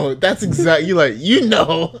bro, that's exactly you like. You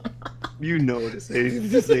know. You know this.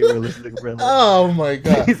 Just ain't realistic, bro. Oh my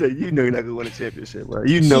god. He said, "You know you're not gonna win a championship, bro.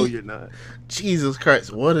 You know you're not." Jesus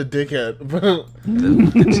Christ, what a dickhead, bro.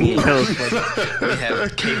 The team, we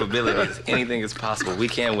have capabilities. Anything is possible. We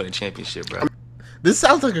can win a championship, bro. This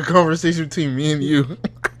sounds like a conversation between me and you.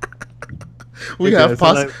 We have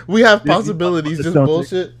possibilities. Just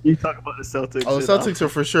bullshit. You talk about the Celtics. Oh, the Celtics are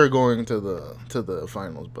for sure going to the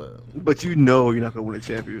finals, but you know you're not gonna win a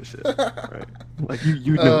championship, right? Like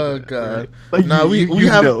you know. Oh that, god. Right? Like now we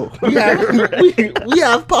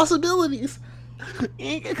have possibilities.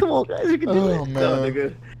 Come on, guys, you can do it. Man. No,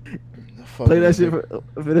 nigga. Play that shit for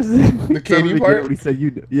the KD part. What he said,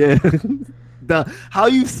 yeah. How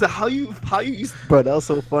you, bro? That was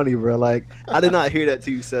so funny, bro. Like, I did not hear that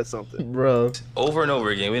till you said something, bro. Over and over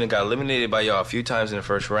again, we done got eliminated by y'all a few times in the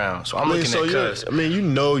first round. So I'm looking at Cuz. I mean, you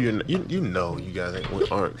know you guys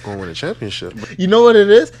aren't going to win a championship. You know what it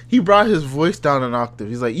is? He brought his voice down an octave.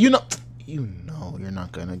 He's like, you know, you're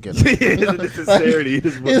not gonna get it. The sincerity.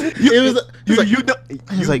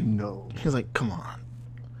 He's like, come on.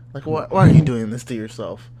 Like, why are you doing this to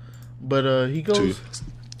yourself? But he goes.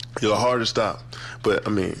 You're hard to stop. But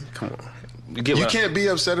I mean, come on. You can't be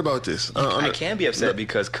upset about this. I can be upset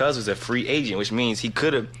because Cuz was a free agent, which means he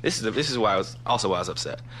could have. This is why I was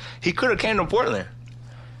upset. He could have came to Portland.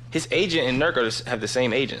 His agent and Nurk have the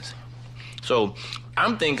same agents. So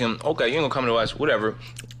I'm thinking, okay, you ain't gonna come to us, whatever.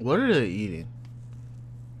 What are they eating?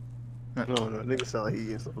 No, niggas sound like he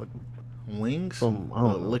eating some fucking wings. I don't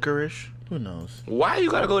know. Licorice. Who knows? Why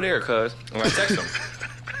you gotta go there, Cuz? When I text him,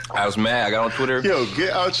 I was mad. I got on Twitter. Yo,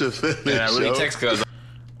 get out your feelings. And I really text Cuz.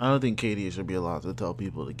 I don't think KD should be allowed to tell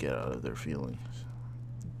people to get out of their feelings.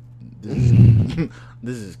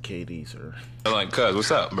 This is KD, sir. I'm like, Cuz,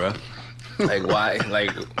 what's up, bro? Like, why?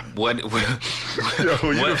 Like, what? Yo,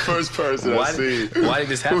 you're the first person I see. Why did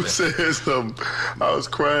this happen? Who said something? I was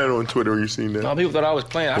crying on Twitter when you seen that. No, people thought I was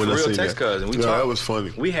playing. I for real text Cuz, and we talked. That was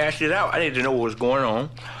funny. We hashed it out. I needed to know what was going on.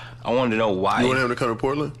 I wanted to know why. You want him to come to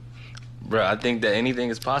Portland? Bro, I think that anything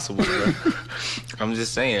is possible, bro. I'm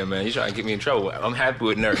just saying, man. You trying to get me in trouble. I'm happy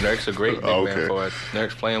with Nurk. Nurk's a great big man for us.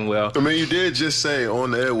 Nurk's playing well. I mean, you did just say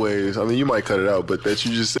on the airwaves. I mean, you might cut it out, but that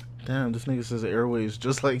you just said. Damn, this nigga says airwaves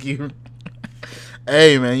just like you.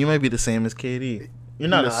 Hey, man, you might be the same as KD. You're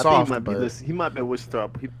not as soft, but he might be wishing to our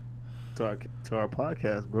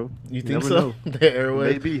podcast, bro. You think so? The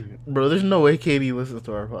airwaves, maybe, bro. There's no way KD listens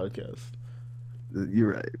to our podcast.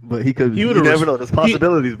 You're right, but he could. You never know. There's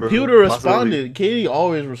possibilities, bro. He would have responded. KD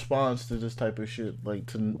always responds to this type of shit, like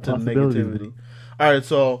to negativity. All right,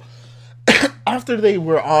 so after they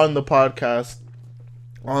were on the podcast,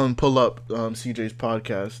 on Pull Up, CJ's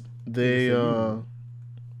podcast, they you know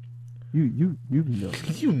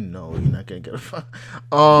you know you're not gonna get a fun.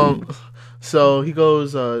 So he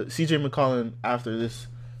goes, CJ McCollum. After this,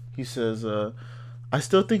 he says, "I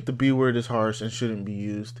still think the B word is harsh and shouldn't be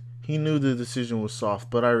used. He knew the decision was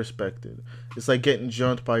soft, but I respect it. It's like getting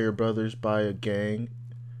jumped by your brothers by a gang.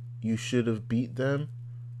 You should have beat them.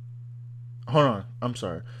 Hold on, I'm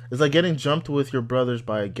sorry. It's like getting jumped with your brothers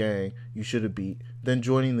by a gang you should have beat, then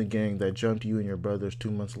joining the gang that jumped you and your brothers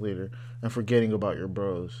 2 months later and forgetting about your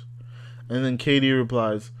bros." And then KD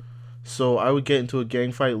replies, "So I would get into a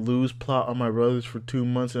gang fight, lose, plot on my brothers for 2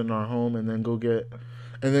 months in our home, and then go get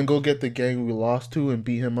the gang we lost to and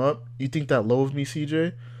beat him up? You think that low of me,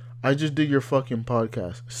 CJ? I just did your fucking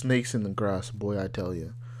podcast. Snakes in the grass, boy, I tell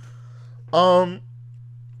you." I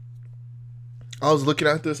was looking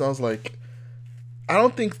at this, I was like, I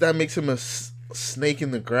don't think that makes him a snake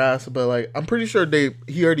in the grass, but like, I'm pretty sure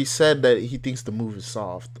he already said that he thinks the move is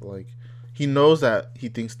soft. Like, he knows that he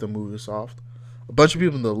thinks the move is soft. A bunch of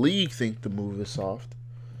people in the league think the move is soft.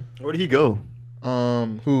 Where did he go?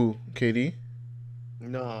 Who? KD?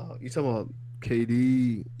 No, you talking about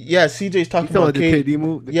KD? Yeah, CJ's talking about the KD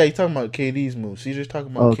move. Yeah, he's talking about KD's move. CJ's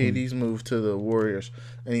talking about KD's move to the Warriors,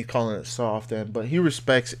 and he's calling it soft. But he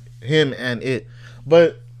respects him and it.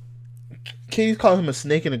 But KD's calling him a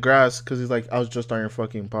snake in the grass because he's like, I was just on your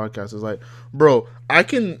fucking podcast. It's like, bro, I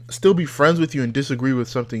can still be friends with you and disagree with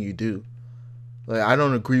something you do. Like, I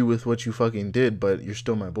don't agree with what you fucking did, but you're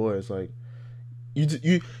still my boy. It's like,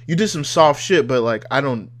 you did some soft shit, but like, I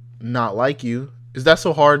don't not like you. Is that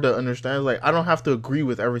so hard to understand? Like, I don't have to agree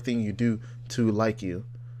with everything you do to like you.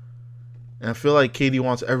 And I feel like KD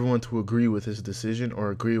wants everyone to agree with his decision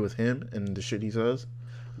or agree with him and the shit he says.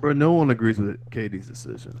 Bro, no one agrees with KD's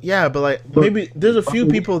decision. Yeah, but like, maybe there's a few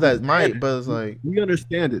people that might, but it's like, we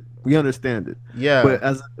understand it. Yeah.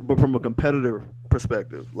 But from a competitor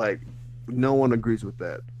perspective, like, no one agrees with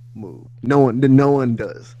that move. No one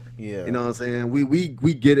does. Yeah. You know what I'm saying?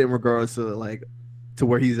 We get it in regards to like to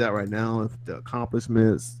where he's at right now, the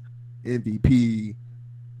accomplishments, MVP,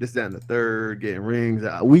 this, that, and the third, getting rings.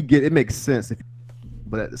 We get it, makes sense.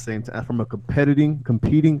 But at the same time, from a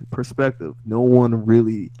competing perspective, no one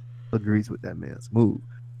really agrees with that man's move.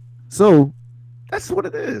 So that's what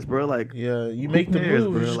it is, bro. Like, yeah, you make the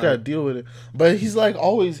move, you just gotta deal with it. But he's like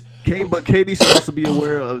always. But KD should also be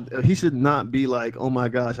aware of. He should not be like, oh my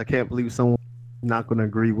gosh, I can't believe someone not gonna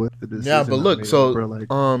agree with the decision. Yeah, but look, so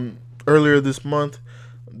earlier this month,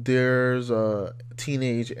 there's a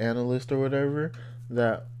teenage analyst or whatever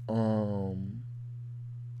that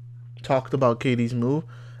talked about KD's move,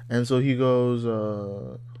 and so he goes,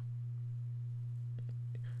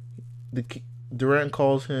 Durant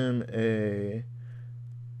calls him a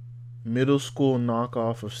middle school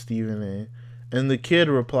knockoff of Stephen A. And the kid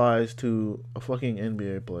replies to a fucking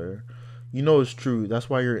NBA player, "You know it's true. That's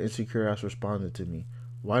why your insecure ass responded to me.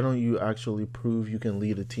 Why don't you actually prove you can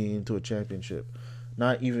lead a team to a championship?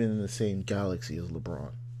 Not even in the same galaxy as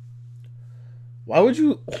LeBron." Why would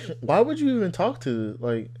you even talk to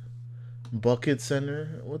like Bucket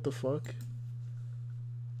Center? What the fuck?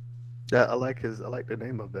 Yeah, I like the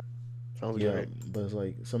name of that. Sounds great. But it's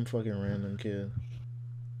like some fucking random kid.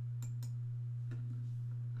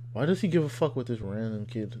 Why does he give a fuck what this random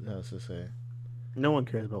kid has to say? No one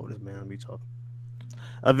cares about what this man be talking.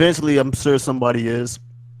 Eventually, I'm sure somebody is.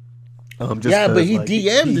 But he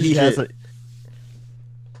DM'd this shit.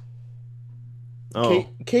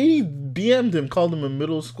 Katie DM'd him, called him a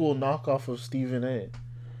middle school knockoff of Stephen A.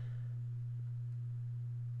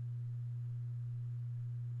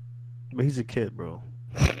 But he's a kid, bro.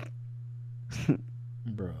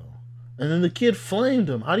 Bro. And then the kid flamed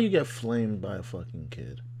him. How do you get flamed by a fucking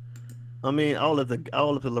kid? I mean, I'll let the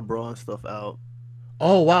LeBron stuff out.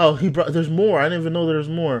 Oh wow, there's more. I didn't even know there's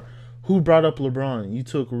more. Who brought up LeBron? You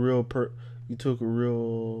took real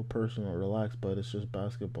personal. Relax, but it's just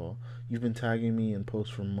basketball. You've been tagging me in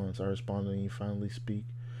posts for months. I responded, and you finally speak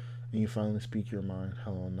your mind.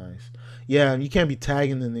 Hello, nice. Yeah, you can't be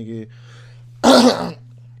tagging the nigga. I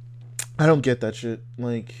don't get that shit.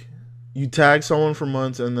 Like, you tag someone for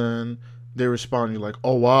months and then they respond. You're like,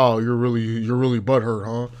 oh wow, you're really butthurt,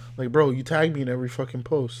 huh? Like, bro, you tag me in every fucking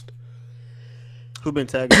post. Who been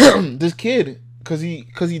tagging? This kid, cause he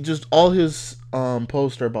just all his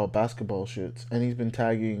posts are about basketball shits, and he's been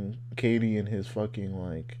tagging KD in his fucking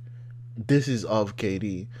like, this is of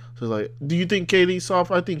KD. So it's like, do you think KD's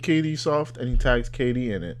soft? I think KD's soft, and he tags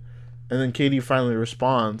KD in it, and then KD finally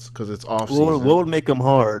responds because it's off season. What would make him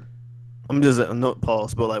hard? I'm just no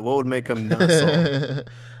pause, but like, what would make him not soft?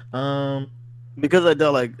 Because I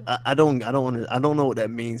don't know what that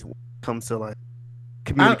means when it comes to like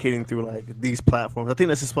communicating through like these platforms. I think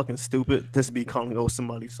that's just fucking stupid. Just be calling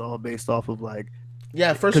somebody soft based off of like.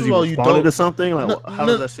 Yeah, first of all, you don't to something like how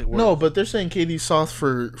does that shit work? No, but they're saying KD's soft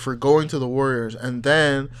for going to the Warriors and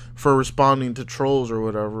then for responding to trolls or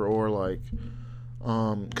whatever, or like,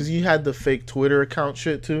 because he had the fake Twitter account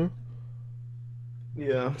shit too.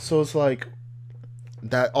 Yeah. So it's like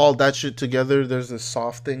that all that shit together. There's this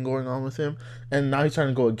soft thing going on with him, and now he's trying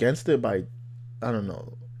to go against it by, I don't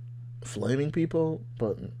know, flaming people.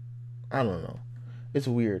 But I don't know. It's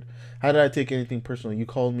weird. How did I take anything personal? You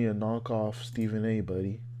called me a knockoff Stephen A,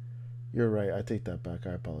 buddy. You're right. I take that back.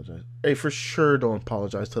 I apologize. Hey, for sure, don't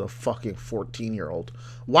apologize to the fucking 14-year-old.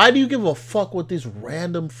 Why do you give a fuck what this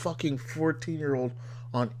random fucking 14-year-old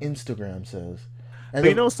on Instagram says? And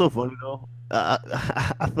you know what's so funny though?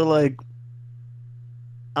 I feel like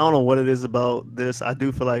I don't know what it is about this. I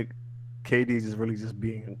do feel like KD is really just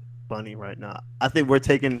being funny right now. I think we're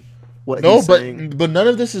taking what he's saying. But none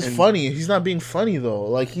of this is funny. He's not being funny though.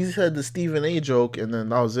 Like, he said the Stephen A joke and then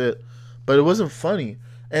that was it. But it wasn't funny.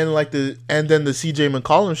 And then the CJ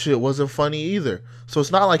McCollum shit wasn't funny either. So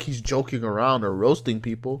it's not like he's joking around or roasting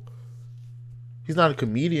people. He's not a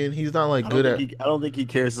comedian. He's not like good at. I don't think he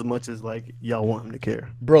cares as much as like y'all want him to care.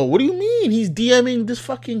 Bro, what do you mean? He's DMing this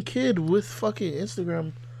fucking kid with fucking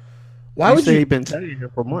Instagram. Why would you? He's been tagging him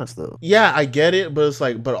for months though. Yeah, I get it, but it's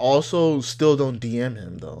like, but also still don't DM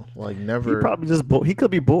him though. Like, never. He probably just he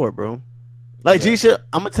could be bored, bro. Like, G shit.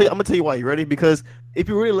 I'm gonna tell you why. You ready? Because if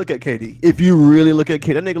you really look at KD, that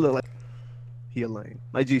nigga look like he a lame.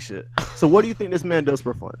 Like, G shit. So what do you think this man does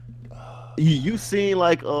for fun? You seen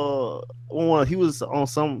like he was on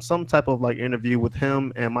some type of like interview with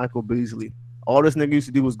him and Michael Beasley. All this nigga used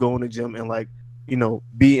to do was go in the gym and like, you know,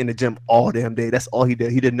 be in the gym all damn day. That's all he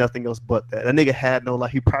did. He did nothing else but that. That nigga had no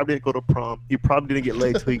like. He probably didn't go to prom. He probably didn't get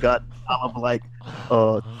laid till he got out of like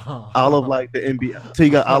the NBA. Till he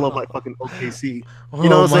got out of like fucking OKC. You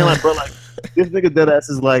know what I'm saying? Like, bro, like this nigga deadass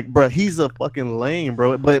is like, bro, he's a fucking lame,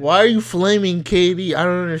 bro. But why are you flaming KD? I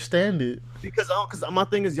don't understand it. Because my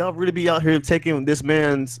thing is, y'all really be out here taking this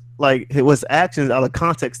man's like his actions out of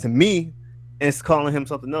context to me, and calling him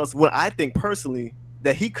something else. What I think personally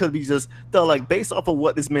that he could be just like based off of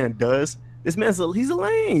what this man does. This man's he's a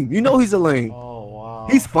lame. You know he's a lame. Oh wow.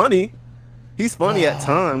 He's funny. He's funny at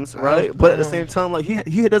times, right? But at the same time, like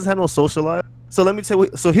he doesn't have no social life. So let me tell you.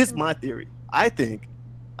 So here's my theory. I think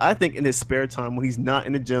in his spare time when he's not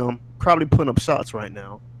in the gym, probably putting up shots right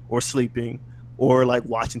now, or sleeping, or like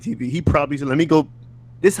watching TV, he probably said, let me go.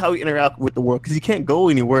 This is how he interact with the world, because he can't go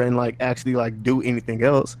anywhere and like actually like do anything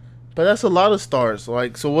else. But that's a lot of stars.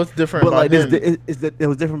 Like, so what's different about him? Is that it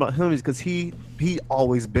was different about him is because he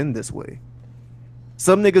always been this way.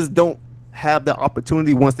 Some niggas don't have the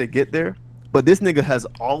opportunity once they get there, but this nigga has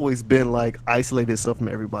always been like isolated himself from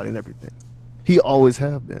everybody and everything. He always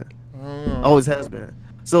have been. Always has been.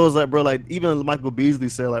 So it's like, bro, like even Michael Beasley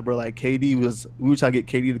said, like, bro, like we were trying to get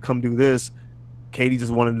KD to come do this. KD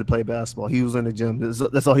just wanted to play basketball. He was in the gym. That's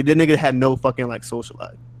all. That nigga had no fucking like social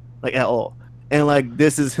life, like at all. And like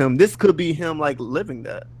this is him. This could be him like living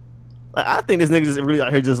that. Like I think this nigga is really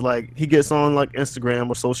out here just like he gets on like Instagram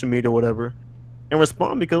or social media or whatever, and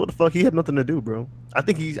respond because what the fuck, he had nothing to do, bro. I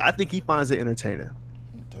think he finds it entertaining.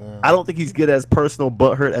 Damn. I don't think he's get as personal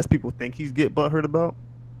butthurt as people think he's get butthurt about.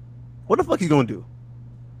 What the fuck he's gonna do?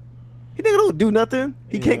 He nigga don't do nothing.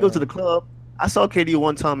 He can't go to the club. I saw KD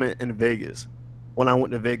one time in Vegas when I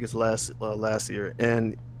went to Vegas last year,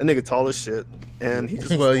 and a nigga tall as shit, and he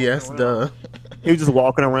just duh. He was just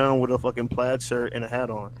walking around with a fucking plaid shirt and a hat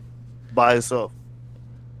on, by himself.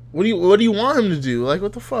 What do you want him to do? Like,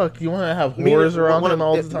 what the fuck? You want to have whores around him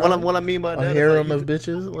all the time? What I mean by that, harem like, of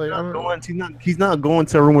bitches. Like, he's not going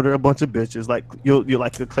to a room with a bunch of bitches. Like you're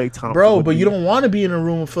like the Klay Thompson. Bro, but you don't want to be in a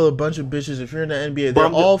room full of a bunch of bitches if you're in the NBA. They're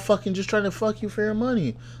all fucking just trying to fuck you for your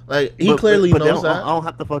money. Like he clearly knows that. I don't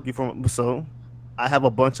have to fuck you from. So I have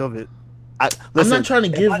a bunch of it. I'm not trying to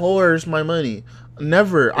give whores my money.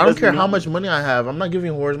 Never. I don't care how much money I have. I'm not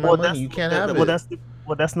giving whores my money. You can't have it.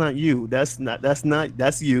 That's not you. That's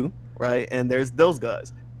you, right? And there's those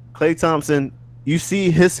guys. Klay Thompson, you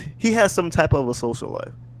see he has some type of a social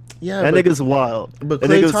life. Yeah, that nigga's wild. But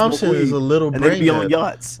Klay Thompson is a little brain dead. Be on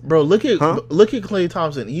yachts, bro. Look at Klay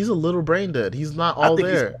Thompson. He's a little brain dead. He's not all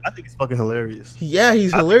there. I think he's fucking hilarious. Yeah,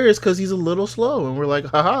 he's hilarious because he's a little slow, and we're like,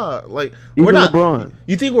 haha. Like we're not. LeBron.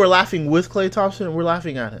 You think we're laughing with Klay Thompson? We're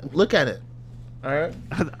laughing at him. Look at it. All right,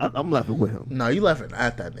 I'm laughing with him. No, you laughing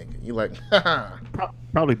at that nigga. You like, haha.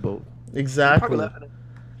 Probably both. Exactly.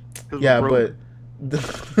 Yeah, but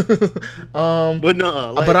but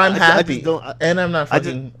no, like, but I'm happy, and I'm not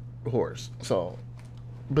fucking whores. So,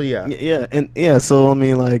 but yeah. So I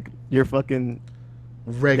mean, like you're fucking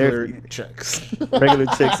regular chicks,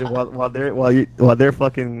 and while they're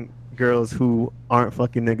fucking girls who aren't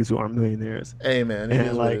fucking niggas who aren't millionaires. Hey man, it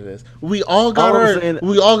is what it is. We all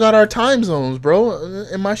got our time zones, bro.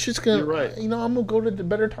 And my shit's gonna, right. You know, I'm gonna go to the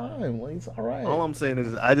better time. Like it's all right. All I'm saying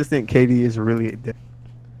is, I just think KD is really.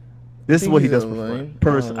 This is what he does for fun.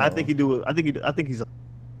 Person, I think he's.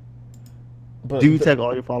 But do you tag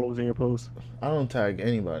all your followers in your posts? I don't tag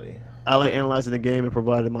anybody. I like analyzing the game and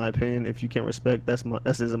providing my opinion. If you can't respect, that's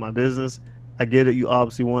isn't my business. I get it. You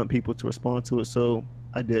obviously want people to respond to it, so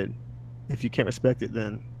I did. If you can't respect it,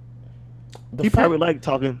 then he probably like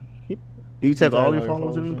talking. Do you tag all your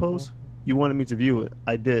followers in the post? You wanted me to view it.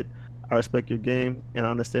 I did. I respect your game, and I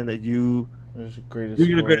understand that you're the greatest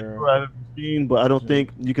scorer I've ever seen. But I don't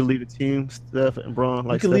think you can lead a team, Steph and Bron.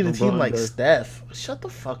 Like you can lead a team like Steph. Shut the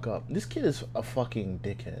fuck up. This kid is a fucking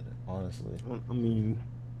dickhead. Honestly, I mean.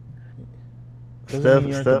 Steph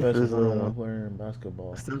is a player in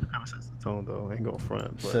basketball. Steph kind of sets the tone, though. I ain't going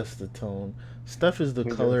front. But. Sets the tone. Steph is the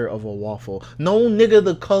color of a waffle. No nigga,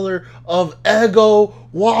 the color of Eggo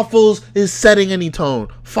waffles is setting any tone.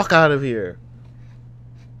 Fuck out of here.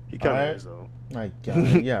 He kind of is, though. My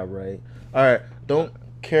God. Yeah, right. All right. Don't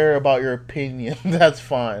care about your opinion. That's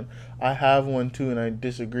fine. I have one too, and I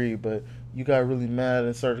disagree. But you got really mad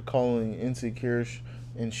and started calling insecure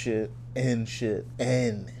and shit. Insecure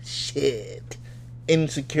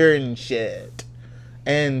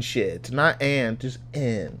and shit, not and, just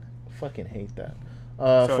n. Fucking hate that.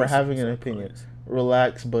 For having an opinion.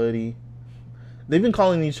 Relax, buddy. They've been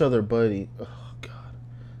calling each other buddy. Oh God,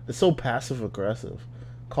 it's so passive aggressive.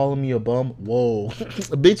 Calling me a bum. Whoa,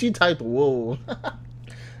 bitch, you typed whoa.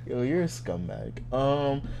 Yo, you're a scumbag.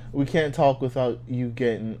 We can't talk without you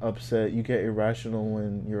getting upset. You get irrational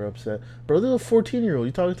when you're upset, bro. There's a 14-year-old.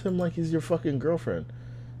 You talking to him like he's your fucking girlfriend.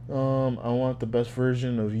 I want the best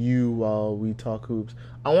version of you while we talk hoops.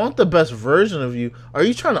 I want the best version of you. Are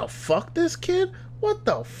you trying to fuck this kid? What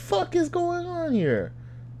the fuck is going on here?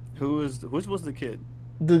 Which was the kid?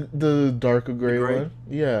 The darker gray one.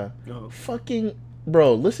 Yeah. Oh. Fucking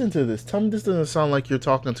bro, listen to this. Tell me this doesn't sound like you're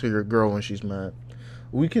talking to your girl when she's mad.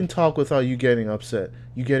 We can talk without you getting upset.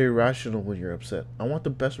 You get irrational when you're upset. I want the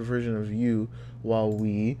best version of you while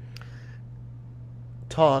we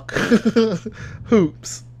talk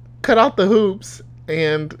hoops. Cut out the hoops.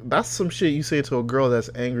 And that's some shit you say to a girl that's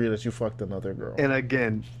angry that you fucked another girl. And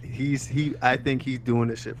again, I think he's doing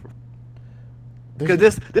this shit for.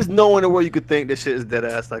 Because there's no one in the world you could think this shit is dead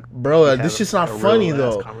ass. Like, bro, this shit's not funny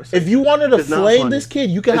though. If you wanted to flame this kid,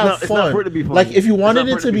 you can have fun. It's not for it to be funny. Like, if you wanted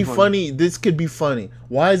it to be funny, this could be funny.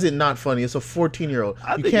 Why is it not funny? It's a 14-year-old.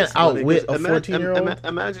 You can't outwit a 14-year-old.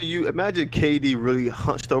 Imagine KD really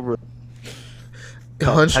hunched over a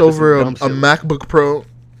MacBook Pro.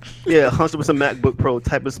 Yeah, hunched over some MacBook Pro,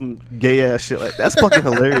 typing some gay ass shit like that's fucking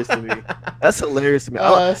hilarious to me. That's hilarious to me.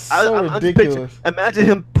 That's so ridiculous. Imagine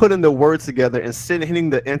him putting the words together and hitting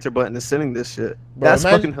the enter button and sending this shit. That's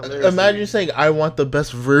fucking hilarious. Imagine saying, "I want the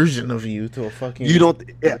best version of you" to a fucking. You don't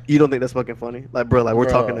think that's fucking funny? Like, bro, like we're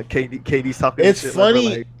talking to KD. KD's talking. It's shit,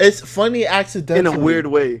 funny. Like, it's funny accidentally. In a weird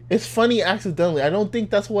way. It's funny accidentally. I don't think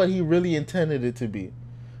that's what he really intended it to be.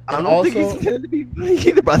 I don't think he's intended to be funny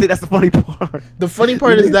either, but I think that's the funny part. The funny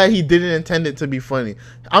part is that he didn't intend it to be funny.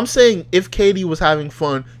 I'm saying if KD was having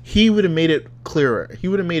fun, he would have made it clearer. He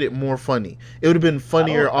would have made it more funny. It would have been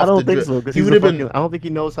funnier. I don't think so. He would have been. I don't think he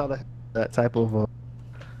knows how to that type of.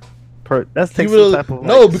 That's takes some type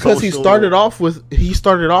of because he started off with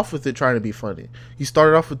it trying to be funny. He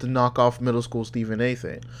started off with the knockoff middle school Stephen A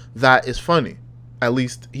thing. That is funny. At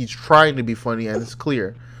least he's trying to be funny and it's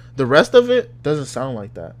clear. The rest of it doesn't sound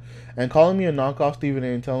like that. And calling me a knockoff Stephen A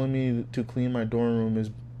and telling me to clean my dorm room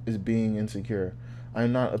is being insecure.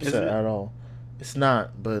 I'm not upset at all. It's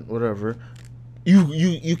not, but whatever.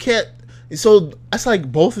 You can't. So that's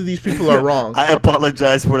like both of these people are wrong. I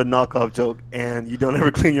apologize for the knockoff joke, and you don't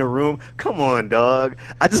ever clean your room. Come on, dog.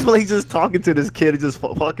 I just feel like he's just talking to this kid and just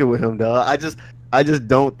fucking with him, dog. I just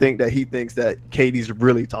don't think that he thinks that Katie's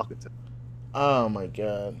really talking to him. Oh my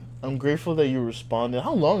god. I'm grateful that you responded.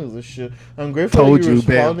 How long is this shit? I'm grateful that you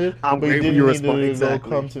responded. I'm grateful you responded.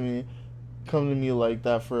 Exactly. Come to me like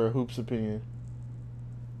that for a hoops opinion.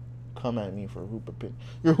 Come at me for a hoop opinion.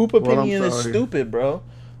 Your hoop opinion is stupid, bro.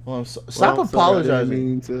 Well, stop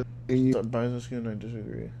apologizing. I disagree. Is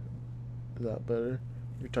that better?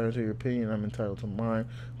 You're entitled to your opinion. I'm entitled to mine.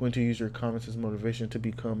 I'm going to use your comments as motivation to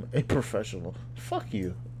become a professional. Fuck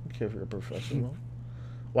you. I don't care if you're a professional.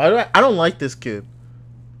 Why I don't like this kid.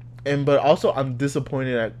 But also I'm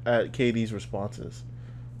disappointed at KD's responses.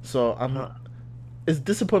 So it's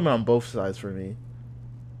disappointment on both sides for me.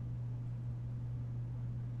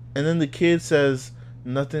 And then the kid says,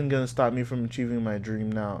 "Nothing gonna stop me from achieving my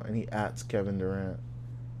dream now," and he @s Kevin Durant.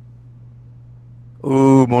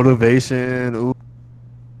 Ooh, motivation. Ooh.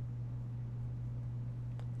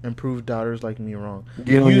 And prove doubters like me wrong.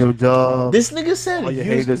 Get on your job. This nigga said, all you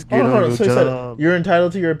haters, get on your job. You're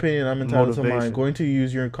entitled to your opinion. I'm entitled to mine. Going to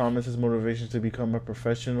use your comments as motivation to become a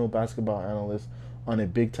professional basketball analyst on a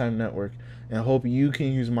big time network, and hope you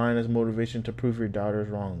can use mine as motivation to prove your doubters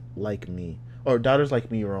wrong, like me, or doubters like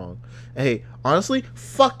me wrong. Hey, honestly,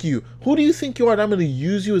 fuck you. Who do you think you are? And I'm gonna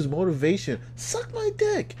use you as motivation. Suck my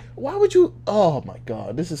dick. Why would you? Oh my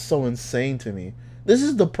god, this is so insane to me. This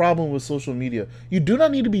is the problem with social media. You do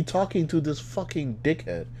not need to be talking to this fucking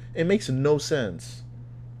dickhead. It makes no sense.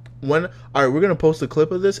 Alright, we're gonna post a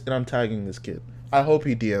clip of this and I'm tagging this kid. I hope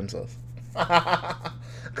he DMs us.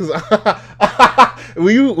 Cause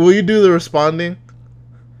will you do the responding?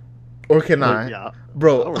 Or can I? Yeah.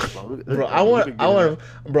 Bro, I want to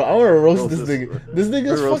roast this nigga. This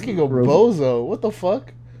nigga's fucking a bozo. What the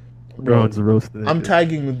fuck? Bro, it's a roast. I'm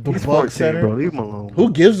tagging the Buck Center. Bro, leave him alone.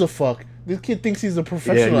 Who gives a fuck? This kid thinks he's a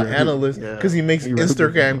professional analyst because he makes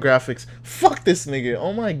Instagram graphics. Fuck this nigga.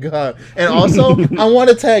 Oh my god. And also, I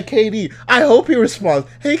want to tag KD. I hope he responds.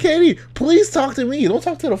 Hey KD, please talk to me. Don't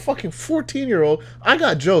talk to the fucking 14-year-old. I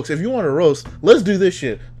got jokes. If you want to roast, let's do this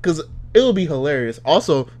shit. Because it'll be hilarious.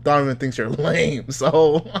 Also, Donovan thinks you're lame.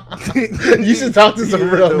 So, you should talk to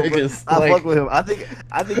some real niggas. I fuck with him. I think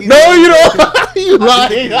he's no, you don't. You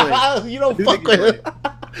lying. You don't fuck with him.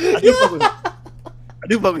 I do fuck with him. I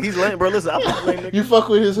do fuck with him. He's lame, bro. Listen, I fuck with lame niggas. You fuck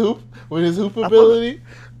with his hoop? With his hoop ability?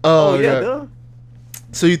 Oh yeah, duh.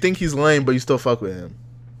 So you think he's lame, but you still fuck with him?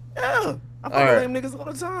 Yeah. I fuck with lame niggas all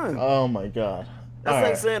the time. Oh my god.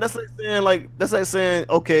 That's like saying,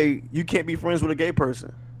 okay, you can't be friends with a gay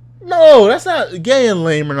person. No, that's not. Gay and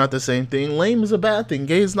lame are not the same thing. Lame is a bad thing.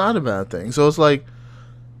 Gay is not a bad thing. So it's like,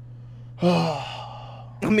 I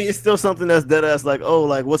mean, it's still something that's dead ass. Like, oh,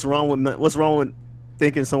 like what's wrong with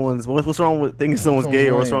thinking someone's gay, or what's wrong with thinking someone's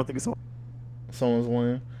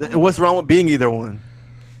lame? And what's wrong with being either one?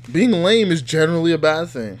 Being lame is generally a bad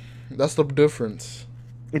thing. That's the difference.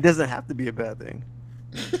 It doesn't have to be a bad thing.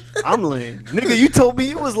 I'm lame, nigga. You told me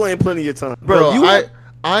you was lame plenty of time, bro.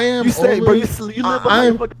 I am. You say, bro, you live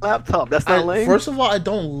behind your fucking laptop. That's not lame. First of all, I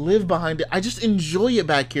don't live behind it. I just enjoy it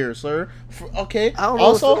back here, sir. Okay. I don't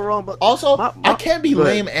know what's wrong, but I can't be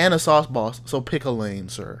lame and a sauce boss. So pick a lane,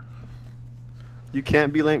 sir. You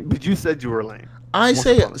can't be lame, but you said you were lame. I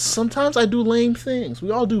say sometimes I do lame things.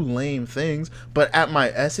 We all do lame things, but at my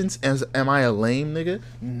essence, am I a lame nigga?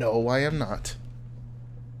 No, I am not.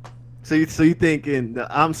 So you thinking?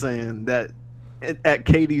 I'm saying that at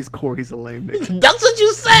KD's core, he's a lame nigga. That's what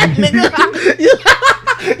you said, nigga.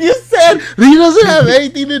 You said he doesn't have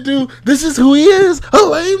anything to do. This is who he is, a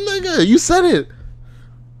lame nigga. You said it.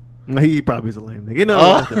 He probably is a lame nigga. You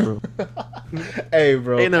know, bro. Hey,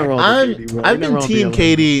 bro. Ain't nothing wrong with KD, bro. I've been team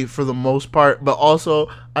KD for the most part, but also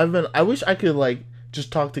I wish I could like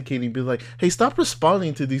just talk to KD and be like, hey, stop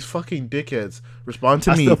responding to these fucking dickheads. Respond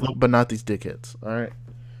to me, but not these dickheads. All right.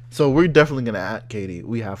 So we're definitely gonna at Katie.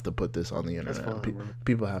 We have to put this on the internet.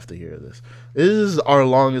 People have to hear this. This is our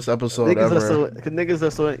longest episode ever. Niggas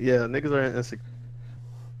are so niggas are insecure.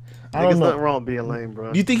 Niggas nothing wrong with being lame,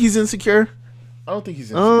 bro. Do you think he's insecure? I don't think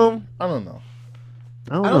he's insecure. I don't know.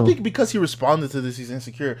 I don't think because he responded to this, he's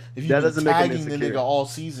insecure. If you've been tagging the nigga all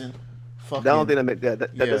season, I don't think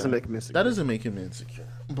that doesn't make him insecure. That doesn't make him insecure.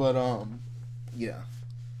 But yeah.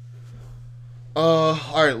 All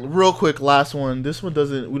right, real quick, last one. This one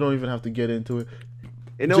doesn't. We don't even have to get into it.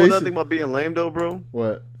 You know another thing about being lame though, bro?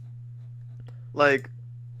 What? Like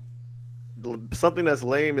something that's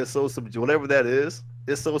lame is so whatever that is.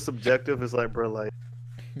 It's so subjective. It's like, bro, like.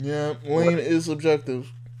 Yeah, lame is subjective.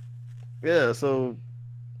 Yeah, so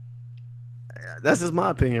that's just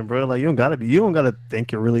my opinion, bro. Like you don't gotta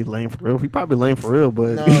think you're really lame for real. He probably lame for real,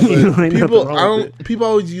 but, people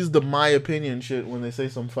always use the my opinion shit when they say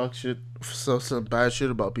some fuck shit, some bad shit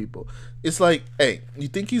about people. It's like, hey, you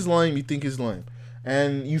think he's lame,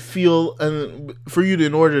 and you feel, and for you to,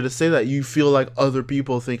 in order to say that, you feel like other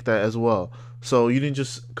people think that as well. So you didn't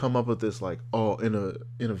just come up with this like, oh, in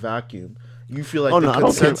a vacuum. You feel like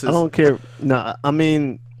consensus. I don't care. No, I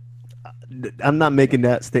mean, I'm not making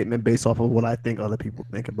that statement based off of what I think other people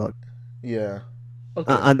think about. Yeah.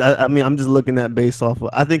 Okay. I mean, I'm just looking at based off of.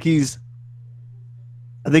 I think he's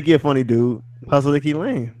a funny dude. I also think he's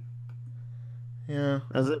lame. Yeah.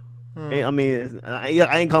 That's it. I mean, I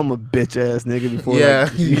ain't call him a bitch ass nigga before. Yeah.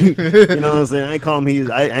 Like, you know what I'm saying? I ain't call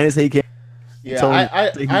him. I didn't say he can't. Yeah.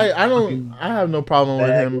 I don't. I have no problem with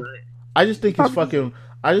him. I just think he's fucking.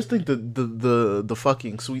 I just think the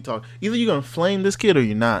fucking sweet talk. Either you're gonna flame this kid or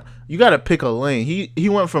you're not. You gotta pick a lane. He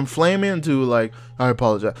went from flaming to like, I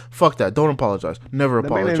apologize. Fuck that. Don't apologize. Never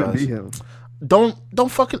apologize.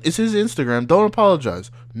 Don't fucking. It's his Instagram. Don't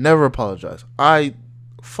apologize. Never apologize.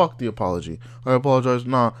 Fuck the apology. I apologize.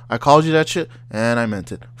 Nah, I called you that shit and I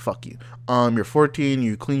meant it. Fuck you. You're 14.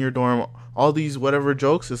 You clean your dorm. All these whatever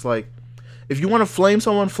jokes. It's like, if you want to flame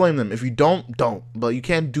someone, flame them. If you don't. But you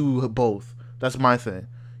can't do both. That's my thing.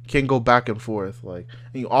 You can't go back and forth. Like,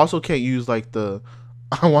 and you also can't use like the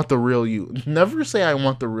I want the real you. Never say I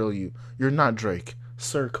want the real you. You're not Drake.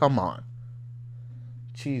 Sir, come on.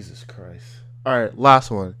 Jesus Christ. Alright,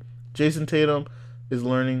 last one. Jason Tatum is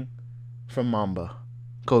learning from Mamba.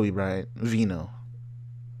 Kobe Bryant. Vino.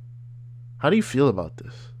 How do you feel about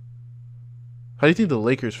this? How do you think the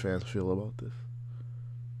Lakers fans feel about this?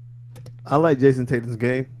 I like Jason Tatum's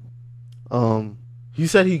game. He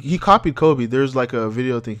said he copied Kobe. There's like a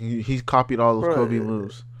video thing. He copied all of Kobe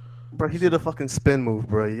moves. Bro, he did a fucking spin move,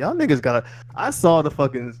 bro. Y'all niggas gotta. I saw the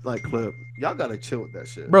fucking like clip. Y'all gotta chill with that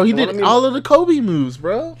shit. Bro, he did all of the Kobe moves,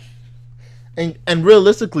 bro. And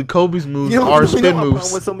realistically, Kobe's moves are spin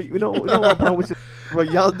moves. You know what problem with you, bro?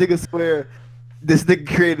 Y'all niggas swear this nigga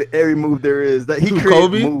created every move there is. That he created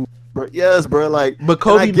Kobe? moves, bro. Yes, bro. Like, but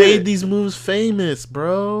Kobe made these moves famous,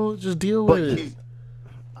 bro. Just deal with it.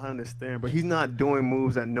 I understand, but he's not doing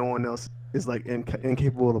moves that no one else is like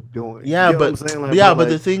incapable of doing. Yeah, you know but what I'm saying? Like, but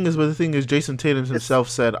the thing is, Jason Tatum himself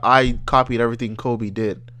said I copied everything Kobe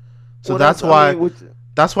did, so that's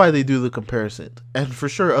why they do the comparison, and for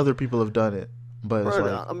sure other people have done it. But bro,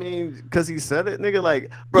 it's like, I mean, because he said it, nigga. Like,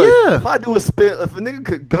 bro, if I do a spin, if a nigga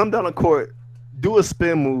could come down the court, do a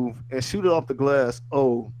spin move, and shoot it off the glass,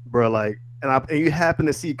 oh, bro, like. And you happen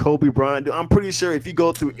to see Kobe Bryant do. I'm pretty sure if you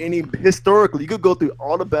go through historically, you could go through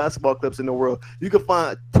all the basketball clips in the world. You could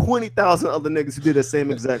find 20,000 other niggas who did the same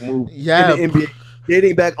exact move in the NBA,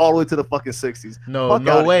 dating back all the way to the fucking 60s. No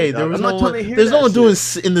way. There was no one. There's no one doing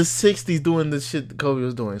in the 60s doing the shit that Kobe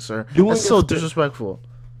was doing, sir. That's so disrespectful.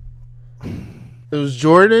 It was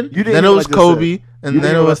Jordan, then it was Kobe, and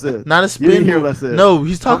then it was not a spin move. No,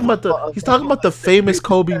 he's talking about the famous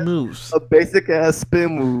Kobe moves. A basic ass spin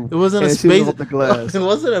move. It wasn't a space. The glass. It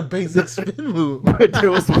wasn't a basic spin move.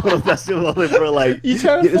 There was one of that shit on it, bro. Like, you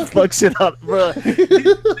trying to fuck shit up, bro.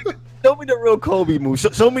 Show me the real Kobe move.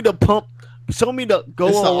 Show me the pump. Show me the go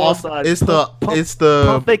on the wall side. It's the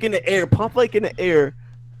pump fake in the air. Pump fake in the air.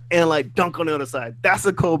 and like dunk on the other side. That's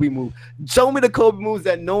a Kobe move. Show me the Kobe moves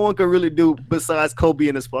that no one could really do besides Kobe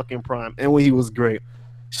in his fucking prime and when he was great.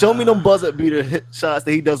 Show me them buzzer beater hit shots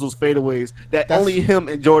that he does, those fadeaways that only him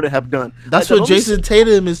and Jordan have done. That's like, what Jason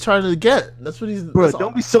Tatum is trying to get. That's what he's. Bro,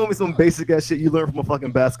 don't be showing me some basic ass shit you learned from a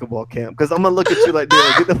fucking basketball camp. Because I'm gonna look at you like, dude,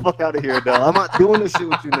 get the fuck out of here, dog. I'm not doing this shit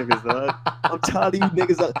with you niggas, dog. I'm tired of you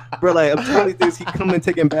niggas, bro. Like I'm tired of these. He coming and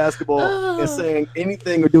taking basketball and saying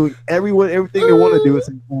anything or doing everything they want to do and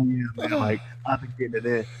saying, oh yeah, man, like I've been getting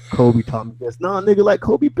it in. Kobe taught me this. Nah, nigga, like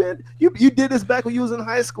Kobe been. You did this back when you was in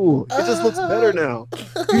high school. It just looks better now.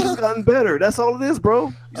 You just gotten better. That's all it is, bro.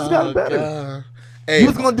 You just gotten better. God. Hey, you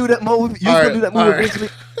was gonna do that move. You was gonna do that move eventually.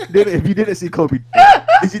 If you didn't see Kobe,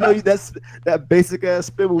 did you know that's that basic ass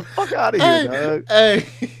spin move? Fuck out of here, dog. Hey,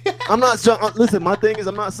 I'm not sure. Listen, my thing is,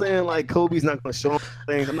 I'm not saying like Kobe's not gonna show him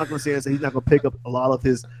things. I'm not gonna say he's not gonna pick up a lot of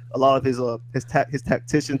his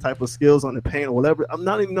tactician type of skills on the paint or whatever. I'm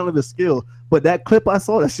not even none of his skill. But that clip I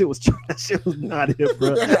saw, that shit was not it,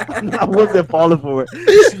 bro. I wasn't falling for it.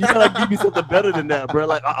 You gotta give me something better than that, bro.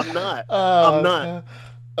 Like I'm not.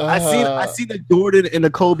 I see the Jordan and the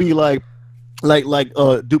Kobe like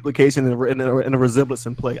duplication and a resemblance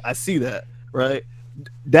in play. I see that, right?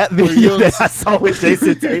 That video that I saw with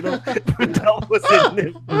Jason Tatum, that was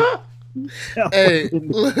in there. Hey,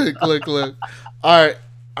 look. All right,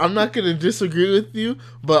 I'm not gonna disagree with you,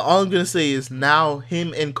 but all I'm gonna say is now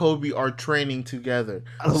him and Kobe are training together.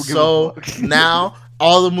 So now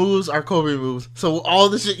all the moves are Kobe moves. So all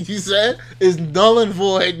the shit you said is null and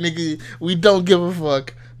void, nigga. We don't give a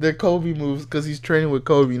fuck. They're Kobe moves because he's training with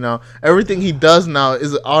Kobe now. Everything he does now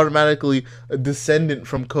is automatically a descendant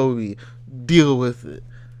from Kobe. Deal with it.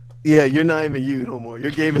 Yeah, you're not even you no more.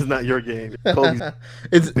 Your game is not your game. Kobe's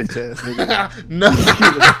it's bitch ass nigga. No,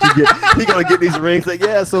 he gonna get these rings. Like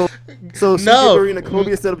yeah, so no, Arena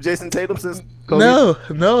Kobe instead of Jason Tatum since Kobe.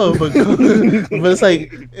 No, but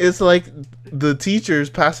it's like the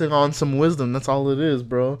teachers passing on some wisdom. That's all it is,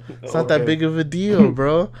 bro. It's not that big of a deal,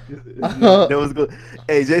 bro. That was good.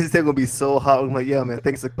 Hey, Jason Tatum gonna be so hot. I'm like, yeah, man.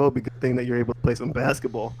 Thanks to Kobe, good thing that you're able to play some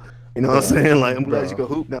basketball. You know what I'm saying? Like, I'm glad you can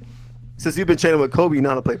hoop now. Since you've been training with Kobe, you know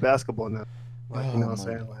how to play basketball now. Like, you know what I'm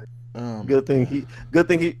saying? Like, good thing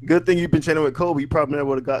you've been training with Kobe. You probably never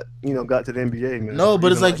would have got to the NBA, man. No,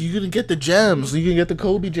 but it's like you can get the gems. You can get the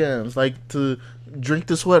Kobe gems, like to drink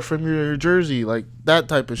the sweat from your jersey, like that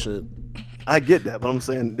type of shit. I get that, but I'm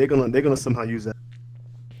saying they're gonna somehow use that.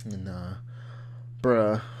 Nah,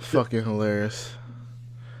 bruh, fucking hilarious.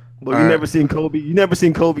 But you never seen Kobe. You never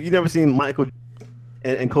seen Michael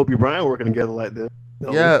and Kobe Bryant working together like this.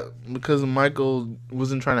 No. Yeah, because Michael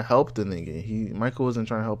wasn't trying to help the nigga. Michael wasn't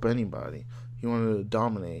trying to help anybody. He wanted to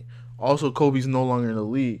dominate. Also, Kobe's no longer in the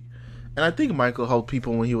league. And I think Michael helped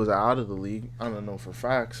people when he was out of the league. I don't know for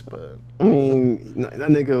facts, but... I mean, that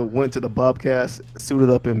nigga went to the Bobcats, suited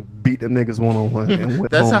up, and beat them niggas one-on-one and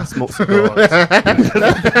went home and smoked cigars.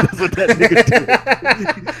 That's what that nigga did.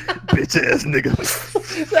 Bitch-ass nigga.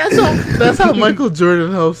 That's how Michael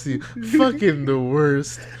Jordan helps you. Fucking the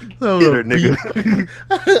worst. I'm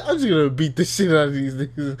just gonna beat the shit out of these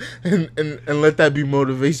niggas and let that be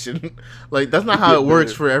motivation. Like, that's not how it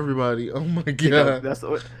works for everybody. Oh my god. That's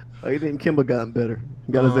what... I think Kimba gotten better.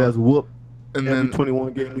 He got his ass whooped and every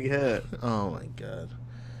 21 game we had. Oh my god!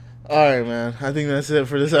 All right, man. I think that's it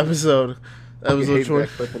for this episode. Episode 20.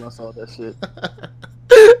 When I saw that shit.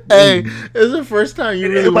 Hey, it's the first time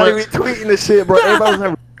you really retweeting this shit, bro. Everybody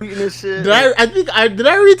was retweeting this shit. Did I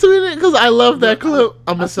retweet it because I love that clip.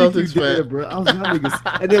 I'm a Celtics fan, bro. I was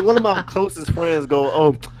niggas. And then one of my closest friends go,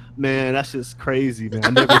 "Oh, man, that's just crazy, man.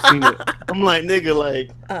 I never seen it." I'm like, nigga,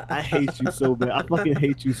 like, I hate you so bad. I fucking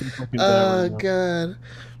hate you so fucking bad. Oh, right God.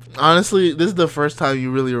 Honestly, this is the first time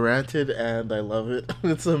you really ranted, and I love it.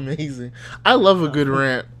 It's amazing. I love a good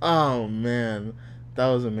rant. Oh, man. That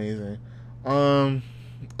was amazing.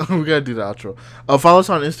 We gotta do the outro. Follow us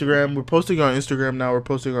on Instagram. We're posting on Instagram now. We're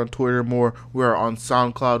posting on Twitter more. We're on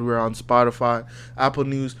SoundCloud. We're on Spotify, Apple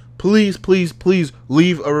News. Please, please, please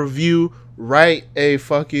leave a review. Write a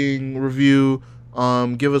fucking review.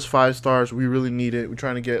 Give us 5 stars. We really need it. We're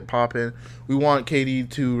trying to get popping. We want Katie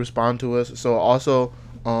to respond to us. So also,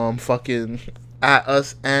 fucking at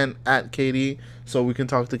us and at Katie, so we can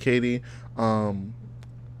talk to Katie.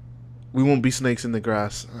 We won't be snakes in the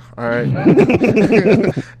grass. All right.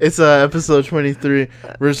 It's episode 23,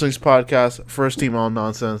 Wrestling's podcast. First team all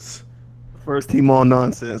nonsense. First team all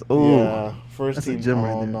nonsense. Ooh. Yeah. First team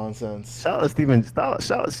all nonsense. Shout out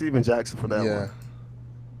to Steven Jackson for that one.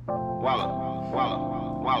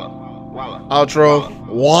 Outro.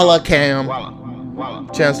 Walla Cam.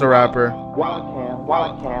 Chance the Rapper.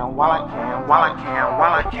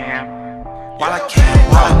 while I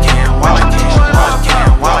can, while I can, while I can, while I can.